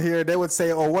Jamaican on here, they would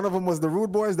say, "Oh, one of them was the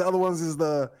Rude Boys. The other ones is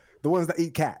the ones that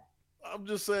eat cat." I'm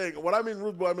just saying, when I mean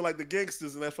Rude Boy, I mean like the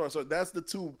gangsters and that's far. So that's the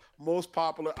two most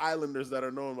popular islanders that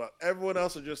are known about. Everyone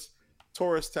else are just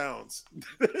tourist towns.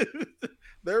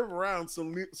 They're around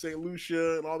St.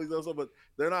 Lucia and all these other stuff, but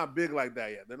they're not big like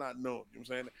that yet. They're not known. You know what I'm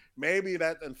saying? Maybe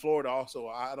that in Florida also.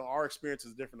 I know our experience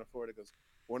is different in Florida because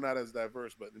we're not as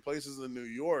diverse. But in places in New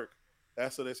York,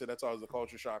 that's what they say. That's always the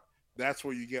culture shock. That's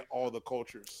where you get all the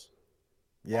cultures.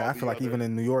 Yeah, I feel like even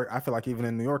in New York,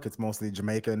 it's mostly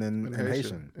Jamaican and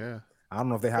Haitian. Yeah. I don't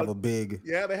know if they have a big.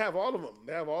 Yeah, they have all of them.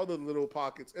 They have all the little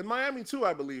pockets. And Miami too,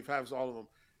 I believe, has all of them.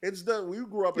 It's the we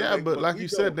grew up. Yeah, but like you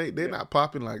said, they're not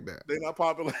popping like that. They're not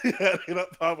popping like that. They're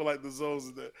not popping like the Zoes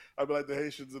and like the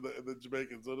Haitians and the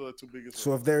Jamaicans. Those are the two biggest.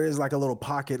 So if there is like a little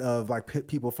pocket of like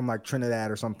people from like Trinidad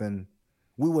or something,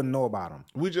 we wouldn't know about them.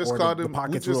 We just called them.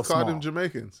 We just called them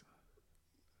Jamaicans.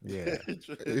 Yeah,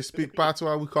 they speak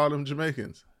patois. We call them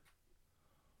Jamaicans.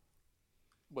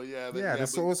 But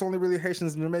so it's only really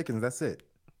Haitians and Jamaicans. That's it.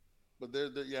 But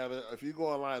if you go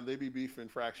online, they be beefing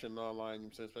fraction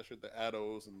online, especially with the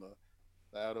Addos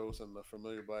and the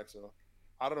familiar black. So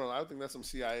I don't know. I think that's some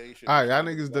CIA shit. All right, y'all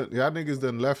niggas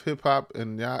done left hip hop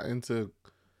and y'all into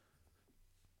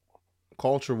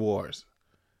culture wars.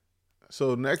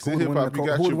 So next in hip hop,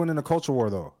 who would win in a culture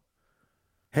war though?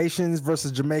 Haitians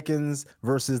versus Jamaicans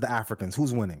versus the Africans.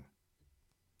 Who's winning?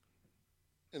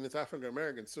 And it's African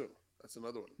Americans too. That's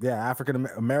another one. Yeah, African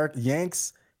American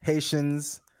Yanks,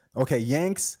 Haitians. Okay,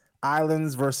 Yanks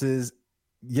versus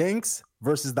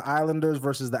the Islanders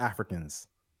versus the Africans.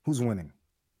 Who's winning?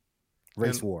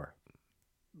 Race war.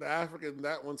 The African,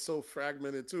 that one's so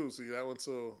fragmented too. See, that's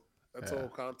a whole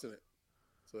continent.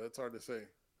 So that's hard to say.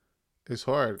 It's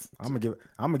hard. I'm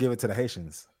gonna give it to the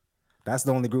Haitians. That's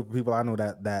the only group of people I know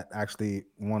that actually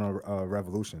won a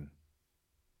revolution.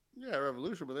 Yeah,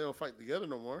 revolution, but they don't fight together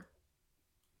no more.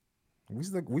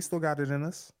 We still got it in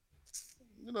us.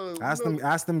 Ask them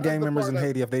that's gang the members part in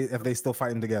Haiti if they still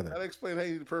fighting together. that explain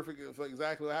Haiti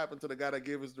exactly what happened to the guy that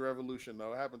gave us the revolution. Though,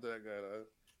 what happened to that guy?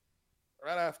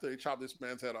 Right after he chopped this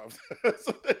man's head off.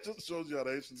 So that just shows you how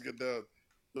the Haitians get done.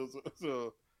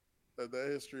 So that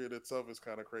history in itself is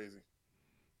kind of crazy.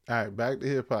 All right, back to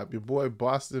hip hop. Your boy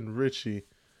Boston Richie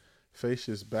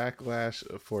faces backlash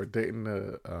for dating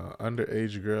a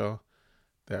underage girl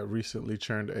that recently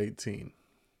turned 18.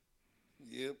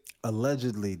 Yep.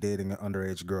 Allegedly dating an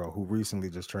underage girl who recently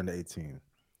just turned 18.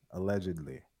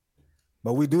 Allegedly.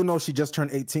 But we do know she just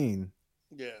turned 18.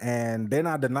 Yeah. And they're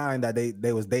not denying that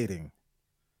they was dating.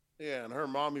 Yeah, and her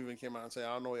mom even came out and said,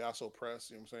 I don't know y'all so pressed.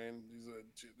 You know what I'm saying?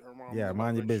 Her mom, yeah,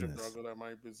 mind your business. Mind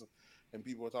your business. And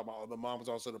people were talking about, the mom was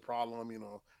also the problem.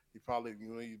 He probably,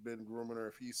 he's been grooming her.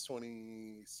 If he's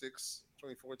 26,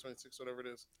 24, 26, whatever it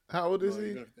is. How old is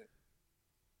he?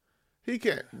 He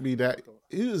can't be that.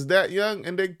 He was that young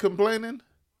and they complaining?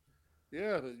 Yeah,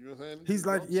 you know what I'm saying? He's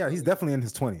like, he's definitely in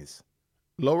his 20s.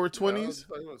 Lower 20s?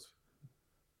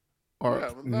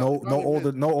 Or no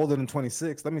older than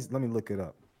 26. Let me look it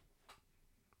up.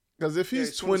 Because if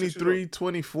he's 23,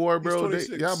 24, bro,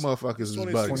 y'all motherfuckers is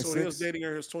bugging. So he was dating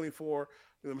her, he's 24.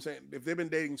 You know what I'm saying? If they've been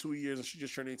dating 2 years and she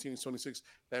just turned 18, he's 26,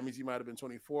 that means he might have been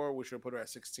 24, which will put her at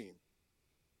 16.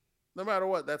 No matter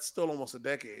what, that's still almost a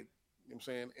decade. You know what I'm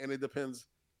saying? And it depends.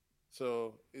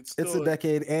 So it's a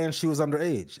decade, and she was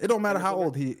underage. It don't matter how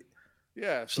old she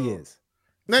is.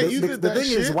 Nate, the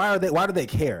thing is, why do they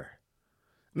care?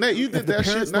 Nate, you did that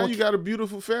shit. Now you got a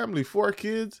beautiful family, 4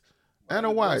 kids. And a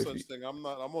wife. Such thing. I'm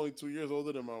only 2 years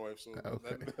older than my wife, so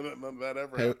okay. none of that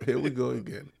ever happened. Here we go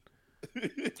again.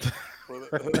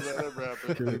 That ever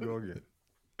happened. Here we go again.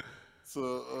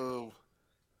 So,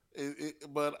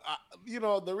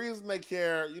 the reason they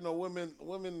care,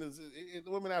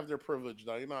 women have their privilege,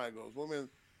 though. You know how it goes.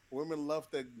 Women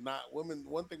love to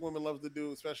one thing women love to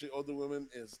do, especially older women,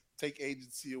 is take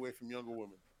agency away from younger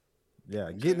women.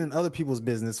 Yeah, getting in other people's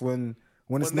business when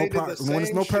it's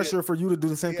no pressure for you to do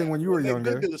the same thing when you were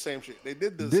younger. They did the same shit. They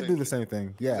did the same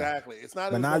thing. Yeah, exactly. It's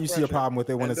not. But now you see a problem with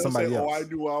it when it's somebody else. Oh, I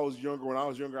knew I was younger. When I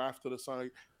was younger, after the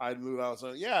son, I knew that I was.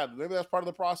 Yeah, maybe that's part of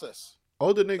the process.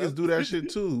 Older niggas do that shit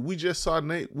too. We just saw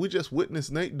Nate. We just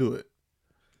witnessed Nate do it.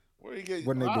 Where you get?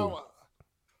 What did they do?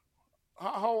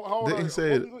 How didn't he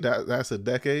say that's a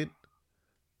decade?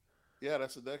 Yeah,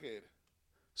 that's a decade.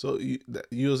 So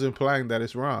you was implying that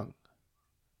it's wrong,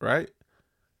 right?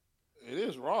 It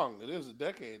is wrong. It is a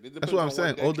decade. That's what I'm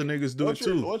saying. Older niggas do it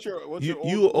too.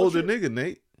 You an older nigga,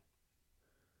 Nate.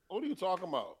 What are you talking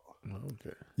about?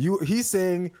 Okay. He's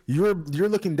saying you're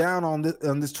looking down on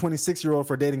this 26-year-old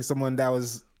for dating someone that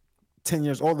was 10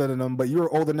 years older than him, but you're an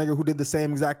older nigga who did the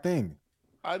same exact thing.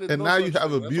 And now you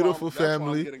have a beautiful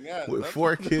family with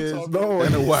 4 kids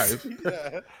and a wife.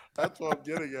 Yeah, that's what I'm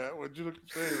getting at. When you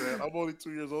say that, I'm only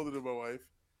 2 years older than my wife,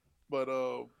 but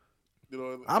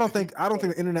I don't think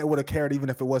the internet would have cared even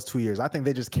if it was 2 years. I think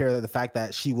they just care the fact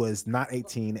that she was not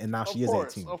 18 and now she is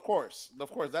 18. Of course,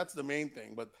 that's the main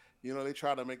thing. But they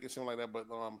try to make it seem like that. But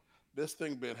this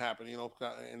thing been happening,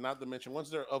 and not to mention once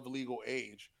they're of legal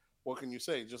age, what can you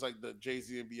say? Just like the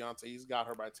Jay-Z and Beyonce, he's got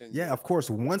her by 10 years. Yeah, of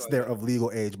course. Once they're of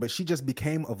legal age, but she just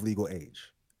became of legal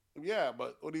age. Yeah,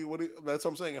 but what do you? That's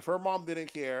what I'm saying. If her mom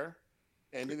didn't care.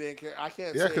 And they didn't care. I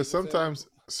can't. Yeah, because sometimes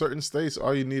certain states,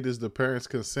 all you need is the parents'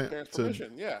 consent. Parents'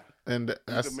 permission. Yeah. And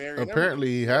apparently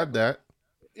he had that.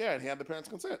 Yeah, and he had the parents'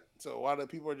 consent. So a lot of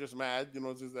people are just mad.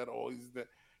 It's just that that.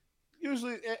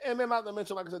 Usually, and then not to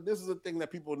mention, like I said, this is a thing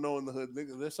that people know in the hood.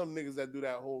 There's some niggas that do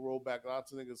that whole rollback.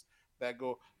 Lots of niggas that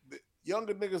go.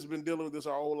 Younger niggas been dealing with this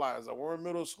our whole lives. Like, we're in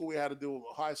middle school, we had to deal with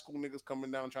high school niggas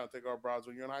coming down trying to take our brides.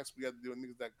 When you're in high school, you have to deal with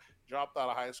niggas that dropped out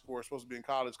of high school, are supposed to be in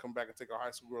college, come back and take our high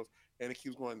school girls. And it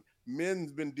keeps going.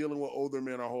 Men's been dealing with older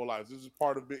men our whole lives. This is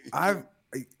part of it. I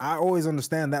always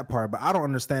understand that part, but I don't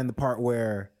understand the part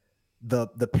where the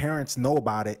parents know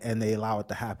about it and they allow it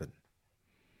to happen.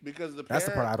 Because that's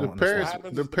the part I don't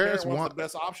understand. The parents want the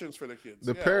best options for the kids.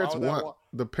 The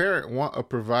parent want a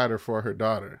provider for her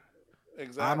daughter.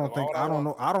 Exactly. I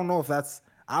don't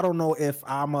know if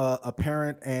I'm a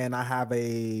parent and I have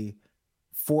a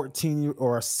 14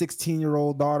 or a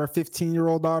 16-year-old daughter,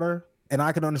 15-year-old daughter, and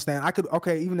I can understand.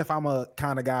 Even if I'm a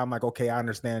kind of guy, I'm like, okay, I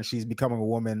understand she's becoming a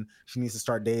woman. She needs to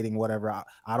start dating, whatever.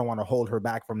 I don't want to hold her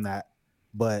back from that.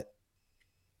 But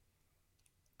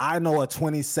I know a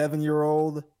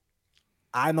 27-year-old.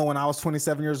 I know when I was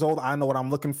 27 years old, I know what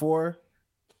I'm looking for.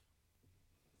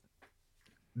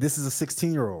 This is a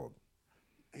 16-year-old.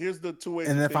 Here's the two ways.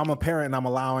 And if I'm a parent and I'm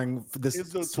allowing this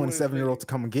 27-year-old to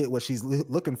come and get what she's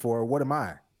looking for, what am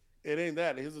I? It ain't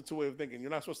that. Here's a two-way of thinking.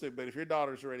 You're not supposed to, but if your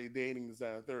daughter's already dating this,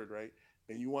 that, and third, right,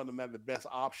 and you want them to have the best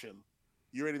option,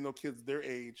 you already know kids their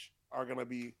age are gonna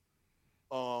be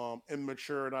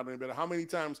immature, not any better. How many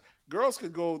times girls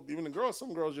could go, even the girls,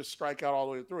 some girls just strike out all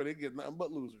the way through. They get nothing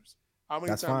but losers. How many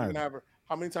That's times fine. you gonna have her?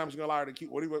 How many times you gonna allow her to keep?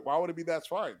 Why would it be that's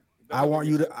fine? I want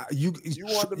you to You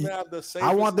want them to have the safest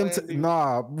I want them to landing.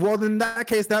 nah. Well, in that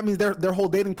case, that means their whole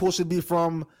dating pool should be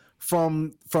from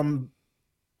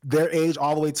their age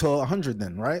all the way to 100.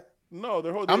 Then, right? No,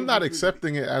 their whole. I'm not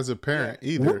accepting it as a parent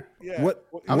either. Yeah. What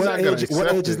I'm not gonna age? What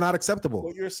accept age is it. not acceptable?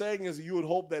 What you're saying is you would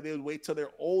hope that they would wait till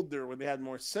they're older when they had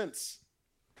more sense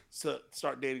to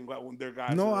start dating when their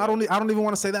guys. No, are I don't even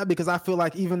want to say that because I feel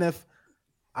like even if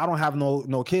I don't have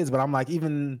no kids, but I'm like,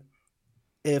 even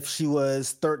if she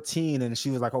was 13 and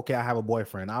she was like, okay, I have a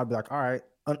boyfriend, I'd be like, all right,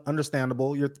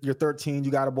 understandable. You're 13,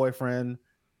 you got a boyfriend.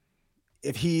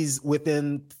 If he's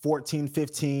within 14,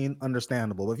 15,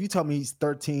 understandable. But if you tell me he's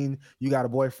 13, you got a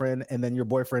boyfriend, and then your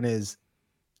boyfriend is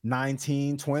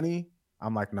 19, 20,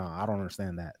 I'm like, no, I don't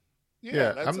understand that.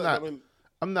 Yeah, that's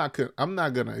I'm not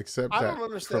gonna accept I that don't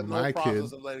understand from no my process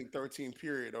kid. of letting 13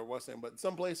 period or what's name, but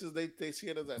some places they see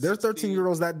it as that. There's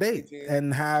 13-year-olds that date 15.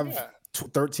 and have Yeah.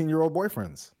 13-year-old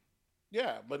boyfriends.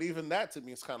 Yeah, but even that to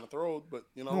me is kind of throwed. But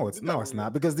you know, No, it's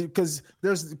not because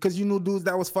you knew dudes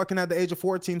that was fucking at the age of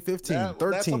 14, 15,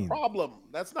 13. That's a problem.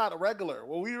 That's not a regular.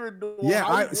 What we were doing. Yeah,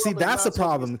 how we I grew see. up is That's not the supposed to be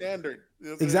problem. Standard. You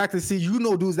know what I'm Exactly. See, you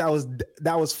know dudes that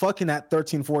was fucking at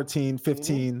 13, 14, 15.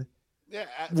 saying? Yeah.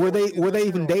 at Were 14, they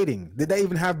even 13-year-old. dating? Did they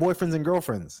even have boyfriends and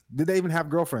girlfriends? Did they even have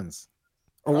girlfriends?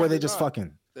 Or were they Probably just not.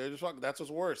 fucking? They're just fucking. That's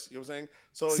what's worse. You know what I'm saying?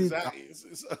 So See, exactly.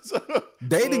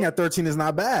 Dating So- at 13 is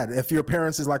not bad. If your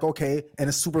parents is like, okay, and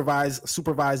it's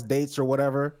supervised dates or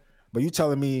whatever, but you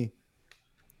telling me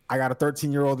I got a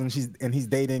 13-year-old and he's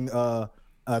dating a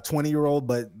 20-year-old,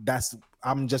 but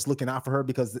I'm just looking out for her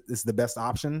because it's the best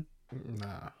option.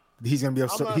 Nah. He's gonna be I'm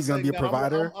not he's gonna saying be a that.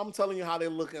 provider. I'm telling you how they're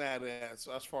looking at it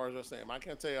as far as they're saying. I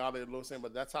can't tell you how they're looking,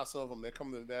 but that's how some of them they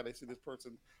come to that. They see this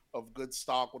person of good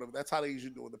stock, whatever. That's how they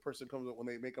usually do it. The person comes up when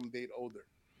they make them date older.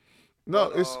 No,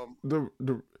 But, it's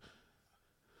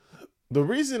the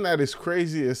reason that it's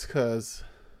crazy is because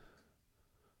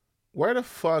where the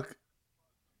fuck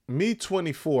me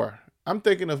 24? I'm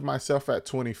thinking of myself at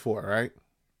 24, right?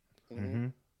 Mm-hmm.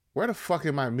 Where the fuck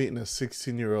am I meeting a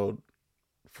 16-year-old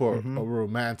for a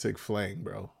romantic fling,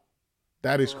 bro?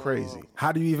 That is crazy.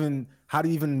 How do you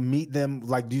even meet them?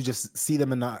 Like, do you just see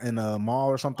them in a mall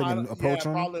or something and approach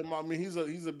them? Probably. I mean, he's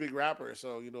a big rapper,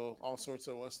 so you know all sorts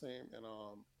of what's name and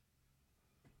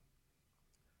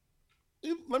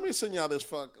Let me send y'all this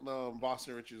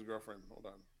Boston Richie's girlfriend. Hold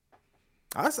on.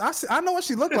 I know what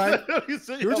she looked like. What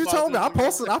you told me? I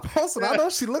posted. I know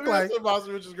what she looked like.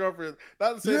 Boston Richie's girlfriend.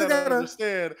 Not to say that I don't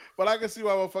understand, but I can see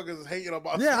why motherfuckers is hating on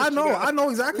Boston. Yeah, I Richie know. now. I know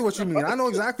exactly what you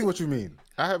mean.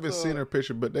 I haven't seen her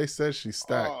picture, but they said she's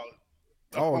stacked.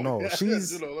 Oh no, yeah,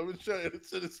 she's. You know, let me show you.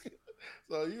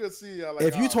 So you can see. Like,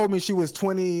 If you told me she was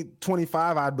 20,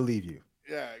 25, I'd believe you.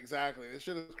 Yeah, exactly. This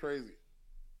shit is crazy.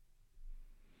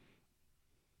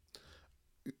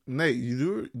 Nate,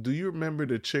 do you remember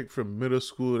the chick from middle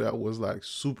school that was like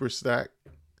super stacked?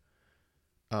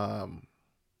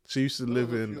 She used to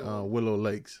live in Willow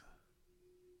Lakes.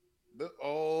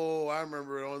 I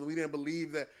remember it. We didn't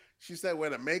believe that. She said wear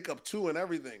the makeup too and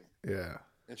everything. Yeah.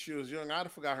 And she was young. I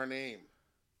forgot her name.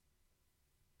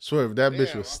 Swerve, that bitch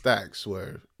Damn, was stacked,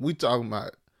 Swerve. We talking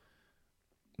about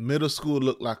middle school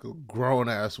looked like a grown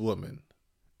ass woman.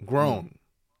 Grown.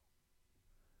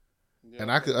 Yeah,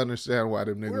 and I could understand why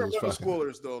them niggas we were was middle fucking.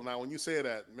 schoolers though. Now, when you say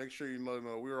that, make sure you know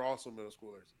we were also middle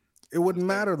schoolers. It wouldn't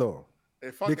matter though.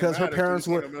 Because her parents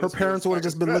would have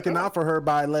just been looking out for her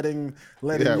by letting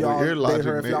Yeah, y'all with your date logic,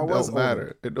 her if Nate, y'all it was don't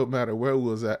matter. It don't matter where we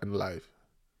was at in life.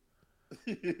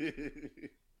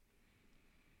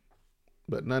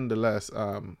 But nonetheless,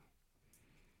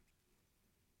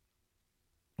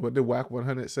 what did Whack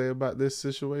 100 say about this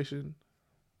situation?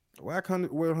 Whack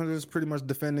 100 is pretty much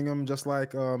defending him just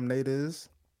like Nate is.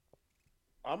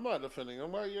 I'm not defending him.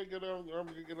 I'm gonna get on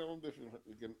defending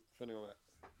on that.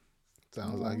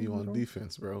 Sounds like you on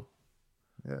defense, bro.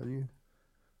 Yeah, you.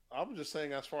 I'm just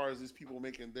saying, as far as these people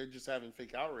they're just having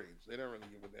fake outrage. They don't really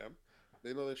give a damn.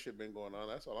 They know this shit been going on.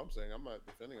 That's all I'm saying. I'm not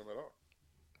defending them at all.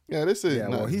 Yeah, this is. Yeah,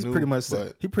 well, he's pretty much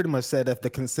said if the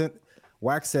consent.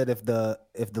 Wax said if the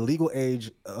legal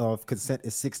age of consent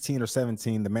is 16 or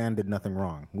 17, the man did nothing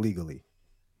wrong legally.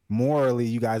 Morally,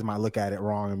 you guys might look at it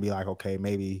wrong and be like, okay,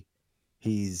 maybe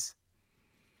he's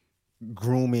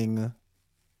grooming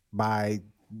by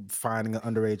finding an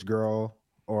underage girl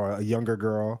or a younger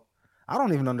girl. I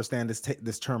don't even understand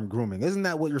this term grooming. Isn't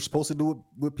that what you're supposed to do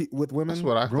with women? That's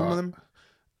what I Groom thought.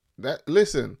 them?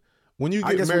 Listen, when you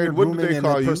I get guess married, when what you're do they grooming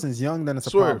call and you? that person's young, then it's a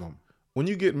Swerve. problem. When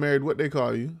you get married, what they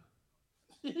call you?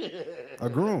 A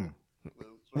groom.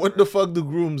 What the fuck do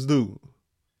grooms do?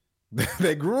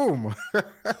 They groom.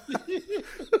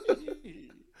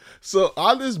 So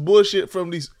all this bullshit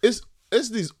from these, it's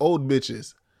these old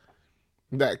bitches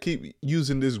that keep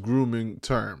using this grooming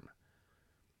term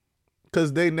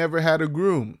because they never had a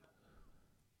groom,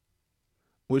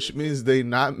 which means they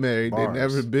not married. Bars. They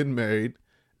never been married.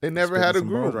 They never had a Some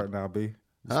groom. bars right now, B. You're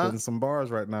Huh? spitting some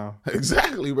bars right now.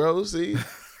 Exactly, bro. See,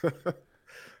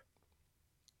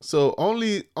 so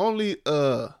only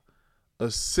a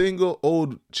single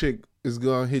old chick is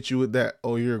gonna hit you with that.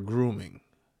 Oh, you're grooming.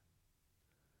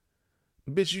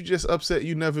 Bitch, you just upset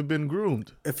you never been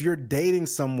groomed. If you're dating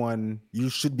someone, you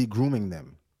should be grooming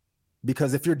them.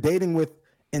 Because if you're dating with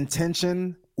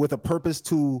intention, with a purpose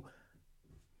to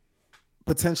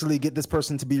potentially get this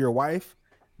person to be your wife,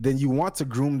 then you want to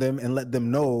groom them and let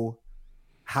them know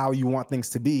how you want things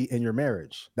to be in your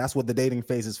marriage. That's what the dating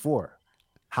phase is for.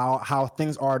 How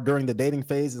things are during the dating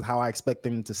phase is how I expect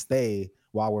them to stay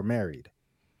while we're married.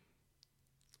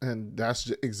 And that's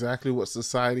exactly what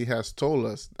society has told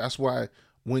us. That's why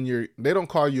when they don't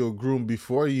call you a groom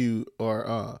before you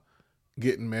are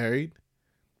getting married.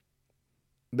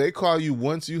 They call you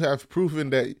once you have proven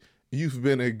that you've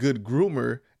been a good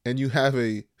groomer and you have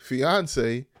a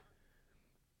fiance.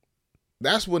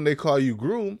 That's when they call you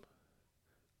groom.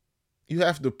 You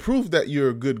have to prove that you're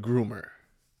a good groomer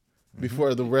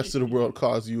before the rest of the world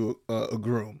calls you a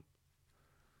groom.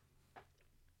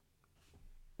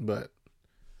 But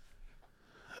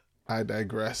I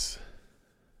digress.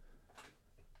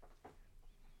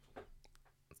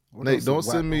 What Nate, else is don't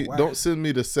whack? send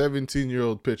me the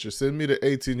 17-year-old picture. Send me the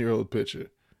 18-year-old picture.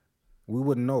 We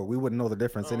wouldn't know. We wouldn't know the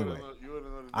difference anyway. You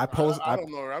wouldn't know the I difference. post- I I-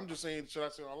 don't know her. I'm just saying, should I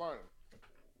say online?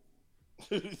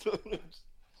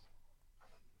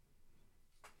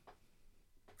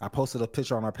 I posted a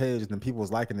picture on our page and then people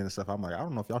was liking it and stuff. I'm like, I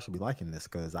don't know if y'all should be liking this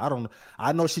because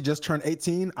I know she just turned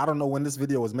 18. I don't know when this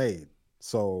video was made.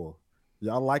 So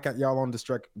y'all like it, y'all on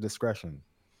discretion.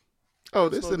 Oh,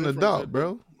 There's this no is an difference, adult, I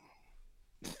bro.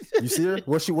 You see her?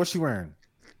 What's she wearing?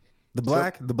 The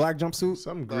black jumpsuit?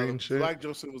 Some No, green the shit. Black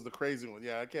Joseph was the crazy one.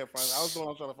 Yeah, I can't find it. I was the one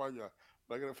I was trying to find you.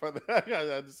 But I couldn't find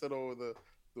that. I just said over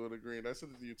the green. I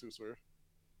sent it to you too, swear.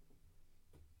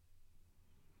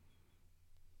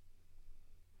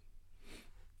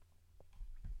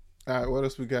 All right, what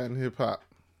else we got in hip hop?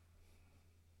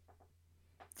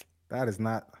 That is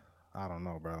not, I don't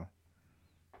know, bro.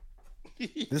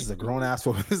 This is a grown ass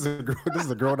woman. This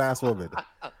is a grown ass woman.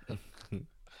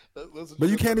 But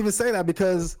you can't even say that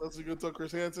because That's a good talk,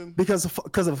 Chris Hansen. because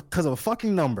of a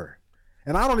fucking number.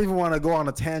 And I don't even want to go on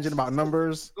a tangent about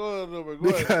numbers Go ahead, Number.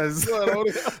 Go because ahead. Go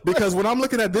ahead, because when I'm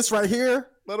looking at this right here,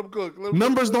 let him cook. Let him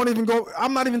numbers don't even go.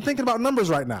 I'm not even thinking about numbers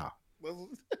right now.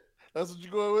 That's what you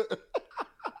going with?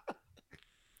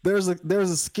 There's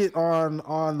a skit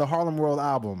on the Harlem World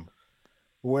album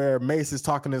where Mace is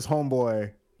talking to his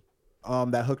homeboy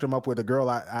that hooked him up with a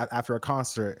girl after a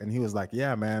concert, and he was like,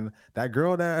 "Yeah, man, that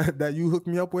girl that you hooked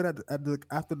me up with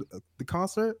after the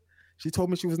concert, she told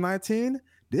me she was 19.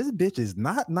 This bitch is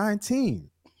not 19.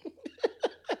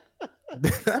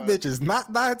 That bitch is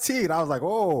not 19." I was like,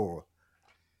 "Oh,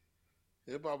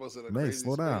 Hip hop was in a Mace, crazy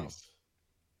slow down. space.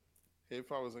 Hip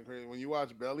hop was in crazy. When you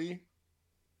watch Belly,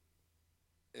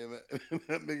 and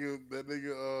that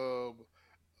nigga,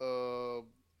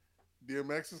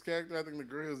 DMX's character, I think the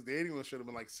girl he was dating should have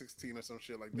been like 16 or some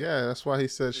shit like that. Yeah, that's why he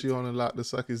said she only allowed to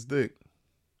suck his dick.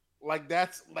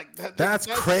 That's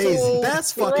crazy. so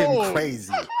That's fucking grown.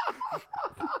 crazy.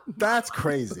 That's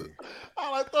crazy."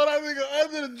 I thought that nigga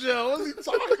under the jail. What's he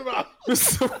talking about?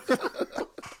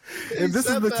 And this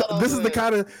is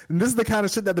the kind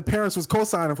of shit that the parents was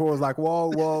co-signing for. Was like,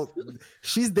 well,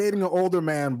 she's dating an older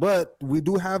man, but we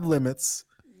do have limits.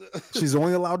 She's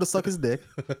only allowed to suck his dick.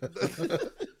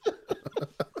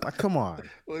 Like, come on.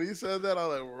 When he said that, I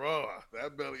was like, bro,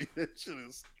 that Belly, that shit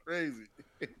is crazy.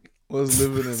 Was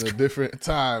living in a different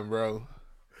time, bro.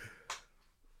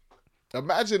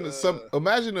 Imagine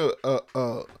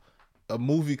a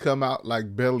movie come out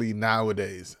like Belly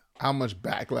nowadays. How much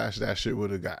backlash that shit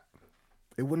would have got.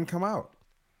 It wouldn't come out.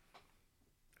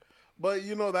 But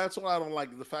that's what I don't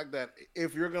like, the fact that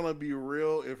if you're gonna be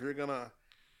real, if you're gonna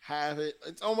have it,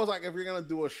 it's almost like if you're gonna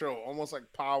do a show, almost like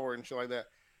Power and shit like that.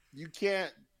 You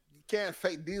can't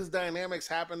fake these dynamics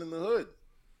happen in the hood.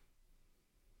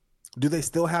 Do they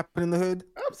still happen in the hood?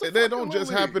 They don't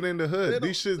just happen in the hood. They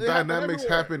These shit they happen dynamics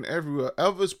everywhere. happen everywhere.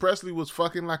 Elvis Presley was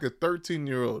fucking like a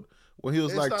 13-year-old when he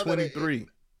was It's like not that 23.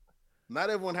 not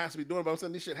everyone has to be doing it, but I'm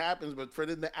saying this shit happens, but for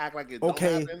them to act like it don't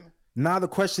Okay. happen, Now the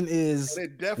question is, and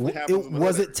it definitely happens.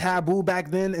 was it taboo back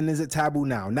then, and is it taboo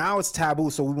now? Now it's taboo,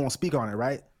 so we won't speak on it,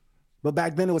 right? But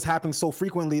back then it was happening so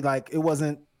frequently, like it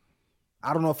wasn't.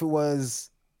 I don't know if it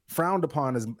was frowned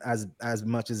upon as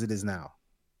much as it is now.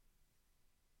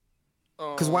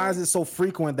 Because why is it so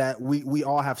frequent that we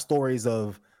all have stories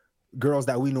of girls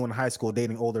that we knew in high school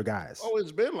dating older guys? Oh,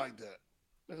 it's been like that.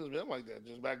 It has been like that.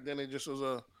 Just back then, it just was a, you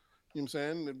know what I'm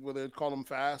saying? Whether they'd call them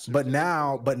fast. But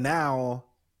now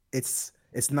it's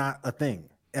not a thing.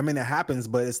 I mean, it happens,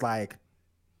 but it's like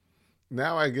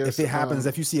Now I guess if it happens,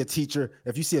 if you see a teacher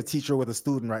with a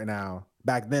student right now,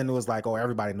 back then it was like, oh,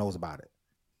 everybody knows about it.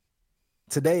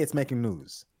 Today it's making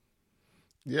news.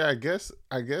 Yeah, I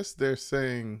guess they're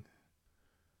saying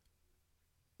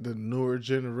the newer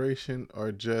generation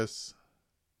are just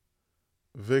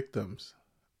victims.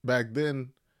 Back then,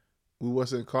 we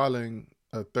wasn't calling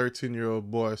a 13-year-old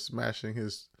boy smashing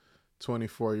his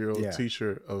 24-year-old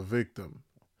teacher a victim.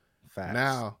 Facts.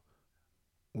 Now,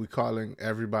 we calling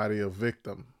everybody a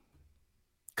victim.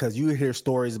 Because you hear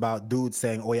stories about dudes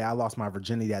saying, oh yeah, I lost my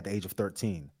virginity at the age of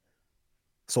 13.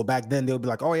 So back then, they'll be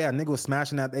like, oh yeah, nigga was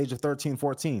smashing at the age of 13,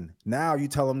 14. Now you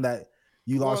tell them that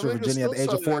you lost your virginity at the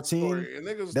age of 14,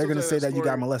 they're going to say that you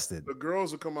got molested. The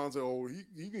girls will come out and say, oh,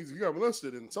 he got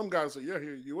molested. And some guys say, yeah,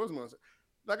 he was molested.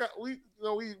 Like,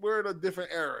 we're in a different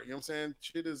era. You know what I'm saying?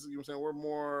 Shit is, you know what I'm saying? We're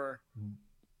more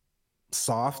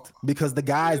soft because the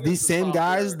guys, these same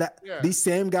guys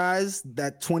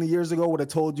that 20 years ago would have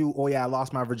told you, oh yeah, I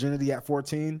lost my virginity at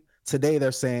 14. Today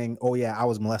they're saying, oh yeah, I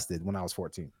was molested when I was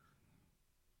 14.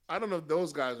 I don't know if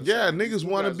those guys are saying niggas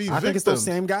want to be victims. I think it's those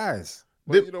same guys.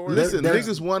 Listen,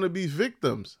 niggas want to be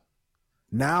victims.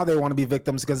 Now they want to be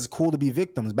victims because it's cool to be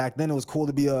victims. Back then it was cool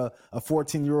to be a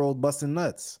 14-year-old busting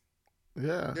nuts.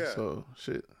 Yeah, so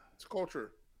shit. It's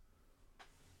culture.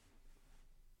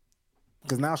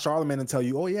 Because now Charlamagne will tell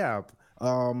you, oh yeah,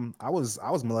 I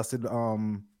was molested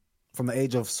from the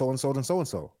age of so and so and so and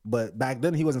so. But back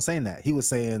then he wasn't saying that. He was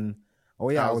saying, oh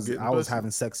yeah, I was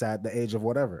having sex at the age of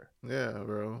whatever. Yeah,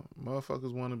 bro.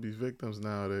 Motherfuckers want to be victims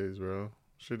nowadays, bro.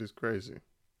 Shit is crazy.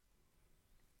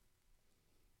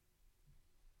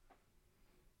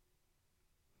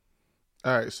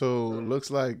 All right, so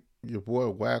looks like your boy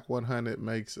Wack 100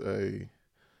 makes a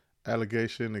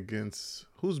allegation against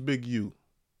who's Big U?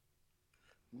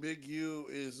 Big U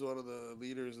is one of the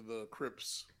leaders of the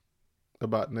Crips.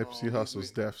 About Nipsey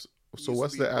Hussle's death. So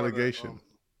what's the allegation?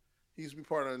 He used to be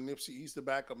part of Nipsey. He used to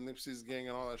back up Nipsey's gang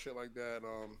and all that shit like that.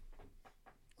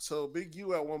 So Big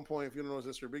U at one point, if you don't know his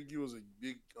history, Big U was a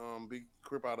big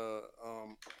Crip out of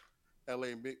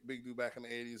LA, big dude back in the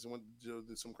 80s, and went to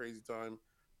did some crazy time,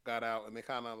 got out, and they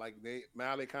kind of like he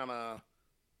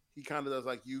kind of does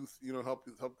like youth, help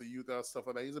the youth out, stuff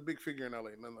like that. He's a big figure in LA,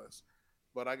 nonetheless.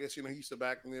 But I guess he used to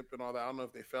back Nip and all that. I don't know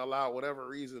if they fell out, whatever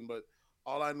reason, but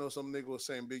all I know, some nigga was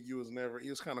saying Big U was never. He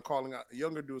was kind of calling out. A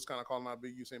younger dude was kind of calling out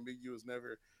Big U, saying Big U has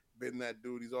never been that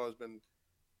dude. He's always been.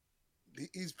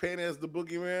 He's painted as the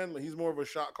boogeyman. He's more of a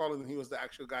shot caller than he was the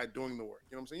actual guy doing the work.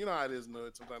 You know what I'm saying? You know how it is.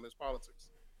 Sometimes it's politics.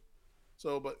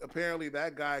 So, but apparently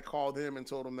that guy called him and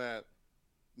told him that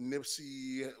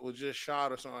Nipsey was just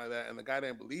shot or something like that, and the guy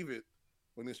didn't believe it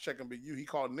when he was checking Big U. He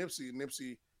called Nipsey, and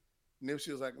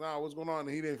Nipsey was like, "Nah, what's going on?" And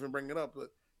he didn't even bring it up, but.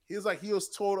 He was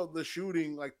told of the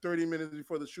shooting like 30 minutes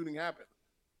before the shooting happened.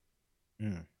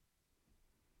 Mm.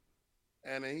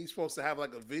 And then he's supposed to have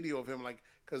like a video of him, like,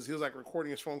 because he was like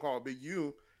recording his phone call with Big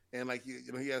U, and like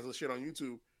he has the shit on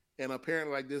YouTube, and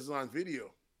apparently like this is on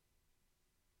video.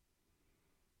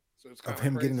 So it's kind of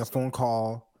him getting a phone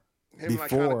call before like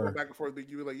kind of going back and forth. Big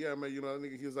U like, yeah, man,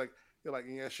 nigga, he was like, you're like,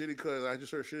 yeah, Shitty Cuz. I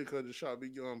just heard Shitty Cuz just shot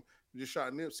Big just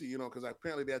shot Nipsey, because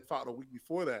apparently they had fought a week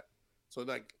before that. So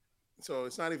like. So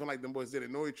it's not even like them boys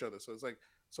didn't know each other. So it's like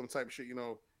some type of shit,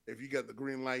 if you got the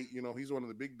green light, he's one of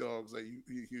the big dogs that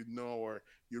you know, or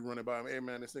you run it by him. Hey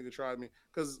man, this nigga tried me.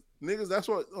 Cause niggas, that's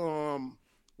what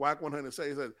Wack 100 say.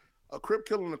 He said a Crip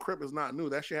killing a Crip is not new.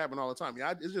 That shit happen all the time.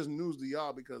 Yeah, it's just news to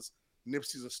y'all because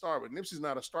Nipsey's a star, but Nipsey's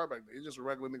not a star back then. He's just a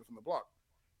regular nigga from the block.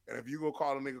 And if you go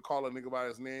call a nigga by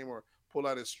his name or pull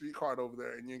out his street card over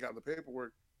there and you ain't got the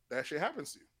paperwork, that shit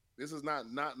happens to you. This is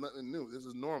not nothing new. This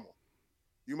is normal.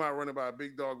 You might run it by a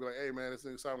big dog, be like, hey, man, this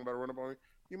nigga's talking about to run up on me.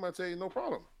 He might tell you, no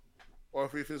problem. Or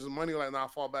if it's money, like, nah, I'll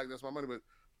fall back, that's my money. But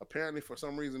apparently, for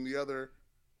some reason, the other,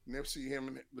 Nipsey,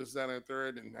 him, this, that, and the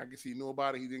third, and I guess he knew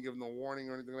about it. He didn't give no warning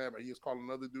or anything like that, but he was calling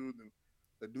another dude, and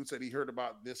the dude said he heard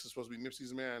about this is supposed to be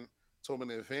Nipsey's man, told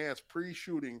him in advance,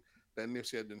 pre-shooting, that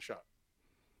Nipsey had been shot.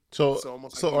 So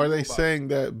almost like so he are knew they about it. saying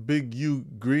that Big U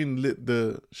greenlit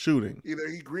the shooting? Either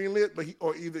he greenlit,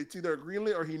 it's either a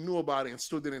greenlit or he knew about it and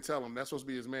still didn't tell him. That's supposed to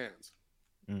be his man's.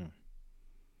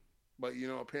 But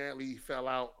apparently he fell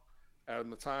out at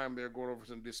the time. They're going over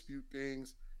some dispute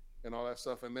things and all that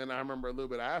stuff. And then I remember a little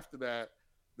bit after that,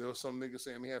 there was some nigga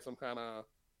saying he had some kind of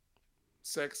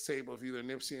sex tape of either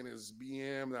Nipsey and his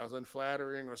BM that was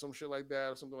unflattering or some shit like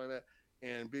that or something like that.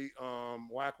 And Big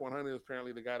Whack 100 is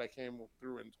apparently the guy that came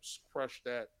through and crushed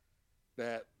that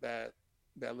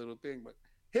little thing. But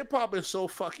hip hop is so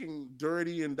fucking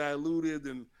dirty and diluted,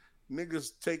 and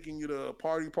niggas taking you to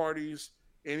parties.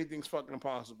 Anything's fucking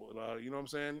impossible. You know what I'm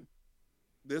saying?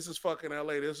 This is fucking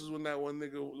LA. This is when that one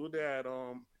nigga, what they had,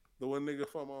 the one nigga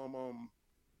from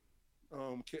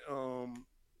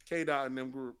K Dot in them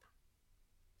group.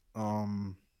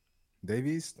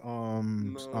 Davies,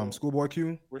 No. Schoolboy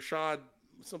Q, Rashad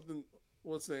something.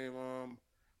 What's his name?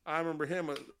 I remember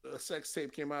him. A sex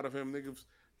tape came out of him. Niggas,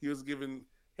 he was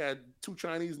had 2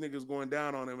 Chinese niggas going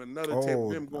down on him. Another tape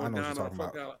of him going down on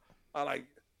fucking. I like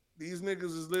these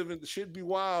niggas is living. The shit be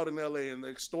wild in LA, and the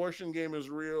extortion game is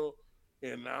real.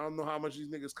 And I don't know how much these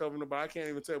niggas covering it, but I can't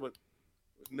even tell. But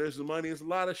there's the money. It's a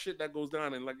lot of shit that goes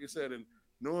down, and like you said, and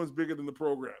no one's bigger than the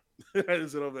program.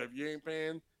 If you ain't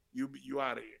paying, you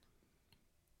out of here.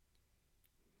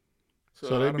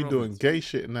 So they be doing gay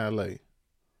shit in LA.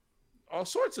 All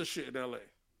sorts of shit in LA.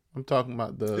 I'm talking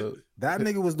about that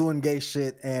nigga was doing gay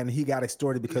shit and he got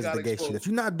extorted because of the gay shit. If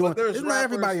you're not doing, it's not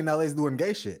everybody in LA is doing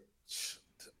gay shit.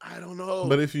 I don't know.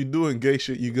 But if you're doing gay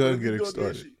shit, you're gonna get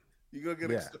extorted. You're gonna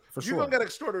get extorted. For you're sure. gonna get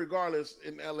extorted regardless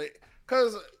in LA,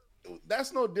 because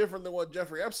that's no different than what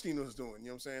Jeffrey Epstein was doing. You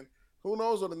know what I'm saying? Who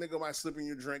knows what a nigga might slip in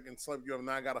your drink and slip you up, and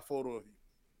now I got a photo of you,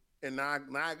 and now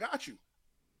I got you.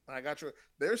 I got you.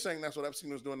 They're saying that's what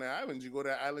Epstein was doing at islands. You go to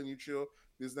that island, you chill,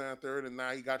 this, that, and third, and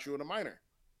now he got you with a minor.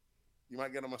 You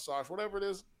might get a massage, whatever it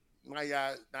is. Now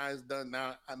it's done.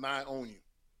 Now I own you.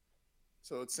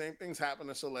 So the same things happen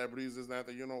to celebrities, is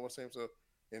that you know what I'm saying? So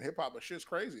in hip hop, the shit's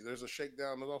crazy. There's a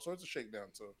shakedown. There's all sorts of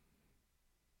shakedowns. So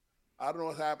I don't know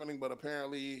what's happening, but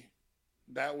apparently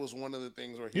that was one of the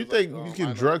things where you think you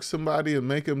can drug somebody and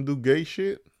make them do gay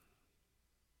shit?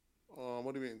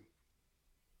 What do you mean?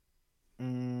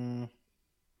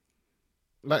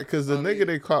 Like, cause the nigga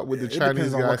they caught with the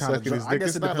Chinese guy sucking his dick,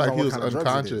 it's not like he was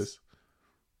unconscious.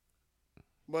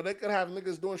 But they could have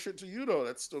niggas doing shit to you though.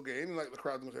 That's still gay. Ain't like the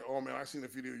crowd gonna say, "Oh man, I seen the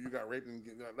video. You got raped and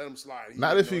let him slide."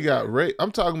 Not if he got raped.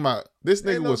 I'm talking about this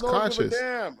nigga was conscious.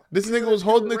 This nigga was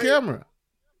holding the camera.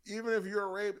 Even if you're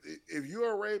raped,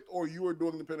 or you are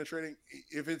doing the penetrating,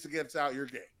 if it gets out, you're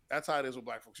gay. That's how it is with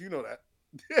black folks. You know that.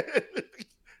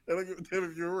 They don't give a damn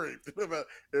if you're raped.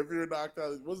 If you're knocked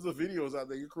out, once the videos out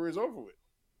there, your career's over with.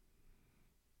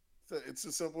 So it's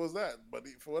as simple as that. But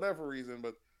for whatever reason,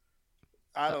 but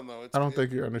I don't know. I don't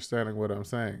think you're understanding what I'm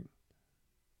saying.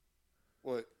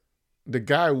 What? The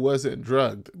guy wasn't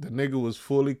drugged. The nigga was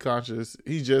fully conscious.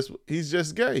 He's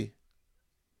just gay.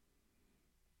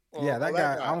 Well, that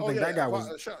guy. I don't think that guy was.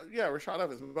 Rashad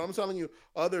Evans. But I'm telling you,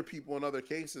 other people in other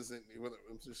cases.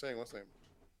 I'm just saying, what's name?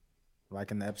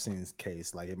 Like in the Epstein's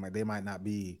case, like they might not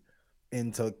be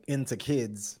into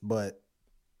kids, but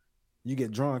you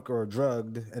get drunk or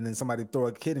drugged, and then somebody throw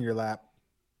a kid in your lap,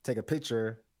 take a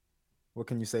picture. What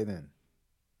can you say then?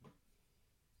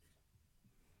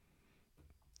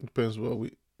 Depends what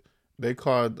they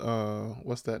called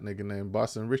what's that nigga name?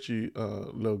 Boston Richie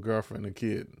little girlfriend a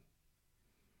kid.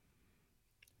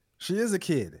 She is a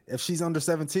kid. If she's under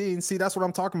 17, see, that's what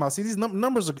I'm talking about. See, these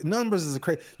numbers is a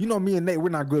crazy. You know, me and Nate, we're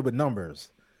not good with numbers,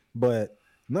 but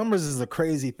numbers is a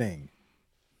crazy thing.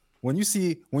 When you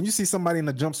see somebody in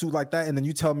a jumpsuit like that, and then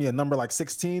you tell me a number like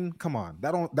 16, come on,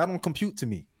 that don't compute to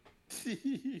me.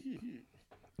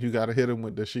 You gotta hit him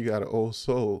with the she got an old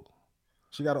soul.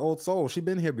 She got an old soul. She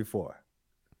been here before.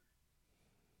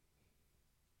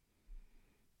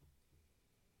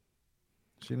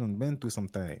 She done been through some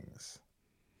things.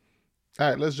 All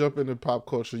right, let's jump into pop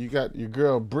culture. You got your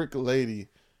girl Brick Lady.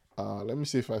 Let me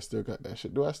see if I still got that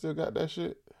shit. Do I still got that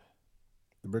shit?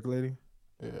 The Brick Lady?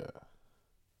 Yeah.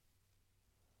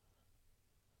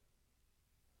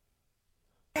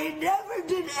 I never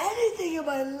did anything in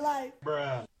my life.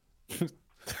 Bruh.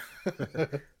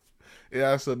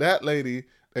 Yeah, so that lady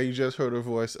that you just heard her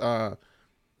voice,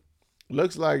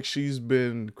 looks like she's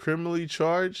been criminally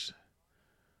charged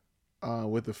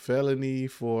with a felony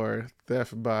for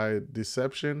theft by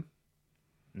deception.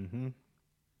 Mm-hmm.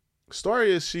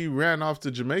 Story is she ran off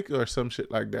to Jamaica or some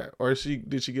shit like that, or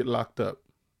did she get locked up?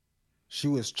 She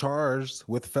was charged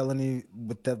with felony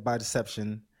with theft by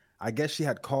deception. I guess she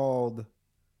had called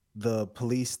the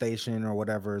police station or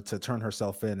whatever to turn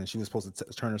herself in, and she was supposed to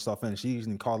turn herself in. She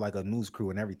even called like a news crew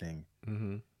and everything.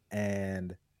 Mm-hmm.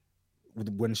 And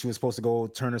when she was supposed to go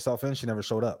turn herself in, she never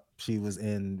showed up. She was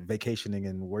in vacationing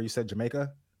in where you said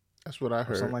Jamaica That's what I or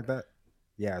heard. something like that.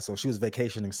 Yeah, so she was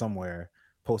vacationing somewhere.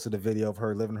 Posted a video of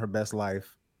her living her best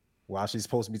life while she's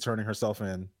supposed to be turning herself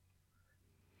in.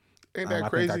 Ain't that I think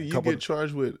crazy? a You couple- get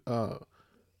charged with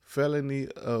felony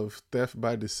of theft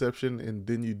by deception, and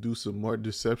then you do some more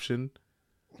deception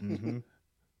Mhm.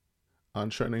 on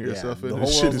turning Yeah, yourself in. the This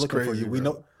whole shit world's is looking crazy. for you. We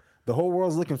bro. know the whole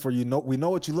world's looking for you. We know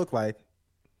what you look like.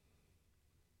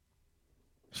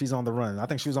 She's on the run. I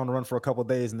think she was on the run for a couple of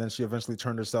days, and then she eventually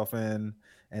turned herself in.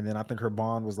 And then I think her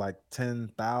bond was like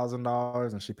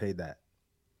 $10,000, and she paid that.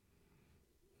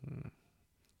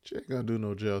 She ain't gonna do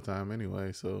no jail time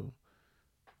anyway, so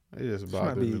they just She might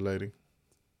bothered the be- lady.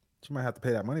 She might have to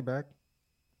pay that money back.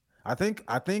 I think.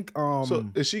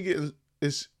 So is she getting?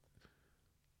 Is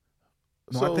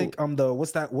No, so I think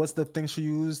what's the thing she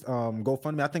used?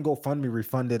 GoFundMe. I think GoFundMe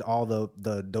refunded all the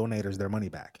donators their money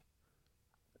back.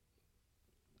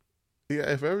 yeah.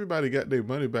 If everybody got their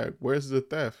money back, where's the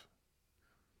theft?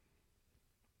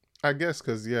 I guess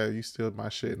because you steal my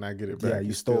shit and I get it back. Yeah, you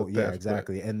It's still stole. Yeah, theft,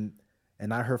 exactly. And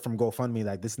I heard from GoFundMe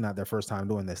like this is not their first time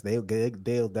doing this. They'll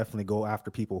definitely go after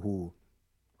people who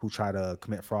try to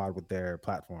commit fraud with their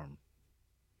platform.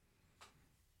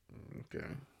 but- okay.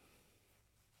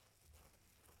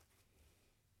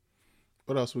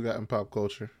 What else we got in pop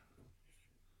culture?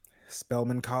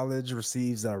 Spelman College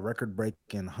receives a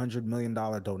record-breaking $100 million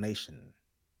donation.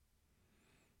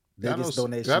 Biggest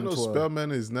donation Y'all know to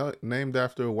Spelman is named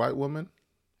after a white woman.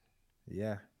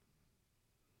 yeah.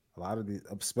 A lot of these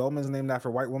Spelman's named after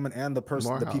a white woman, and the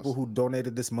Morehouse. people who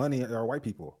donated this money are white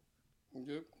people.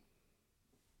 Yep.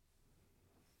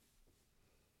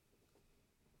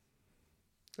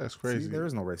 That's crazy. See,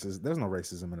 there's no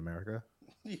racism in America.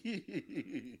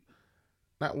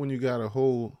 Not when you got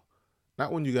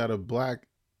a black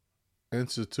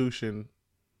institution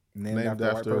named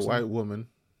after a white woman.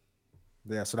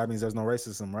 Yeah, so that means there's no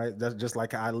racism, right? That's just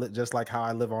like how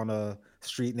I live on a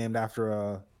street named after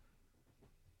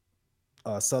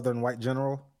a Southern white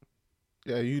general.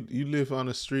 Yeah, you live on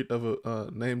a street of a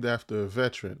named after a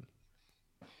veteran.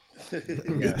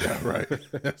 Yeah, right.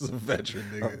 That's a veteran,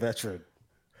 nigga.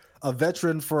 A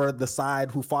veteran for the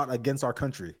side who fought against our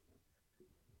country.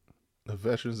 A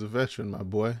veteran's a veteran, my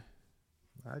boy.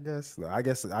 I guess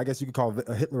you could call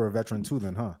Hitler a veteran too,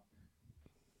 then, huh?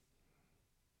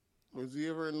 Was he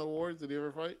ever in the wars? Did he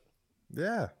ever fight?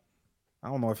 Yeah. I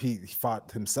don't know if he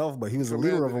fought himself, but he was the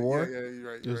leader of a war. Yeah,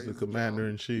 you're right. He was the He's commander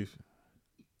in chief.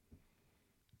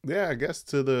 Yeah, I guess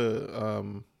to the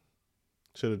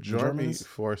Army Germans?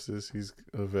 forces, he's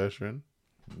a veteran.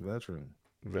 Veteran.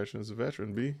 Veteran's a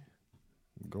veteran, B.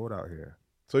 Goat out here.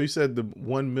 So you said the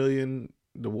 1 million,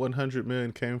 the 100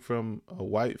 million came from a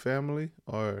white family,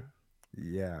 or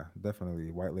Yeah,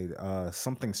 definitely white lady.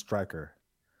 Something Stryker.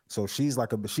 So she's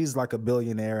like a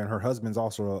billionaire, and her husband's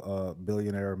also a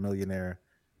billionaire or millionaire.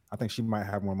 I think she might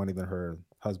have more money than her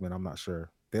husband. I'm not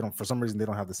sure. For some reason they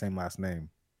don't have the same last name.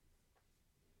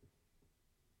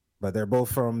 But they're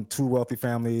both from two wealthy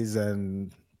families,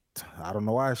 and I don't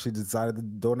know why she decided to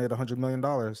donate $100 million.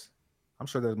 I'm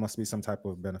sure there must be some type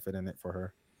of benefit in it for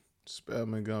her.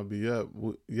 Spelman gonna be up?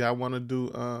 Y'all want to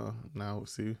do? Now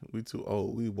see, we too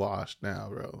old. We washed now,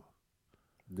 bro.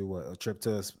 Do what? A trip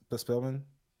to Spelman?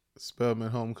 Spelman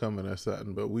homecoming or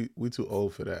something, but we too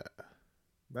old for that.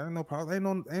 That ain't no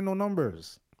problem. Ain't no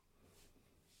numbers.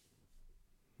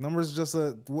 Numbers just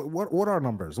what are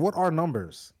numbers? What are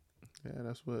numbers?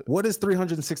 Yeah, What is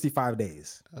 365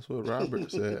 days? that's what Robert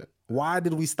said. Why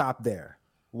did we stop there?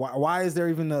 Why is there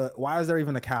even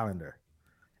a calendar?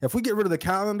 If we get rid of the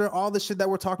calendar, all the shit that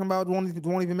we're talking about won't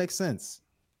even make sense.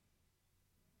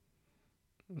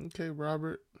 Okay,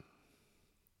 Robert.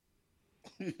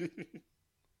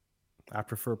 I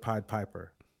prefer Pied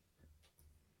Piper.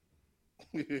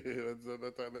 Yeah,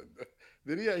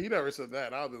 did he? He never said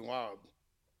that. I was been wild.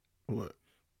 What?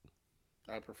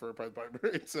 I prefer Pied Piper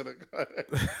instead of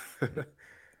God.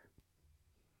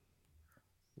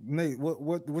 Nate,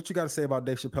 what you got to say about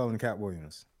Dave Chappelle and Cat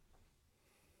Williams?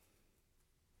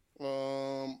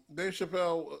 Dave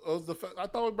Chappelle was I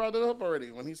thought we brought it up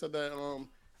already when he said that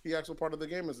he actual part of the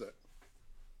game is that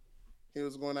he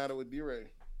was going at it with D-Ray.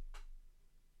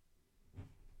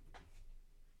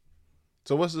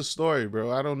 So what's the story,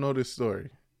 bro? I don't know this story.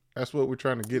 That's what we're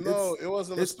trying to get. No, it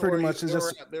wasn't. It's a story. pretty much they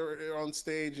just were on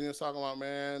stage and he was talking about,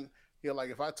 man. Yeah, like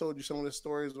if I told you some of the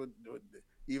stories with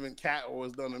even Cat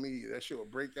was done to me, that shit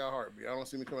would break your heart. I don't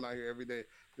see me coming out here every day.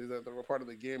 Is that the part of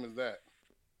the game is that?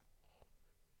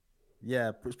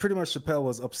 Yeah, pretty much Chappelle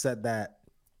was upset that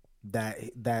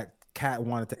Cat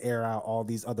wanted to air out all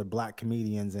these other black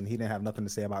comedians and he didn't have nothing to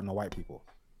say about no white people.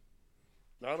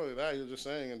 Not only that, he was just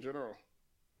saying in general.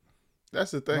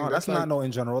 That's the thing. No, that's not no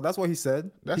in general. That's what he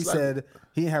said. He said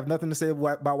he didn't have nothing to say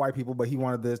about white people, but he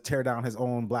wanted to tear down his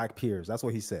own black peers. That's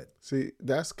what he said. See,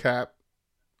 that's Cap.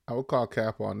 I would call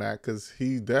Cap on that because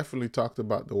he definitely talked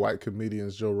about the white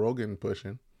comedians Joe Rogan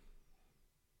pushing.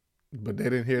 But they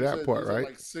didn't hear that part, right?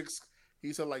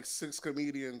 He said like six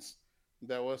comedians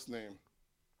that was named.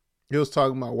 He was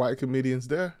talking about white comedians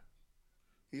there.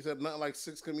 He said not like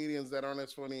six comedians that aren't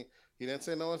as funny. He didn't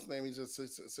say no one's name. He just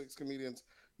six comedians.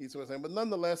 He's saying, but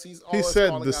nonetheless, he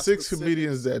said the six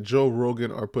comedians that Joe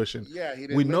Rogan are pushing. Yeah, he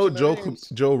didn't. We know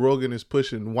Joe Rogan is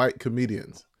pushing white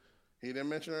comedians. He didn't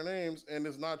mention their names, and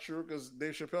it's not true because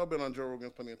Dave Chappelle been on Joe Rogan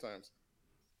plenty of times.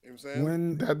 You know what I'm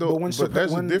saying? But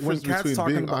there's a difference between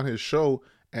being on his show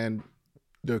and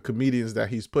the comedians that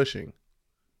he's pushing.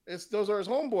 Those are his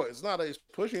homeboys. It's not that he's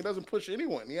pushing. He doesn't push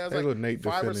anyone. He has like Nate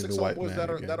 5 or 6 homeboys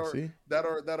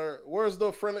that are. Where's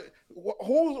the friendly?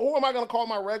 Who am I gonna call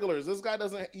my regulars? This guy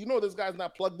doesn't. This guy's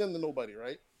not plugged into nobody,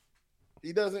 right?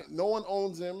 He doesn't. No one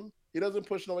owns him. He doesn't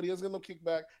push nobody. He doesn't get no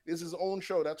kickback. It's his own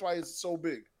show. That's why it's so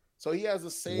big. So he has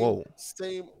the same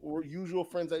usual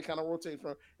friends that he kind of rotate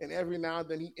from, and every now and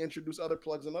then he introduces other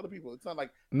plugs and other people. It's not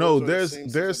like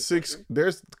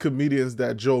there's comedians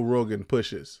that Joe Rogan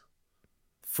pushes.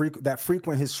 That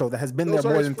frequent his show that has been there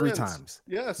more than 3 times.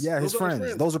 Yes. Yeah, his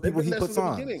friends. Those are people he puts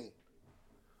on.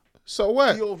 So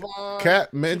what?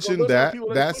 Cat mentioned that.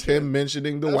 That's him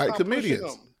mentioning the white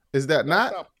comedians. Is that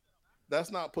not?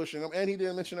 That's not pushing them. And he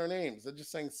didn't mention their names. They're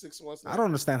just saying 6 was. I don't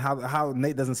understand how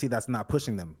Nate doesn't see that's not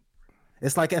pushing them.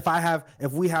 It's like if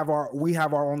we have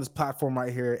our on this platform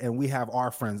right here and we have our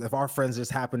friends. If our friends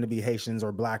just happen to be Haitians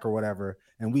or black or whatever,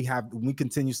 and we have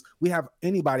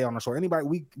anybody on our show,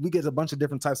 we get a bunch of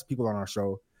different types of people on our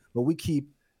show, but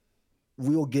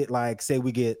we'll get like, say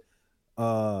we get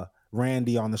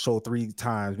Randy on the show 3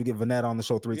 times, we get Vanette on the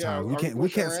show 3 times.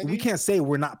 We can't say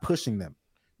we're not pushing them.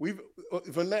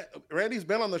 Randy's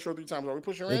been on the show 3 times. Are we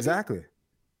pushing Randy? Exactly.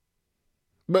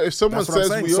 But if someone says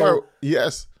we are,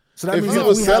 yes. So that means if he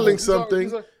was selling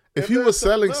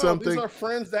something, these are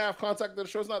friends that have contacted the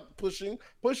show. It's not pushing.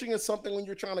 Pushing is something when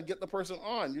you're trying to get the person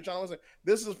on. You're trying to say,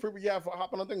 this is people you have for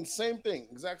hopping on things. Same thing,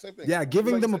 exact same thing. Yeah,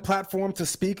 giving them a platform to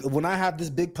speak. When I have this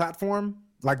big platform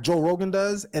like Joe Rogan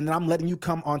does, and then I'm letting you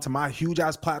come onto my huge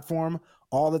ass platform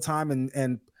all the time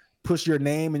and push your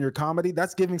name and your comedy.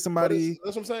 That's giving somebody.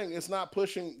 That's what I'm saying. It's not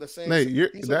pushing the same.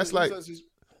 Nate,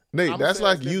 that's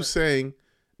like you saying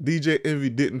DJ Envy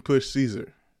didn't push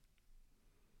Caesar.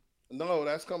 No,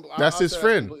 that's his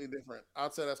friend. Completely different.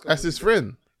 I'd say that's his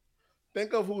friend.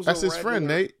 Think of who's his friend,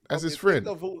 Nate. That's his friend.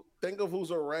 Think of who's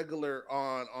a regular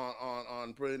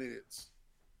on Brilliant Idiots,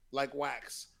 like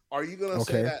Wax. Are you gonna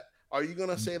say that? Are you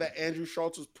gonna say that Andrew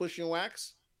Schultz was pushing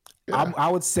Wax? Yeah. I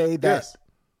would say that. Yes.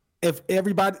 If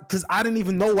everybody, because I didn't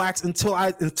even know Wax until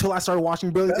I started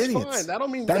watching Brilliant Idiots.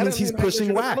 Fine. That means he's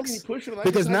pushing Wax.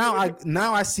 Because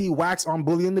now I see Wax on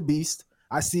Bully and the Beast.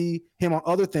 I see him on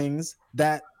other things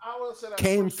that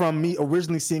came from me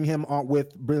originally seeing him on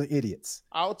with Brilliant Idiots.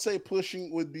 I would say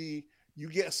pushing would be you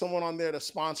get someone on there to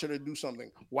sponsor to do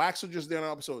something. Wax was just there in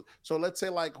an episode. So let's say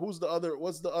like what's the other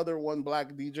one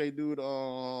black DJ dude?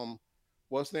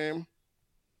 What's his name?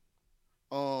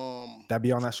 That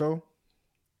be on that show?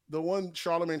 The one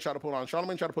Charlamagne tried to put on.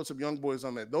 Charlamagne tried to put some young boys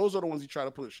on there. Those are the ones he tried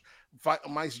to push.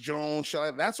 Mike Jones,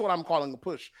 that's what I'm calling a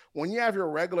push. When you have your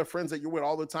regular friends that you're with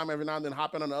all the time, every now and then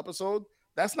hopping on an episode,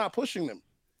 that's not pushing them.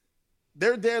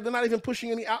 They're there. They're not even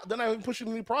pushing any out. They're not even pushing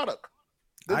any product.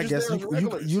 I guess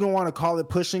you don't want to call it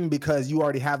pushing because you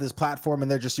already have this platform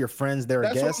and they're just your friends. They're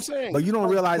a guest. But you don't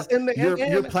realize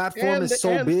your platform is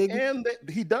so big. And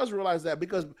he does realize that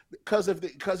because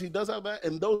he does have that,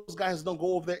 and those guys don't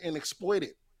go over there and exploit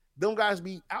it. Them guys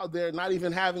be out there not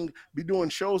even be doing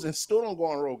shows and still don't go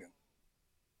on Rogan.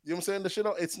 You know what I'm saying?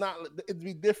 It'd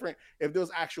be different if there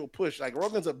was actual push. Like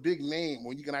Rogan's a big name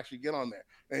when you can actually get on there.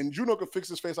 And Juno could fix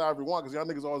his face however he wants because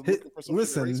y'all niggas always looking for something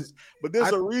racist. But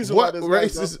there's a reason why this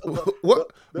racist.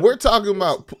 We're talking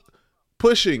about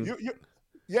pushing.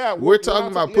 We're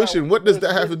talking about pushing. What does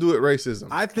that have to do with racism?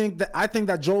 I think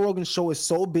that Joe Rogan's show is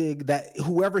so big that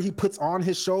whoever he puts on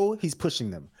his show, he's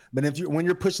pushing them. But when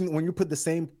you put the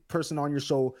same person on your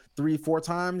show 3-4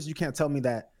 times, you can't tell me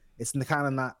that it's kind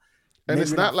of not. And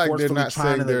it's not like they're not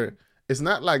saying it's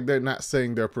not like they're not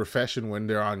saying their profession when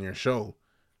they're on your show.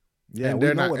 Yeah, and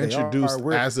they're not introduced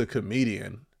as a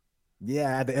comedian.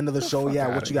 Yeah, at the end of the show,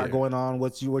 what you got going on?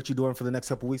 What you doing for the next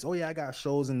couple of weeks? Oh yeah, I got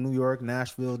shows in New York,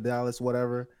 Nashville, Dallas,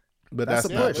 whatever. But That's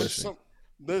that's a not push. pushing.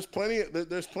 There's plenty of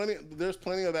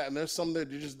that, and there's some that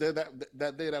you just did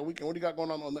that day, that weekend. What do you got going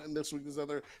on this week? This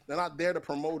other, they're not there to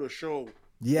promote a show.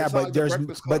 Yeah, It's not but like the there's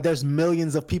Breakfast Club.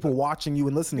 millions of people watching you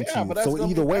and listening Yeah, to you. but that's So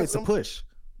them- either way, that's it's a them- push.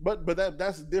 But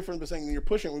that's different than saying you're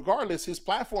pushing. Regardless, his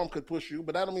platform could push you,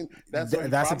 but that don't mean that's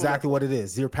That's exactly what it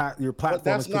is. Your platform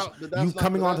that's is pushing. not- that's You not-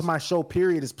 coming but onto that's- my show,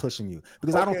 period, is pushing you.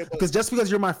 Because I Okay, don't. but- Because just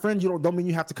because you're my friend, you don't mean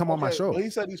you have to come on my Okay, show. Well,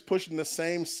 he said he's pushing the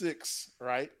same 6,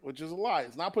 right? Which is a lie.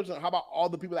 It's not pushing. How about all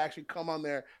the people that actually come on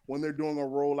there when they're doing a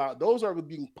rollout? Those are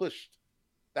being pushed.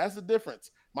 That's the difference.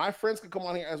 My friends can come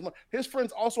on here as much. His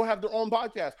friends also have their own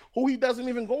podcast, who he doesn't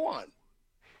even go on.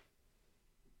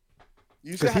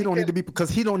 You see Because how he don't need can't- to be. Because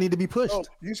he don't need to be pushed. No,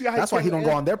 you see how That's why he don't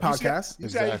go on their podcast. You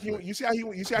see how Exactly. you see how he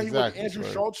went Exactly, to Andrew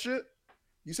sir. Schultz shit.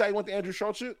 You see how he went to Andrew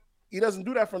Schultz shit. He doesn't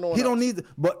do that for no one. He don't else. need.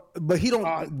 But he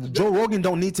don't. Joe Rogan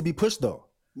don't need to be pushed though.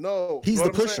 No, He's but the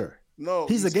I'm saying- pusher. No,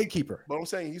 He's you the see- gatekeeper. But I'm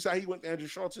saying, you see how he went to Andrew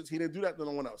Schultz. He didn't do that to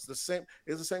no one else. It's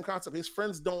the same concept. His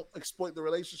friends don't exploit the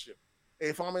relationship. Hey,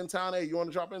 if I'm in town, hey, you want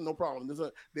to drop in? No problem.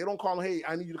 They don't call him, hey,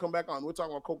 I need you to come back on. We're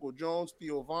talking about Coco Jones,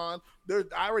 Theo Vaughn.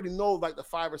 I already know like the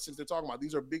 5 or 6 they're talking about.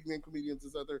 These are big name comedians.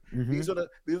 These are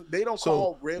they don't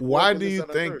call. So why do you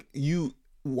think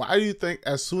Why do you think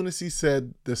as soon as he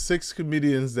said the 6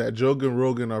 comedians that Joe and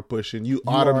Rogan are pushing, you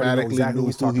already know automatically exactly knew who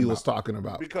he's who he talking was about? talking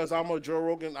about? Because I'm a Joe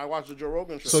Rogan. I watch the Joe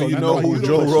Rogan show. So you I know know who you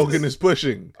Joe push Rogan this. is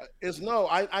pushing.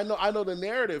 I know the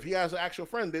narrative. He has an actual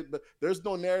friend. There's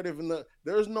no narrative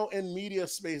there's no in media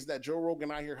space that Joe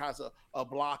Rogan out here has a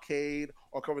blockade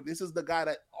or cover. This is the guy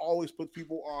that always puts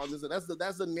people on.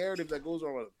 That's the narrative that goes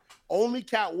on. Only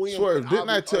Cat Williams. Swerve, can didn't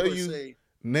I obviously tell ever you say-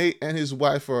 Nate and his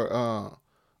wife are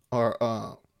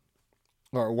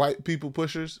white people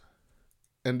pushers,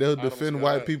 and they'll don't defend see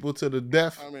white that. people to the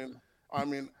death? I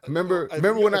mean. Remember if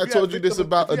when I you told have you this victim-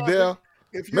 about if you have Adele?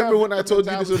 if you Remember have when I victim told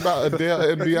you this mentality- about Adele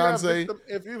and if you have Beyonce?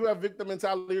 if you have victim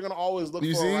mentality, you're gonna always look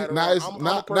You for see, a right or now wrong. it's I'm a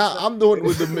now person I'm doing it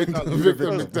with the mentality.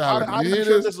 victim How mentality. do You you hear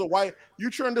turn this? this to white? You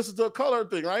turn this into a color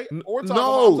thing, right? Or I'm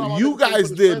No, talking you about niggas guys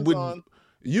put did friends with on.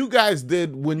 you guys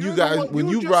did when You're you the guys one- when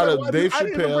you just brought said up white Dave people. I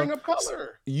didn't even bring Chappelle. up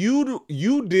color.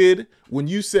 You did when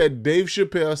you said Dave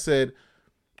Chappelle said,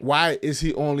 "Why is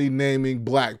he only naming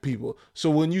black people?" So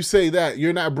when you say that,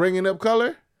 you're not bringing up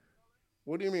color.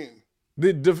 What do you mean?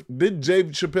 Did Dave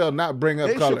Chappelle not bring up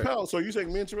Dave color? Chappelle. So you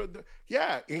saying me and Chappelle?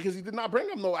 Yeah, because he did not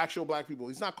bring up no actual black people.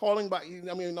 He's not calling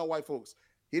no white folks.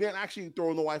 He didn't actually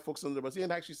throw no white folks under the bus. He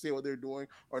didn't actually say what they're doing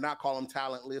or not call them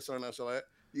talentless or nothing like that.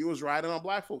 He was riding on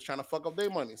black folks trying to fuck up their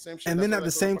money. Same shit. And That's then what at the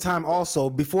that's same what time, fucking- also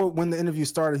when the interview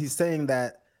started, he's saying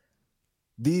that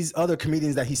these other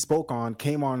comedians that he spoke on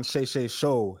came on Shay Shay's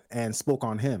show and spoke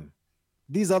on him.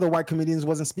 These other white comedians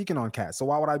wasn't speaking on Cat, so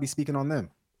why would I be speaking on them?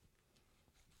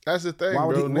 That's the thing, Why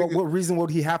would bro. he, what reason would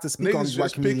he have to speak on Niggas these white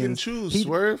just pick and comedians? choose. He-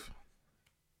 Swerve.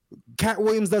 Cat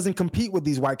Williams doesn't compete with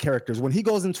these white characters. When he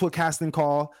goes into a casting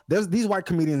call, these white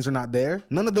comedians are not there.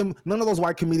 None of those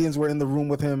white comedians were in the room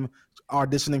with him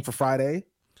auditioning for Friday.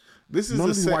 This is None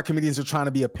the of these same. white comedians are trying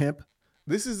to be a pimp.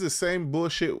 This is the same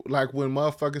bullshit like when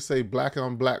motherfuckers say black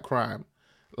on black crime.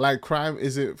 Like crime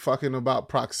isn't fucking about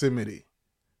proximity.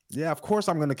 Yeah, of course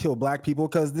I'm gonna kill black people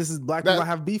because this is black people I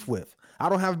have beef with. I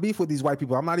don't have beef with these white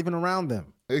people. I'm not even around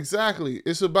them. Exactly.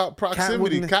 It's about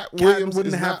proximity. Cat Cat Williams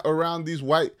wouldn't is have- not around these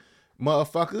white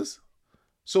motherfuckers.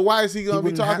 So why is he gonna be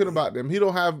wouldn't talking have- about them? He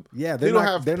don't have Yeah, he they're don't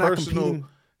not- have they're not personal competing.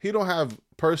 he don't have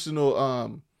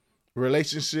personal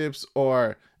relationships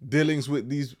or dealings with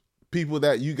these people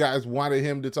that you guys wanted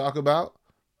him to talk about.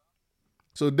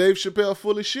 So Dave Chappelle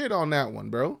full of shit on that one,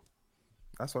 bro.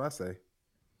 That's what I say.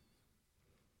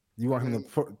 You want him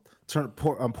to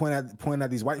point at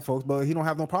these white folks, but he don't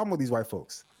have no problem with these white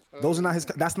folks. Those are not his.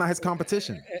 That's not his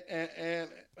competition. And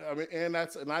I mean, and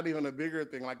that's not even a bigger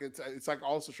thing. Like it's like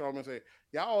also Charlamagne say,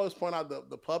 y'all always point out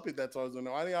the puppet that's always doing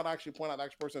it. Why do y'all actually point out the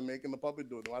actual person making the puppet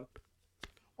doing it?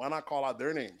 Why not call out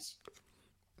their names?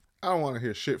 I don't want to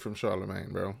hear shit from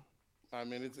Charlamagne, bro. I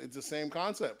mean, it's the same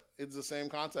concept. It's the same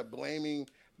concept. Blaming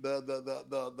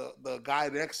the guy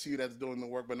next to you that's doing the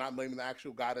work, but not blaming the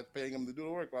actual guy that's paying him to do the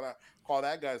work. Why not call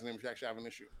that guy's name if you actually have an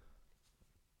issue?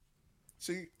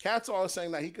 See, Cat's always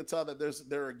saying that he could tell that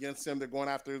they're against him, they're going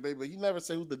after his day, but he never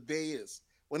say who the they is.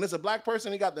 When it's a black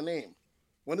person, he got the name.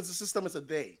 When it's a system, it's a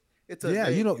they. It's a Yeah,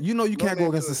 they. you know, you No can't name go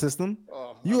against to the it. system.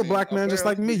 Oh, You a black man just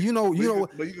like me. apparently, You know.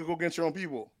 but you can go against your own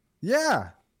people. Yeah.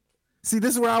 See,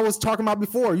 this is what I was talking about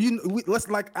before. Let's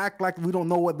act like we don't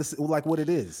know what it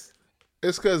is.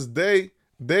 It's because they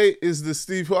is the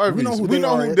Steve Harveys. We know who We they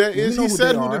know are. who they is. We know He who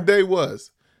said they who the are. day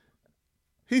was.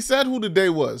 He said who the day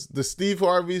was. The Steve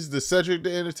Harveys, the Cedric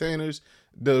the Entertainers,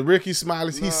 the Ricky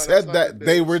Smileys. No, He that's said not that the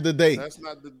they days. were the day. That's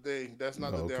not the day. That's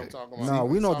not the day I'm Okay. talking about. No,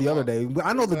 we know the other day.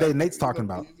 I know the day Nate's talking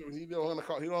about. He don't want to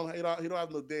call. He don't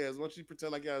have no day. As much as he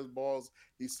pretend like he has balls,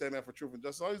 he's standing up for truth and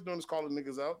justice. All he's doing is calling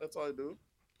niggas out. That's all he do.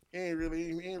 He ain't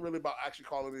really about actually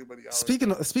calling anybody out.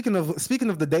 Speaking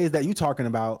of the days that you talking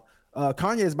about,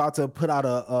 Kanye is about to put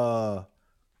out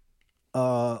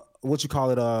what you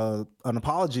call it, an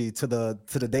apology to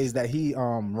the days that he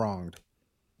wronged.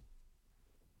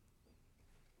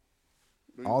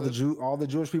 All the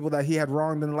Jewish people that he had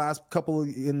wronged in the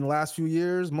last few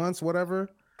years, months, whatever.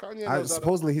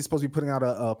 Supposedly he's supposed to be putting out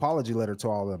a apology letter to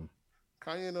all of them.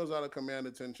 Kanye knows how to command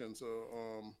attention,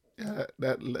 so yeah,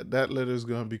 that letter's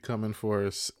gonna be coming for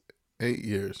us 8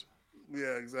 years.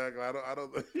 Yeah, exactly. I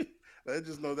don't. I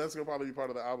just know that's gonna probably be part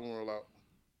of the album rollout.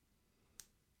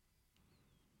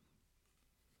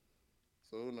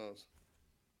 So who knows?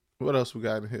 What else we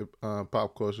got in hip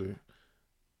pop culture?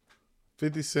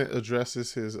 50 Cent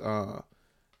addresses his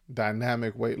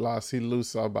dynamic weight loss. He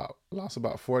lost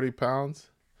about 40 pounds.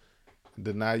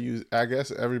 I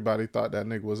guess everybody thought that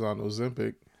nigga was on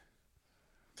Ozempic,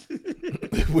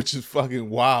 which is fucking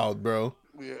wild, bro.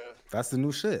 Yeah, that's the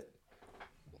new shit.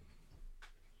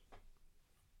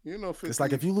 You know, 50, it's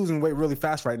like if you're losing weight really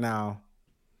fast right now,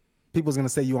 people's gonna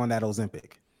say you on that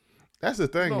Ozempic. That's the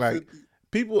thing. You know, like 50,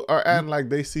 people are acting like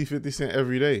they see 50 Cent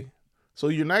every day. So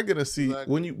you're not gonna see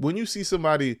exactly. when you see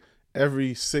somebody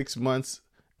every 6 months,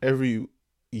 every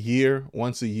year,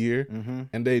 once a year,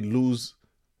 and they lose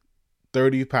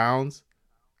 30 pounds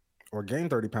or gain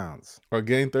 30 pounds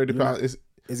pounds,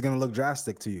 it's gonna look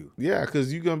drastic to you. Yeah,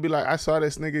 because you're gonna be like, I saw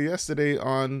this nigga yesterday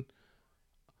on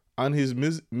his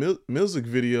music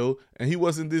video, and he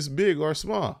wasn't this big or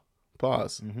small.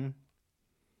 Pause.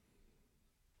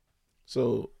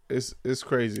 So it's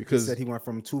crazy because he said he went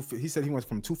from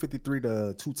 253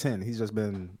 to 210. He's just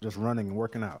been running and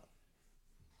working out.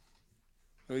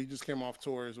 He just came off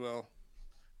tour as well.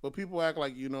 But people act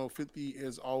like 50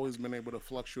 has always been able to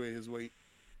fluctuate his weight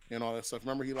and all that stuff.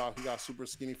 Remember he got super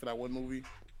skinny for that one movie,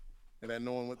 and that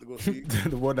no one went to go see.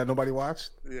 The one that nobody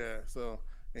watched. Yeah. So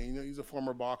and he's a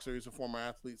former boxer. He's a former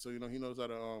athlete. So he knows how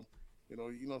to he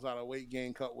knows how to weight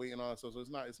gain, cut weight, and all that stuff. So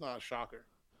it's not a shocker.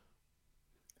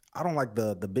 I don't like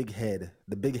the big head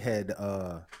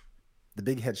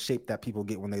shape that people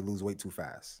get when they lose weight too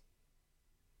fast.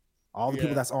 All the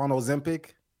people that's on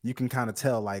Ozempic, you can kind of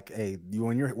tell, like, hey,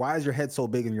 why is your head so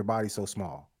big and your body so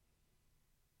small?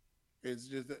 It's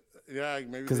just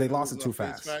maybe because they lost it too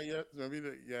fast. Maybe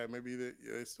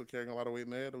they're still carrying a lot of weight in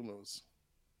their head. Who knows?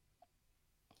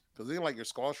 Because they like your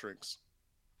skull shrinks.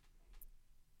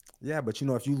 Yeah, but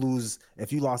if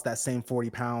you lost that same 40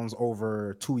 pounds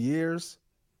over 2 years,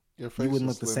 you wouldn't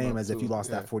look the same as if you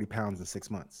lost that 40 pounds in 6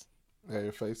 months. Yeah,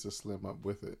 your face is slim up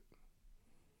with it.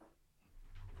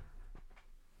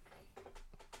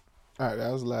 All right,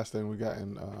 that was the last thing we got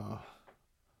in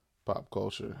pop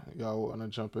culture. Y'all want to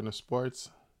jump into sports?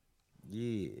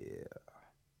 Yeah.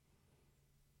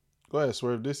 Go ahead,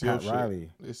 Swerve. This your Pat Riley.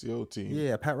 Shit. This your team.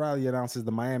 Yeah, Pat Riley announces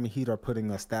the Miami Heat are putting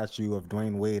a statue of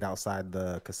Dwayne Wade outside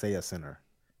the Kaseya Center.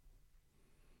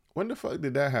 When the fuck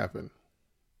did that happen?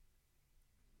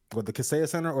 What, the Kaseya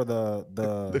Center or the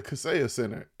Kaseya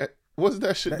Center? Wasn't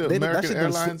that shit the American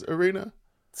Airlines Arena?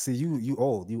 See, you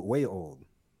old. You way old.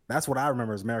 That's what I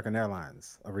remember as American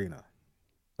Airlines Arena.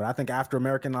 But I think after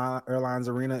American Airlines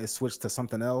Arena, it switched to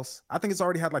something else. I think it's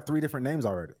already had like 3 different names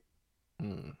already.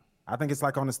 I think it's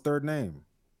like on its 3rd name.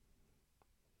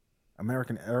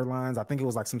 American Airlines. I think it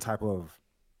was like some type of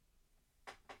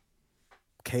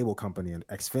cable company,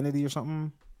 Xfinity or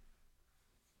something.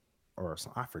 Or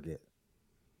something. I forget.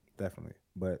 Definitely.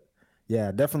 But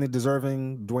yeah, definitely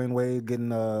deserving. Dwayne Wade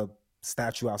getting a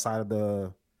statue outside of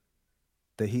the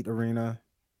Heat Arena.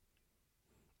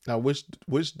 Now, which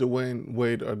Dwayne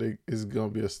Wade is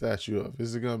going to be a statue of?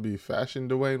 Is it going to be fashion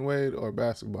Dwayne Wade or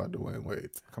basketball Dwayne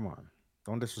Wade? Come on.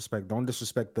 Don't disrespect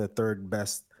the 3rd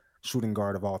best shooting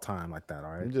guard of all time like that, all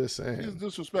right? I'm just saying. He's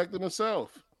disrespecting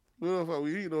himself. We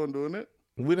don't doing it.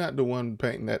 We're not the one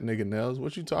painting that nigga nails.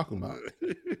 What you talking about?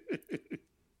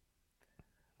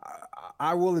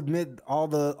 I will admit all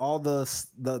the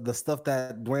stuff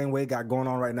that Dwayne Wade got going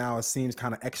on right now, it seems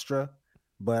kind of extra,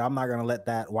 but I'm not gonna let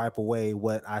that wipe away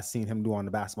what I seen him do on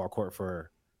the basketball court for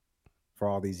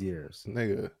all these years.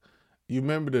 Nigga, you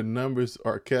remember the numbers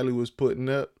R. Kelly was putting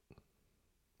up?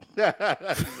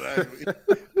 Exactly.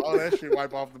 All that shit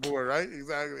wipe off the board, right?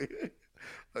 Exactly.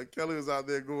 Like Kelly was out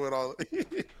there going all.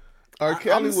 R.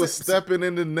 Kelly was stepping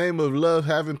in the name of love,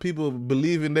 having people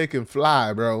believing they can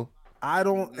fly, bro. I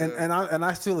don't, and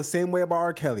I feel the same way about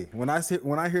R. Kelly. When I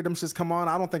hear them shits come on,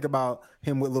 I don't think about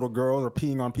him with little girls or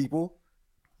peeing on people.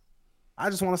 I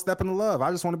just want to step into love.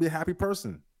 I just want to be a happy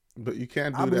person. But you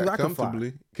can't I do believe that I can fly.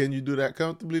 comfortably. Can you do that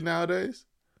comfortably nowadays?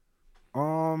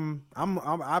 I'm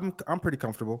pretty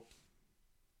comfortable.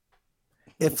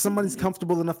 If somebody's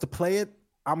comfortable enough to play it,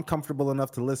 I'm comfortable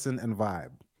enough to listen and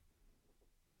vibe.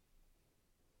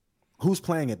 Who's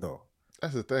playing it though?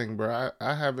 That's the thing, bro.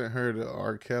 I haven't heard an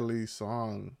R. Kelly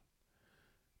song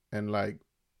in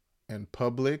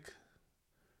public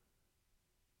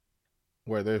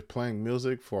where they're playing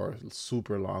music for a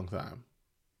super long time.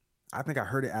 I think I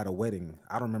heard it at a wedding.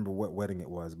 I don't remember what wedding it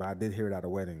was, but I did hear it at a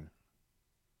wedding.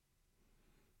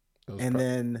 And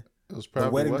then it was probably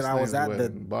the wedding that I was at,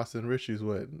 wedding, Boston Richie's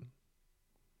wedding.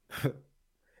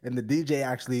 And the DJ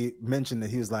actually mentioned that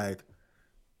he was like,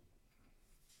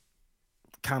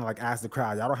 kind of like asked the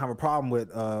crowd, y'all don't have a problem with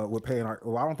paying our,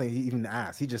 well, I don't think he even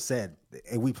asked. He just said,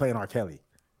 hey, we playing R. Kelly.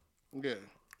 Yeah.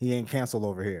 He ain't canceled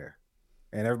over here.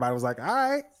 And everybody was like, all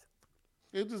right.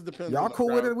 It just depends. Y'all on the cool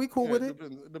with crowd. it? We cool with it?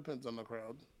 It depends on the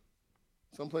crowd.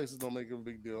 Some places don't make it a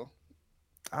big deal.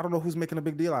 I don't know who's making a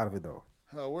big deal out of it though.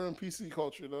 We're in PC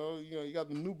culture though. You know, you got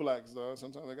the new blacks though.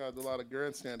 Sometimes they got a lot of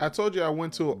grandstanding. I told you I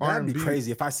went to an That'd R&B. be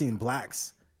crazy if I seen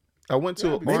blacks. I went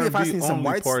to an maybe if I R&B seen some only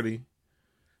whites- party,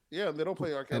 Yeah, they don't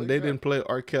play R. Kelly. and they yeah. didn't play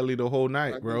R. Kelly the whole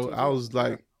night, I've bro. been to I as was well.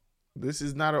 like, this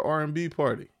is not an R&B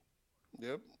party.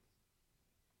 Yep.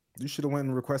 You should have went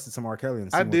and requested some R. Kelly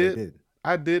and seen I what did. they did.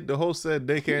 I did. The host said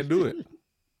they can't do it.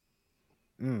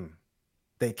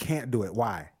 They can't do it.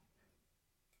 Why?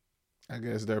 I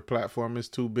guess their platform is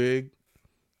too big.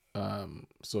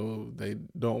 So they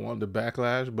don't want the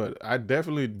backlash, but I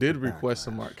definitely did request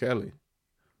some R. Kelly.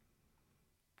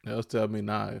 They'll tell me,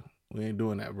 nah, we ain't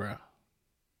doing that, bro.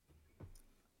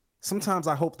 Sometimes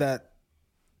I hope that.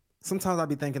 Sometimes I'd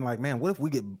be thinking like, man, what if we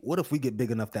get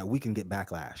big enough that we can get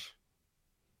backlash?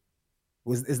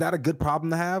 Is that a good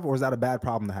problem to have, or is that a bad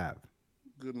problem to have?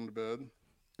 Good in the bed.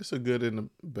 It's a good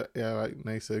yeah, like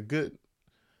Nate said, good.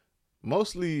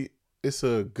 Mostly, it's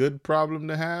a good problem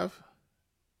to have.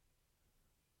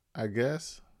 I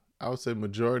guess I would say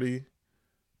majority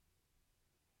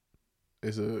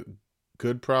is a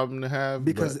good problem to have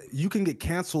Because but you can get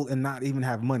canceled and not even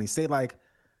have money. Say like,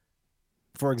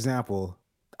 for example,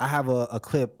 I have a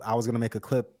clip. I was gonna make a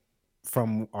clip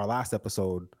from our last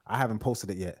episode. I haven't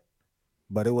posted it yet,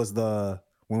 but it was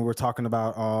when we were talking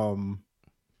about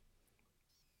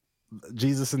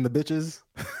Jesus and the bitches.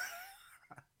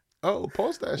 oh,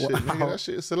 post that shit, nigga. That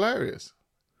shit is hilarious.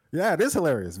 Yeah, it is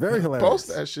hilarious. Very hilarious. Post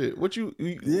that shit. What you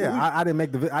I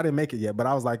didn't make it yet, but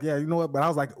I was like, yeah, you know what? But I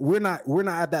was like, we're not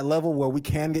at that level where we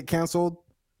can get canceled,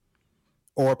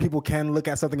 or people can look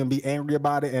at something and be angry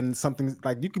about it, and something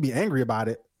like you could be angry about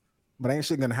it, but ain't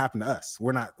shit gonna happen to us.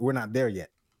 We're not there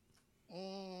yet.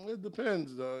 It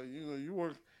depends, though. You know, you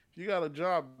work. If you got a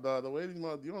job, the way these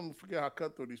you don't forget how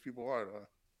cutthroat these people are, though.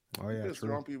 Oh yeah, You just true.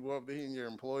 throwing people up. They hitting your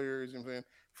employers. You know what I'm saying?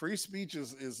 Free speech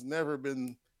is never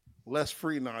been less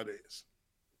free nowadays.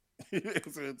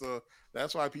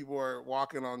 That's why people are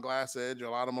walking on glass edge. A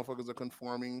lot of motherfuckers are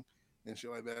conforming and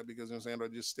shit like that because you know what I'm saying, or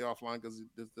just stay offline because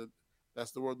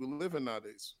that's the world we live in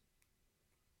nowadays.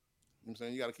 You know what I'm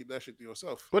saying? You got to keep that shit to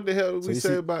yourself. What the hell did we you say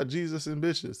see- about Jesus and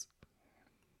bitches?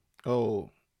 Oh,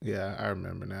 yeah, I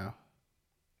remember now.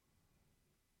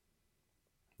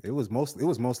 It was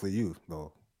mostly you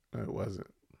though. It wasn't.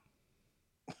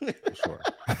 For sure.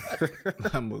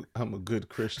 I'm a good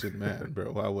Christian man,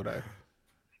 bro. Why would I?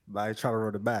 I try to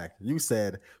run it back. You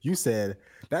said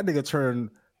that nigga turned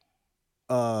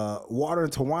water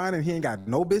into wine and he ain't got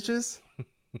no bitches.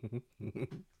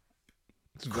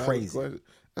 It's a valid Crazy. question.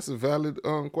 That's a valid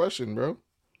question, bro.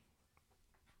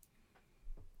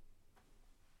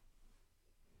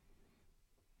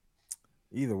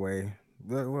 Either way,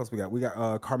 what else we got? We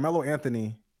got Carmelo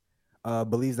Anthony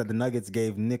believes that the Nuggets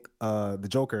gave Nick the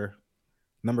Joker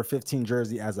number 15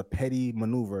 jersey as a petty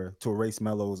maneuver to erase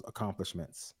Melo's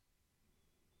accomplishments.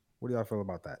 What do y'all feel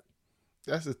about that?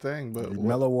 That's the thing, but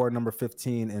Melo wore number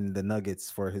 15 in the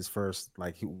Nuggets for his first,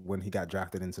 when he got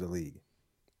drafted into the league.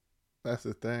 that's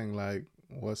the thing. Like,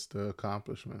 what's the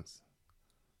accomplishments?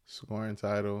 Scoring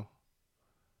title,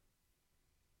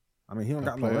 I mean, he don't a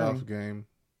got no playoff ring. game.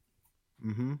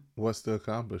 Mm-hmm. What's the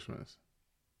accomplishments?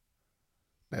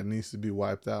 That needs to be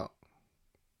wiped out.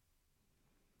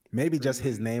 Maybe just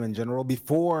his name in general.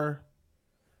 Before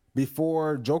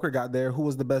Joker got there, who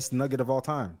was the best Nugget of all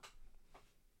time?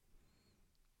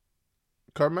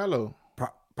 Carmelo.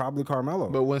 Probably Carmelo.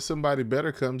 But when somebody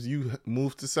better comes, you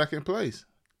move to second place.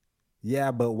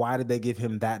 Yeah, but why did they give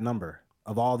him that number?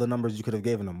 Of all the numbers you could have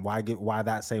given him, why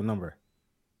that same number?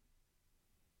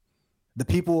 The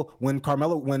people when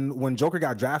Joker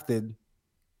got drafted,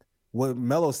 What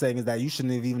Melo's saying is that you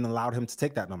shouldn't have even allowed him to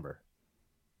take that number.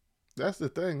 That's the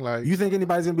thing. Like, You think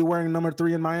anybody's gonna be wearing number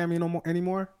 3 in Miami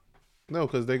anymore? no,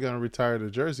 because they're gonna retire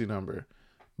the jersey number.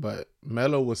 But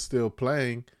Melo was still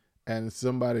playing, and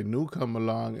somebody new come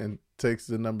along and takes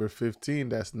the number 15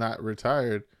 that's not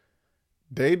retired.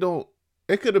 They don't.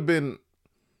 It could have been.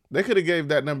 They could have gave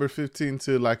that number 15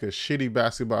 to like a shitty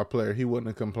basketball player. He wouldn't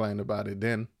have complained about it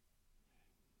then.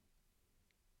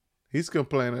 He's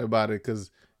complaining about it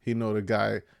because he know the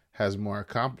guy has more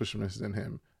accomplishments than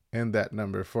him in that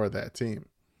number for that team.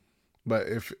 But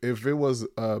if it was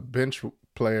a bench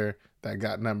player that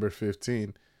got number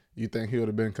 15, you think he would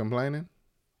have been complaining?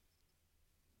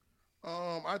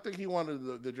 I think he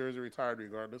wanted the jersey retired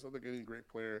regardless. I think any great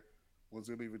player was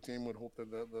to leave a team would hope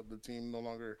that the team no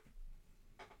longer.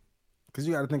 Because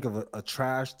you got to think of a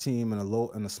trash team in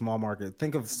a small market.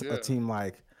 Think of a team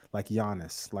like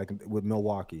Giannis, like with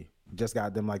Milwaukee, just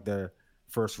got them like their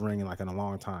first ring in a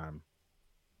long time.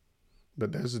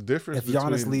 But there's a difference if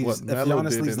Giannis between leaves, what Melo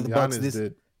did and Giannis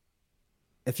did.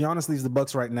 If Giannis leaves the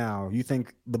Bucks right now, you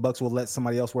think the Bucks will let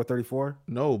somebody else wear 34?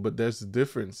 No, but there's a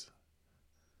difference.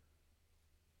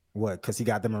 What? Because he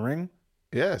got them a ring?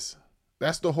 Yes,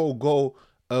 that's the whole goal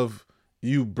of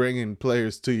you bringing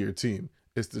players to your team,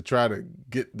 is to try to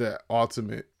get that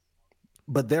ultimate.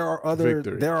 But there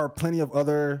are plenty of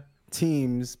other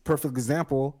teams. Perfect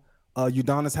example,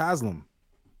 Udonis Haslem.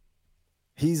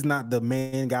 He's not the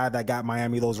main guy that got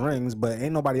Miami those rings, but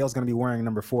ain't nobody else going to be wearing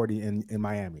number 40 in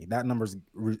Miami. That number's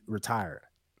retired.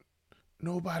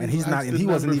 Nobody. And he's not. And he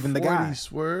wasn't even the guy.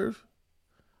 Swerve.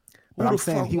 But I'm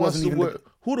saying he wasn't even.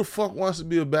 Who the fuck wants to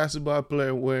be a basketball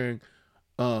player wearing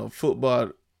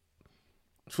football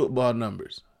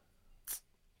numbers?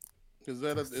 Is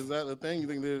that a thing? You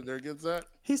think they're against that?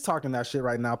 He's talking that shit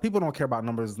right now. People don't care about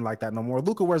numbers like that no more.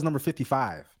 Luka wears number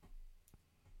 55.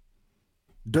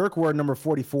 Dirk wore number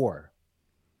 44.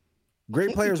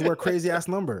 Great players wear crazy ass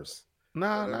numbers.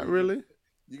 Nah, not really.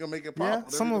 You gonna make it pop? Yeah,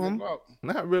 some of them.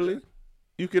 Not really.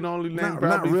 You can only name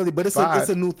not really, but it's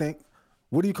a new thing.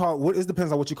 What do you call? It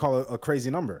depends on what you call a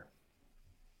crazy number.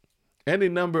 Any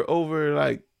number over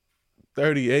like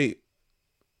 38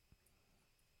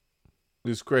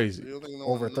 is crazy.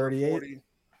 Over 38?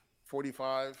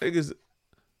 45.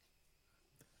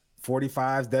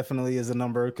 45 definitely is a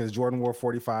number because Jordan wore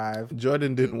 45.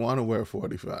 Jordan didn't want to wear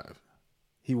 45.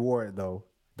 He wore it though.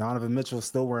 Donovan Mitchell's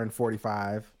still wearing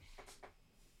 45.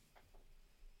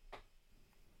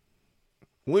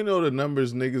 We know the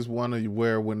numbers niggas want to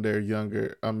wear when they're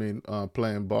younger.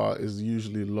 Playing ball is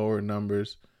usually lower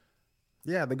numbers.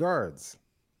 Yeah, the guards.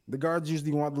 The guards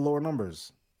usually want the lower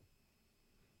numbers.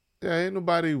 Yeah, ain't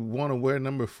nobody want to wear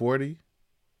number 40.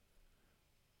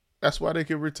 That's why they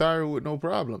can retire with no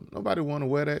problem. Nobody want to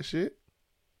wear that shit.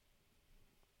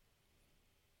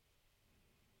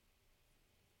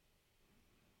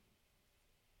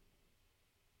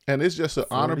 And it's just an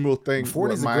honorable thing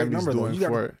what Miami's doing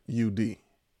for UD.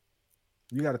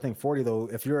 You got to think 40 though.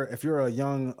 If you're a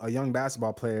young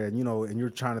basketball player and and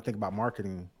you're trying to think about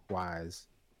marketing wise,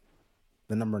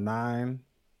 the number 9,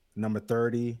 number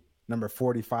 30, number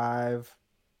 45,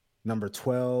 number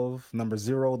 12, number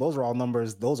 0, those are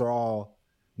all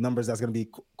numbers that's going to be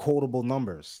quotable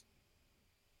numbers.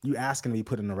 You asking to be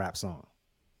put in a rap song.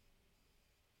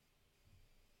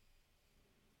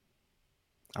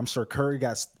 I'm sure Curry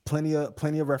got plenty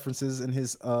of references in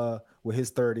his with his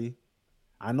 30.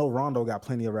 I know Rondo got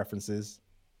plenty of references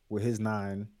with his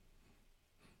 9.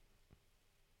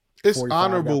 It's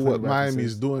honorable what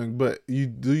Miami's doing, but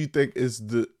do you think it's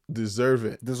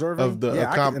deserving of the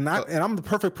and I'm the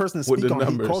perfect person to speak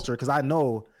on Heat culture because I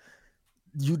know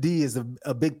UD is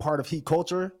a big part of Heat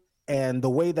culture, and the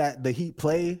way that the Heat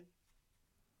play,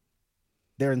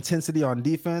 their intensity on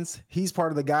defense, he's one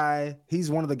of the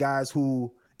guys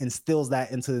who instills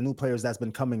that into the new players that's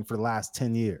been coming for the last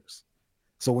 10 years.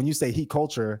 So when you say Heat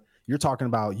culture, you're talking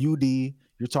about UD,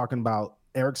 you're talking about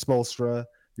Eric Spoelstra,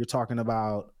 you're talking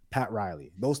about Pat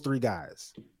Riley, those 3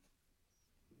 guys.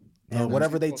 And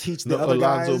whatever they teach the other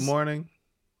guys. Alonzo Mourning.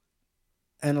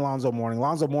 And Alonzo Mourning.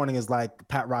 Alonzo Mourning is like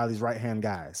Pat Riley's right-hand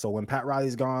guy. So when Pat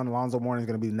Riley's gone, Alonzo Mourning is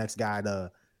going to be the next guy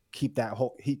to keep that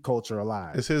whole Heat culture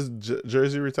alive. Is his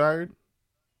jersey retired?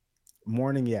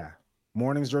 Mourning, yeah.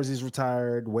 Mourning's jersey's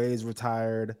retired. Wade's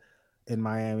retired in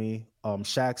Miami.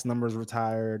 Shaq's number's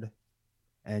retired.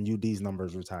 And UD's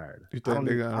number's retired. You think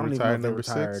they're going to retire number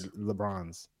 6?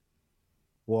 LeBron's.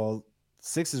 Well,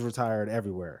 6 is retired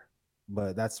everywhere.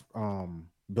 But that's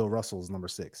Bill Russell's number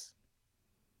 6.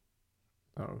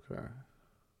 Okay.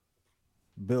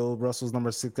 Bill Russell's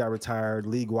number 6 got retired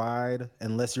league-wide.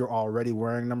 Unless you're already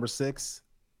wearing number 6,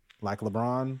 like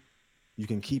LeBron, You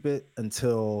can keep it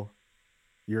until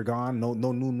you're gone. No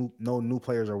new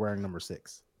players are wearing number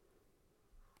 6.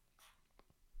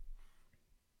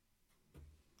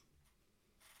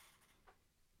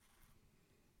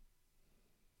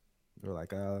 They're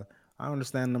like, I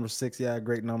understand number 6, yeah,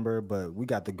 great number, but we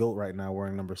got the GOAT right now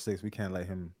wearing number 6. We can't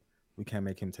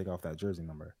make him take off that jersey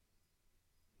number.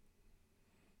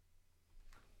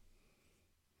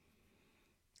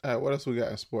 All right, what else we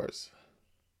got in sports?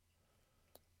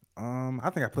 I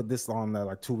think I put this on there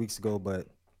like 2 weeks ago, but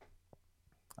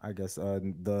I guess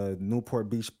the Newport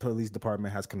Beach Police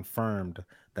Department has confirmed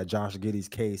that Josh Giddey's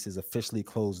case is officially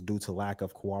closed due to lack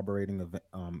of corroborating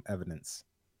evidence.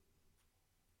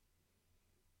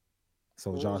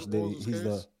 So Josh Giddey, he's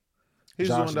the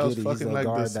one that was fucking like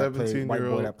the 17-year-old white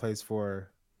boy that plays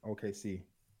for OKC.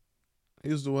 He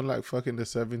was the one like fucking the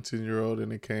 17-year-old,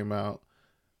 and it came out,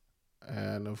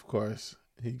 and of course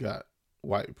he got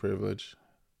white privilege.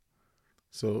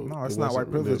 So no, it's not white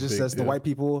privilege. It just says the white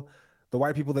people,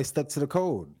 they stuck to the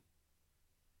code.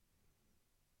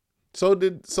 So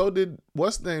did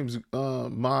what's name's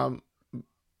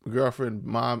girlfriend,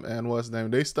 mom, and what's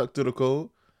name? They stuck to the code.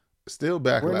 Still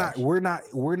backlash.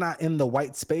 We're not in the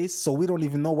white space, so we don't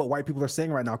even know what white people are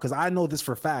saying right now. Because I know this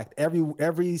for a fact.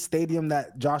 Every stadium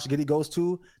that Josh Giddey goes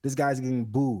to, this guy's getting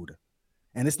booed,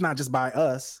 and it's not just by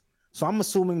us. So I'm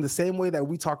assuming the same way that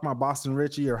we talk about Boston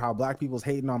Richie or how black people's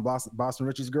hating on Boston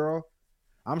Richie's girl,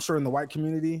 I'm sure in the white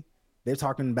community, they're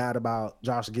talking bad about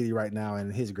Josh Giddey right now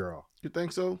and his girl. You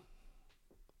think so?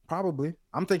 Probably.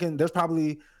 I'm thinking there's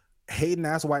probably hating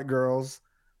ass white girls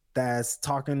that's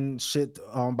talking shit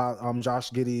about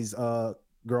Josh Giddey's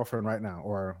girlfriend right now,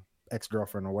 or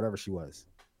ex-girlfriend, or whatever she was.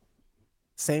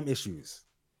 Same issues.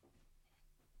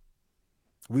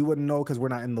 We wouldn't know because we're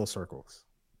not in those circles.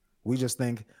 We just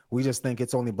think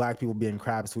it's only black people being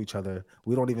crabs to each other.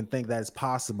 We don't even think that it's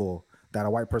possible that a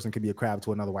white person could be a crab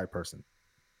to another white person.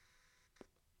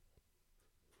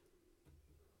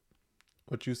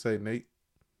 What you say, Nate?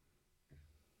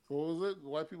 What was it?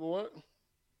 White people what?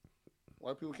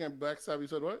 White people can't backstab. You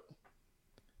said what?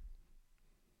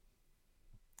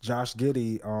 Josh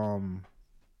Giddey.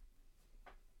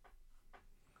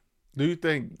 Do you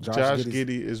think Josh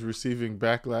Giddey is receiving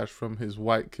backlash from his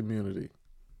white community?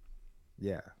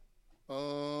 Yeah.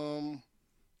 Probably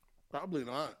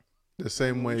not. The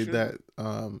same way that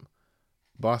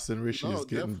Boston Richie is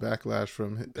getting backlash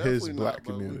from his black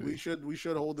community. We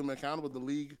should hold them accountable. The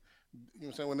league, you know what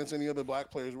I'm saying? When it's any other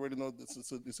black players, we already know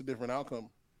it's a different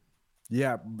outcome.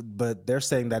 Yeah, but they're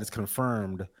saying that it's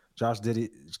confirmed. Josh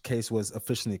Giddey's case was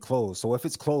officially closed. So if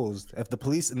it's closed, if the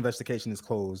police investigation is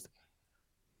closed,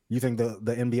 you think the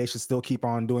NBA should still keep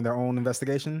on doing their own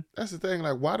investigation? That's the thing.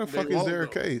 Like, why the fuck is there a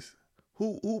case?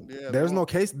 Who? Yeah, there's no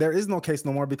case. There is no case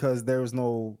no more because there was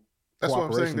no. That's what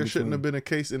I'm saying. There shouldn't have been a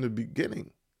case in the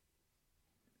beginning.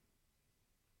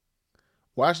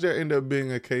 Watch there end up being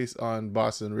a case on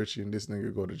Boston Richie and this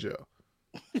nigga go to jail.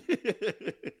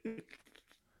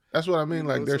 That's what I mean.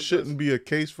 Like, there shouldn't be a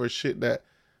case for shit that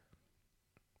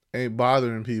ain't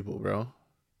bothering people, bro.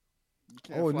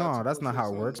 Oh no, that's not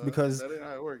how it works. Because that ain't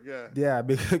how it works. Yeah. Yeah,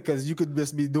 because you could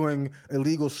just be doing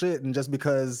illegal shit, and just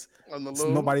because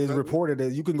nobody has reported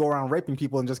it, you can go around raping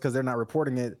people, and just because they're not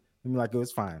reporting it, you're like, oh,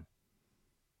 it's fine.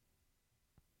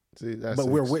 See, but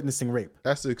we're witnessing rape.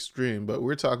 That's extreme. But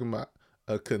we're talking about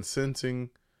a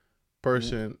consenting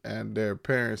person and their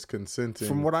parents consenting.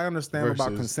 From what I understand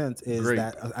about consent is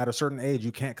that at a certain age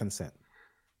you can't consent.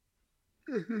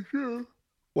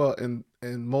 Well, in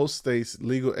most states,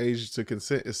 legal age to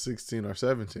consent is 16 or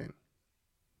 17.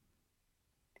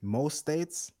 Most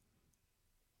states?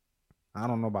 I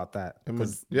don't know about that.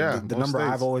 Because the number states.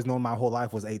 I've always known my whole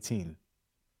life was 18.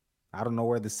 I don't know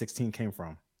where the 16 came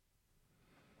from.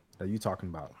 That you talking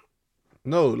about?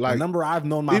 No, like the number I've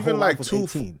known my whole life was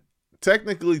 18.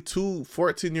 Technically, 2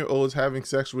 14-year-olds having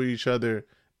sex with each other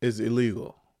is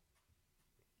illegal.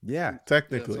 Yeah.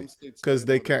 Technically. Because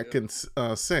they can't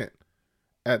consent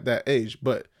at that age.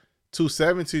 But 2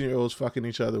 17-year-olds fucking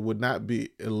each other would not be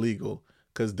illegal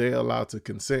because they're allowed to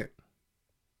consent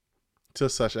to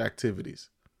such activities.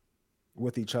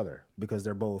 With each other because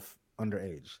they're both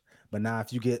underage. But now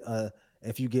if you get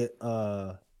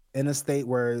in a state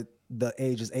where the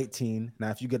age is 18, now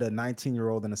if you get a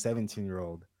 19-year-old and a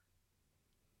 17-year-old,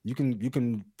 you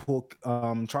can pull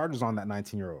charges on that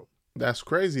 19-year-old. That's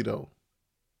crazy though.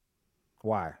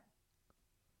 Why?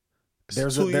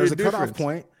 There's a cutoff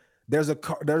point. There's a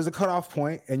cutoff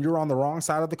point, and you're on the wrong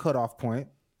side of the cutoff point.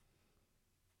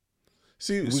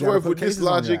 See, Swerve, with this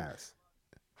logic.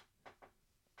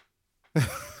 Would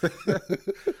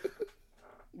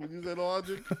you say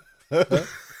logic?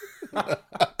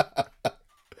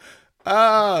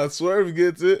 Swerve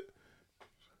gets it.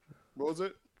 What was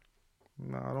it?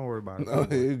 No, don't worry about it. No,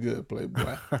 you good,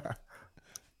 Playboy.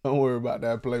 Don't worry about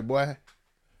that, Playboy.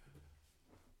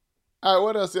 All right,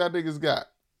 what else y'all niggas got?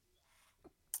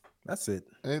 That's it.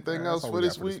 Anything Yeah, else that's all for we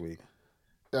this got week?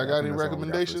 Yeah, Y'all I got think any that's all we got for this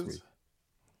recommendations? week.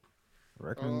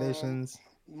 Recommendations?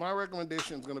 My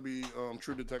recommendation is gonna be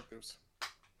True Detectives.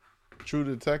 True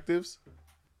Detectives?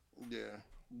 Yeah,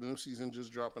 the new season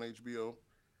just dropped on HBO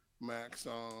Max.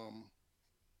 Yeah,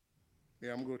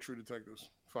 I'm gonna go True Detectives.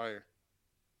 Fire.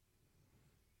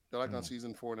 They're like on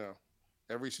season 4 now.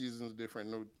 Every season is different.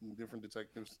 No different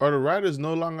detectives. Are the writers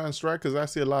no longer on strike? Because I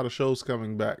see a lot of shows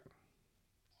coming back.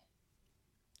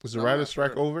 Is the I'm writer's not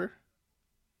strike sure. over?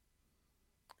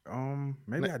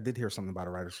 Maybe I did hear something about a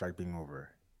writer's strike being over.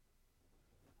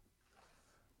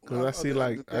 Because I see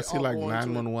like They all go into it.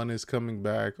 911 is coming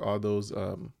back. All those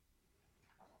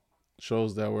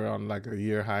shows that were on like a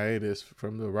year hiatus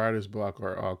from the writer's block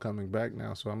are all coming back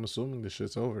now. So I'm assuming this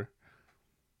shit's over.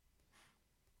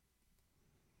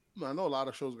 I know a lot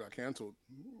of shows got canceled.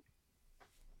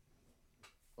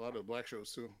 A lot of black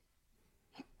shows too.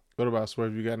 What about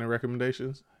Swerve? You got any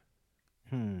recommendations?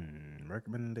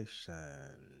 Recommendation.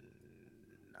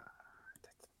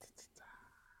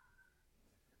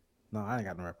 No, I ain't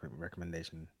got no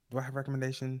recommendation. Do I have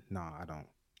recommendation? No, I don't.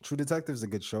 True Detective is a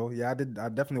good show. Yeah, I did. I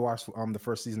definitely watched the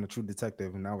first season of True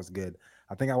Detective, and that was good.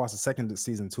 I think I watched the second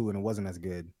season too, and it wasn't as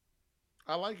good.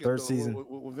 I like it. Third though, season.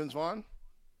 with Vince Vaughn.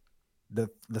 The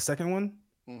second one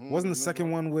Mm-hmm. wasn't the second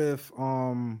one with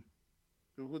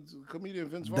With comedian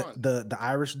Vince Vaughn. the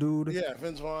Irish dude. Yeah,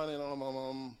 Vince Vaughn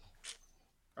and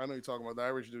I know you're talking about the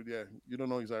Irish dude. Yeah, you don't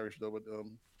know he's Irish though, but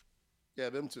yeah,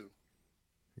 them two.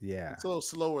 Yeah. It's a little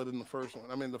slower than the first one.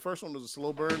 I mean, the first one was a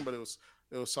slow burn, but it was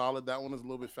solid. That one is a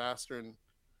little bit faster, and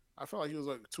I felt like he was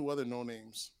like 2 other no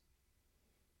names.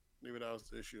 Maybe that was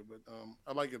the issue, but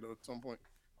I like it though. At some point,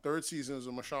 third season is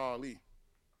a Mashal Ali.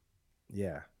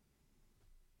 Yeah.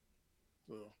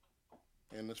 So,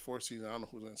 and this fourth season, I don't know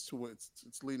who's in.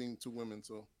 It's leading 2 women.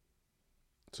 So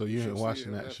You ain't She'll see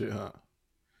watching it, that shit, huh?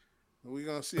 we're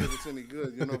gonna see if it's any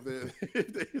good. You know,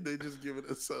 if they just give it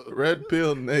a Red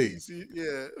Pill Nate.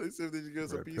 Yeah, let's see if they just give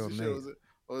us a Red piece Pill of shows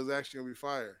or it's actually gonna be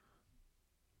fire.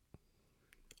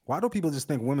 Why do people just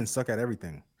think women suck at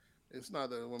everything? It's not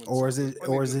that women, Or is it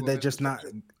they just not?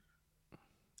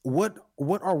 What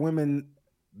are women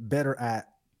better at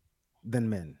than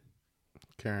men?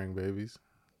 Carrying babies.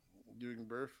 giving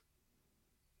birth?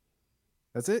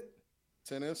 That's it?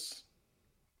 Tennis?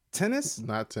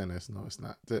 Not tennis. No, it's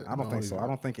not. I don't think so. I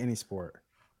don't think any sport.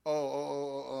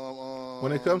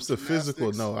 When it comes to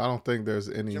physical, gymnastics? no, I don't think there's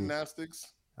any.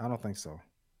 Gymnastics? I don't think so.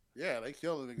 Yeah, they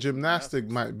kill it. Gymnastic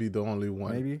might be the only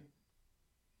one. Maybe.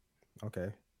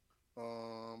 Okay.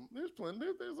 There's plenty.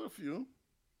 There's a few.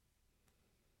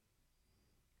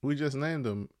 We just named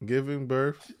them: giving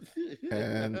birth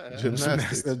and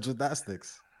gymnastics.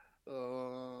 Gymnastics.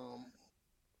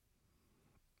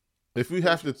 If we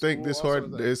have to think this also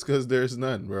hard, that- it's because there's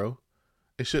none, bro.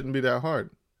 It shouldn't be that hard.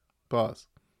 Pause.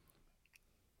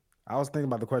 I was thinking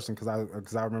about the question because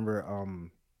I remember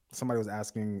somebody was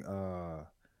asking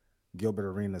Gilbert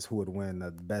Arenas who would win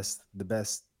the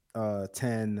best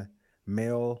 10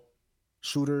 male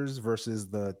shooters versus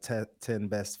the 10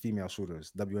 best female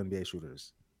shooters, WNBA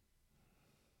shooters,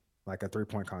 like a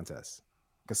 3-point contest.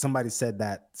 Because somebody said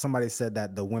that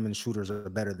the women shooters are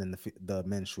better than the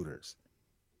men shooters.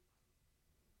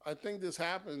 I think this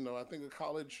happened though. I think a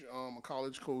college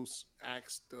coach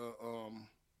asked a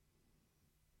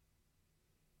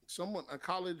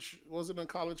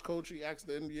college coach. He asked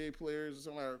the NBA players, or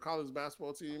something like a college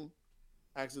basketball team,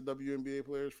 asked the WNBA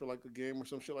players for like a game or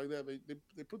some shit like that.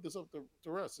 They put this up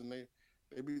to rest and they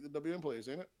beat the WN players,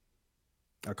 ain't it?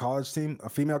 A college team, a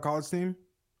female college team,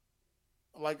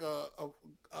 like a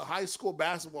high school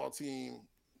basketball team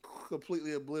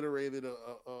completely obliterated a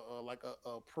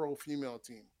pro female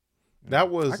team. That I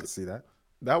was can see that.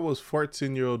 that was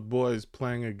 14-year-old boys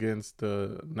playing against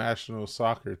the national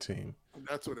soccer team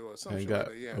That's what it was. Some and shit got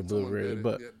like that. Yeah, obliterated. someone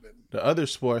But did it. the other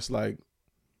sports, like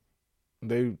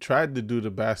they tried to do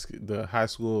the high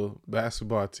school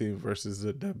basketball team versus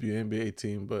the WNBA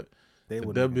team, but They the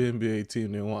wouldn't. WNBA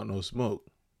team didn't want no smoke.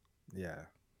 Yeah.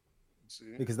 See?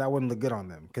 Because that wouldn't look good on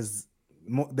them. Because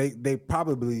they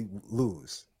probably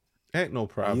lose. Ain't no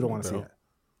problem. You don't want to see though. that.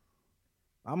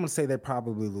 I'm gonna say they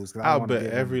probably lose. I'll bet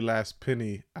every last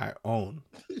penny I own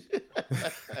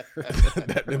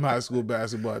that them high school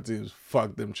basketball teams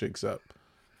fuck them chicks up.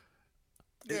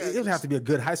 It would have to be a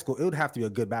good high school. It would have to be a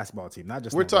good basketball team, not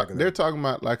just We're no regular. They're talking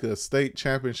about like a state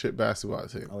championship basketball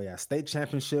team. Oh yeah, state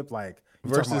championship. Like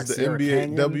versus like the Sierra NBA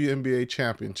Canyon? WNBA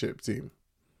championship team.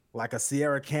 Like a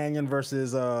Sierra Canyon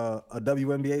versus a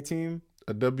WNBA team?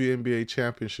 A WNBA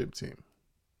championship team.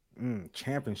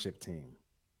 Championship team.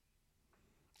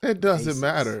 It doesn't Aces.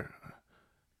 matter.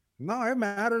 No, it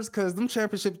matters because them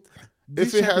championship.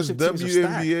 If these it has championship teams are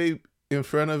stacked. WNBA in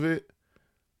front of it,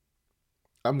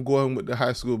 I'm going with the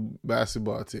high school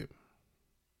basketball team.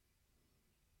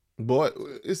 Boy,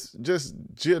 it's just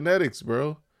genetics,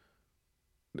 bro.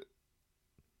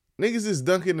 Niggas is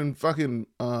dunking in fucking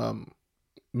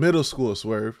middle school,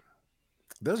 Swerve.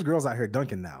 There's girls out here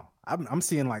dunking now. I'm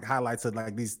seeing like highlights of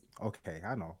like these. Okay,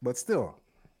 I know, but still,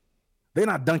 they're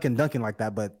not dunking like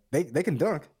that. But they can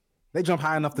dunk. They jump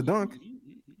high enough to dunk.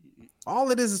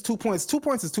 All it is 2 points. 2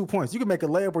 points is 2 points. You can make a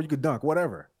layup or you could dunk,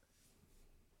 whatever.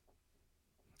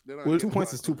 2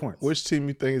 points is 2 points. Which team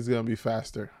you think is gonna be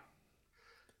faster?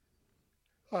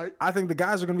 I think the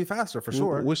guys are gonna be faster for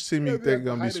sure. Which team you think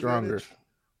gonna be stronger?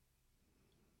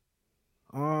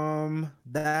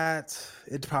 That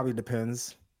it probably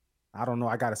depends. I don't know.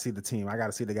 I gotta see the team. I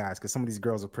gotta see the guys because some of these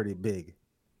girls are pretty big.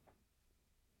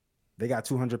 They got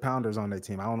 200-pounders on their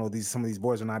team. I don't know. Some of these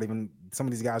boys are not even. Some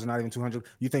of these guys are not even 200.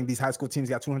 You think these high school teams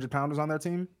got 200-pounders on their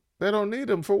team? They don't need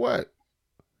them for what?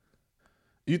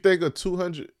 You think a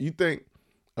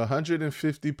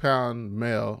 150-pound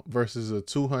male versus a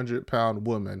 200-pound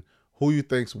woman? Who you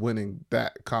think's winning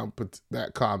that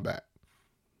combat?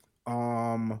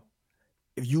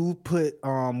 If you put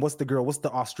what's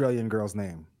the Australian girl's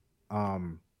name?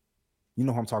 You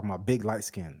know who I'm talking about, big light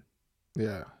skin.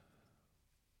 Yeah.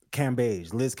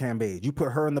 Liz Cambage. You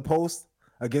put her in the post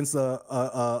against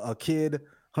a kid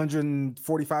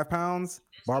 145 pounds,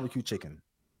 barbecue chicken.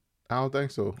 I don't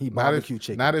think so. Barbecue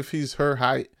chicken. Not if he's her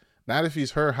height.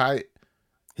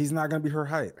 He's not gonna be her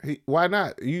height. Why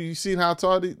not? You seen how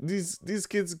tall these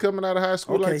kids coming out of high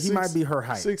school? Okay, like he might be her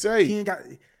height.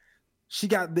 6'8". She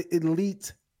got the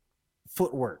elite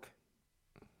footwork.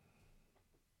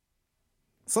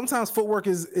 Sometimes footwork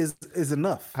is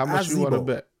enough. How much you want to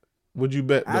bet? Would you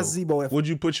bet? Would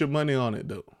you put your money on it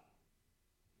though?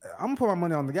 I'm gonna put my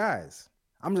money on the guys.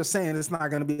 I'm just saying it's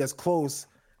not gonna be as close.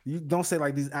 You don't say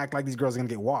act like these girls are gonna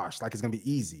get washed. Like it's gonna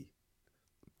be easy.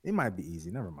 It might be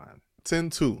easy. Never mind.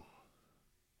 10-2.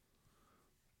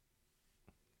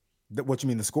 What you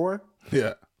mean, the score?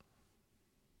 Yeah.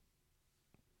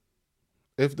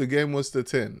 If the game was to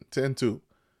 10-2.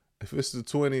 If it's to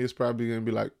 20, it's probably gonna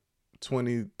be like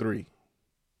 23.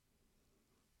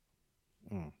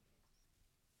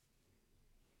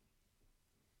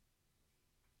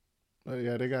 But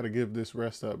yeah, they gotta give this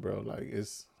rest up, bro. Like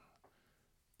it's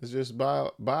just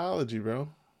biology, bro.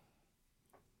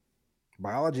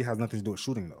 Biology has nothing to do with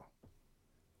shooting, though.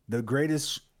 The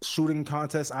greatest shooting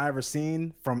contest I ever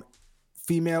seen from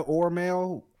female or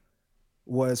male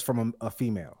was from a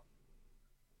female.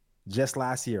 Just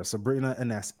last year, Sabrina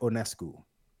Ionescu.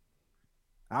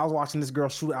 I was watching this girl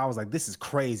shoot. I was like, this is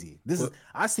crazy.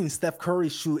 I seen Steph Curry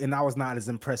shoot, and I was not as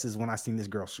impressed as when I seen this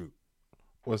girl shoot.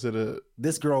 Was it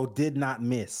This girl did not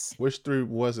miss. Which three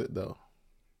was it, though?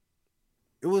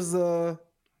 It was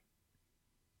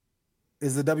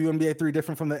Is the WNBA 3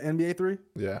 different from the NBA 3?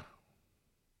 Yeah.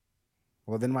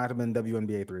 Well, then it might have been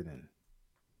WNBA 3 then.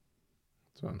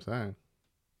 That's what I'm saying.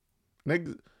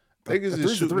 Niggas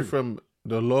is shooting from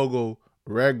the logo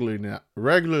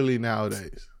regularly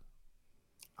nowadays.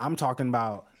 I'm talking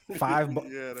about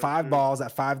five balls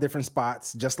at 5 different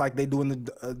spots, just like they do in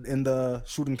the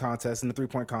shooting contest, in the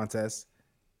 3-point contest.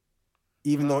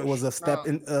 Even though it was a step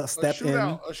in. A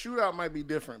shootout might be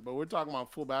different, but we're talking about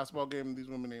a full basketball game, and these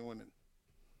women ain't winning.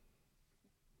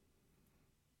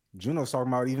 Juno's talking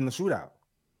about even the shootout.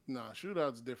 Nah,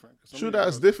 shootout's different.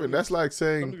 Shootout's different. That's like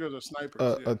saying some girls are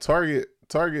snipers, a target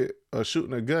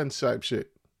shooting a gun type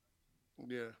shit.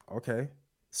 Yeah. Okay.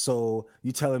 So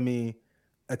you telling me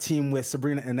a team with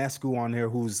Sabrina Ionescu on there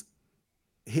who's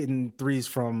hitting threes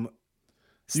from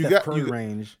Steph Curry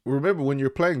range. Remember, when you're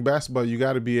playing basketball, you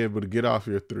got to be able to get off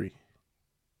your three.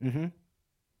 Mm-hmm.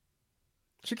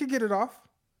 She could get it off.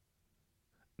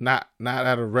 Not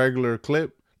at a regular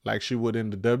clip like she would in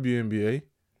the WNBA.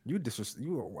 I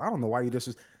don't know why you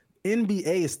disrespect. NBA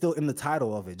is still in the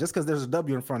title of it. Just because there's a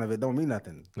W in front of it don't mean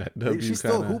nothing. She's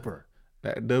still a hooper.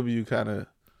 That W kind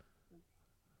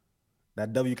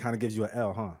of gives you an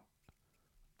L, huh?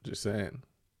 Just saying.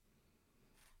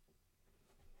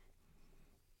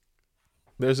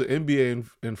 There's an NBA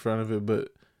in front of it, but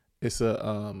it's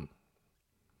a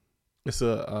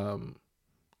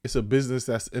business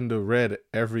that's in the red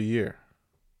every year.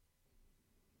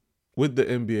 With the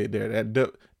NBA there,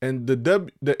 the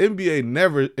NBA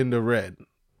never in the red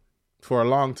for a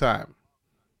long time.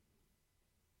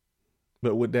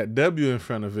 But with that W in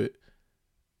front of it,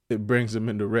 it brings them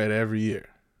into red every year.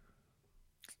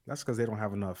 That's because they don't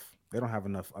have enough. They don't have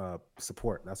enough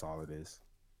support. That's all it is.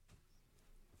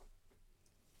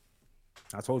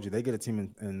 I told you they get a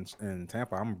team in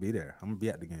Tampa. I'm gonna be there. I'm gonna be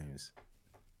at the games.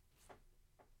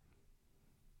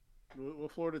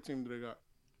 What Florida team do they got?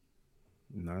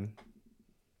 None.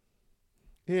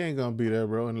 He ain't gonna be there,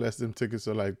 bro, unless them tickets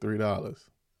are like $3.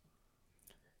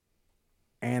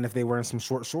 And if they wearing some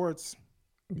short shorts,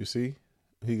 You see,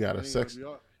 he got a Then sex. gotta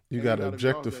be off- You then got to gotta be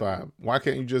off objectify that. him. Why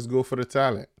can't you just go for the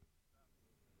talent?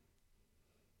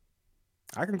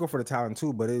 I can go for the talent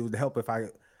too. But it would help if I.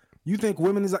 You think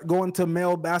women is going to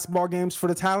male basketball games for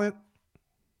the talent?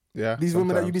 Yeah, These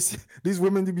women that sometimes. these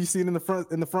women you be seeing in the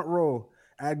front row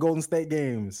at Golden State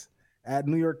games, at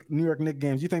New York Knicks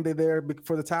games. You think they're there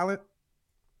for the talent?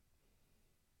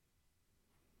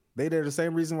 They there the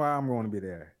same reason why I'm going to be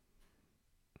there.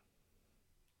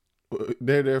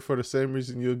 They're there for the same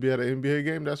reason you'd be at an NBA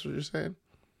game. That's what you're saying.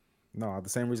 No, the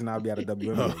same reason I'll be at a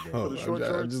WNBA game. Oh, the short I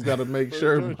shorts? just got to make For the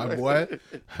sure, short my shorts. boy.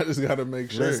 I just got to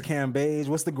make sure. Liz Cambage.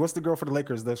 What's the girl for the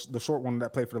Lakers? The short one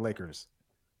that played for the Lakers.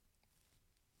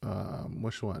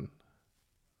 Which one?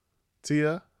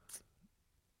 Tia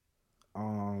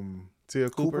Cooper.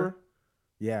 Cooper.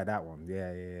 Yeah, that one.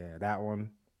 Yeah, that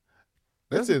one.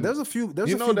 Listen, There's a few. There's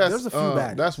you a know few. that's There's a few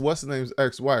bad. that's what's the name's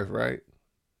ex-wife, right?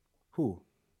 Who?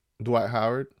 Dwight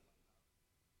Howard.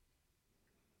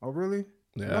 Oh, really?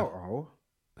 Yeah, No.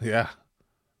 yeah,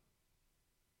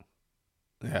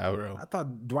 yeah, bro. I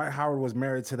thought Dwight Howard was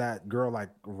married to that girl like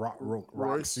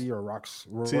Roxy or Rox.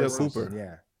 Tia Royce Cooper. something,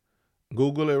 Yeah.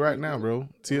 Google it right now, bro.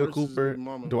 Tia Royce is Cooper, his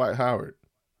mama. Dwight Howard.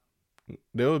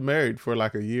 They were married for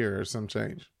like a year or some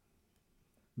change.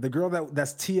 The girl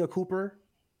that's Tia Cooper,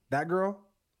 that girl.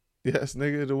 Yes,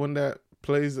 nigga, the one that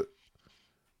plays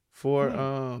for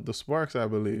the Sparks, I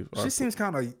believe. Or She seems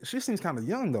kind of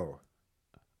young though.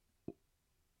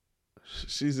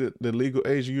 she's at the legal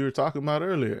age you were talking about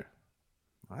earlier.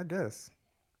 I guess.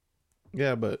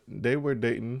 Yeah, but they were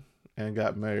dating and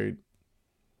got married.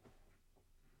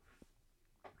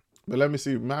 But let me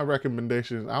see. My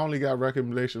recommendations. I only got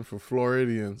recommendations for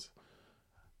Floridians.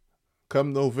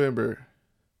 Come November,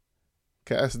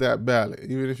 cast that ballot.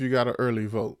 Even if you got an early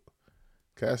vote,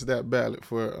 cast that ballot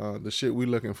for the shit we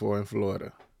looking for in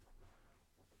Florida.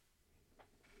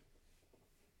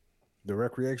 The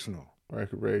recreational.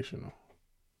 Recreational.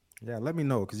 Yeah, let me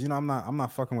know because I'm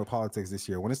not fucking with politics this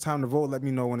year. When it's time to vote, let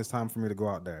me know when it's time for me to go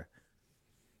out there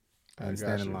and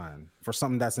stand in line for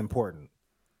something that's important.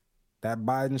 That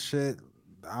Biden shit,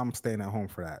 I'm staying at home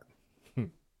for that.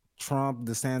 Trump,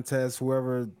 DeSantis,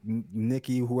 whoever,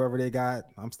 Nikki, whoever they got,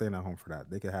 I'm staying at home for that.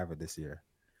 They could have it this year.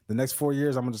 The next 4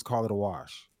 years, I'm gonna just call it a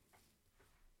wash.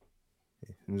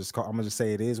 I'm gonna just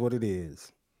say it is what it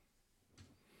is.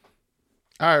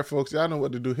 All right, folks, y'all know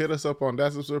what to do. Hit us up on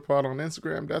That's Absurd Pod on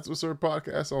Instagram. That's Absurd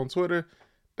Podcast on Twitter.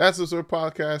 That's Absurd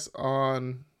Podcast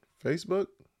on Facebook.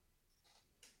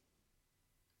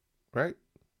 Right?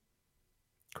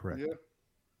 Correct. Yeah.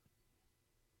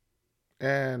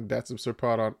 And That's Absurd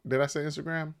Pod on. Did I say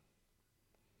Instagram?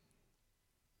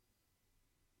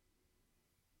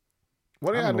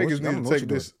 What do I y'all don't know what niggas you- I don't need know to what take you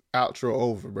this outro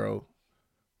over, bro?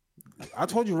 I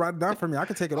told you write it down for me. I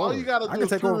can take it All over. you gotta I do can is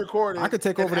take over. pre-record it. I could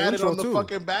take and over the add it intro on the too.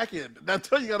 fucking back end.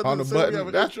 That's all you gotta do. On the So we have button.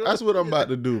 an That's, intro. that's what I'm about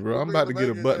to do, bro. I'm Bring about the to get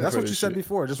a back end. button That's for what you this said shit.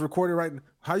 before. Just record it right.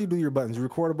 How you do your buttons? You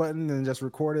record a button and then just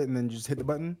record it and then you just hit the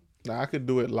button. Now, I could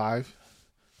do it live.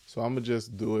 So I'm going to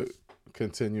just do it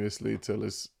continuously till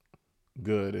it's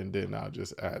good, and then I'll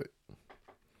just add it.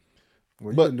 Well,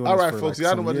 you've But been doing all this right, for, folks, like,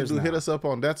 y'all know some what to years do. Hit now. us up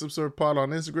on That's Absurd Pod on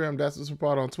Instagram, That's Absurd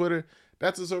Pod on Twitter,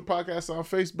 That's Absurd Podcast on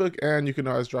Facebook, and you can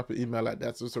always drop an email at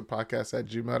That's Absurd Podcast at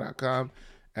gmail.com.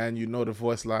 And you know the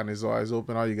voice line is always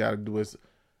open. All you got to do is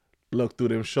look through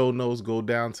them show notes, go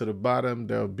down to the bottom.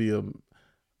 There'll be a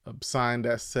sign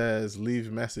that says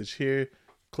leave message here.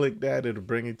 Click that. It'll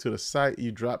bring you to the site.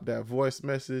 You drop that voice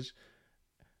message.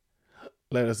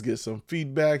 Let us get some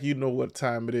feedback. You know what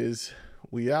time it is.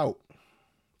 We out.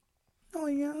 Oh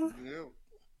yeah. Yeah.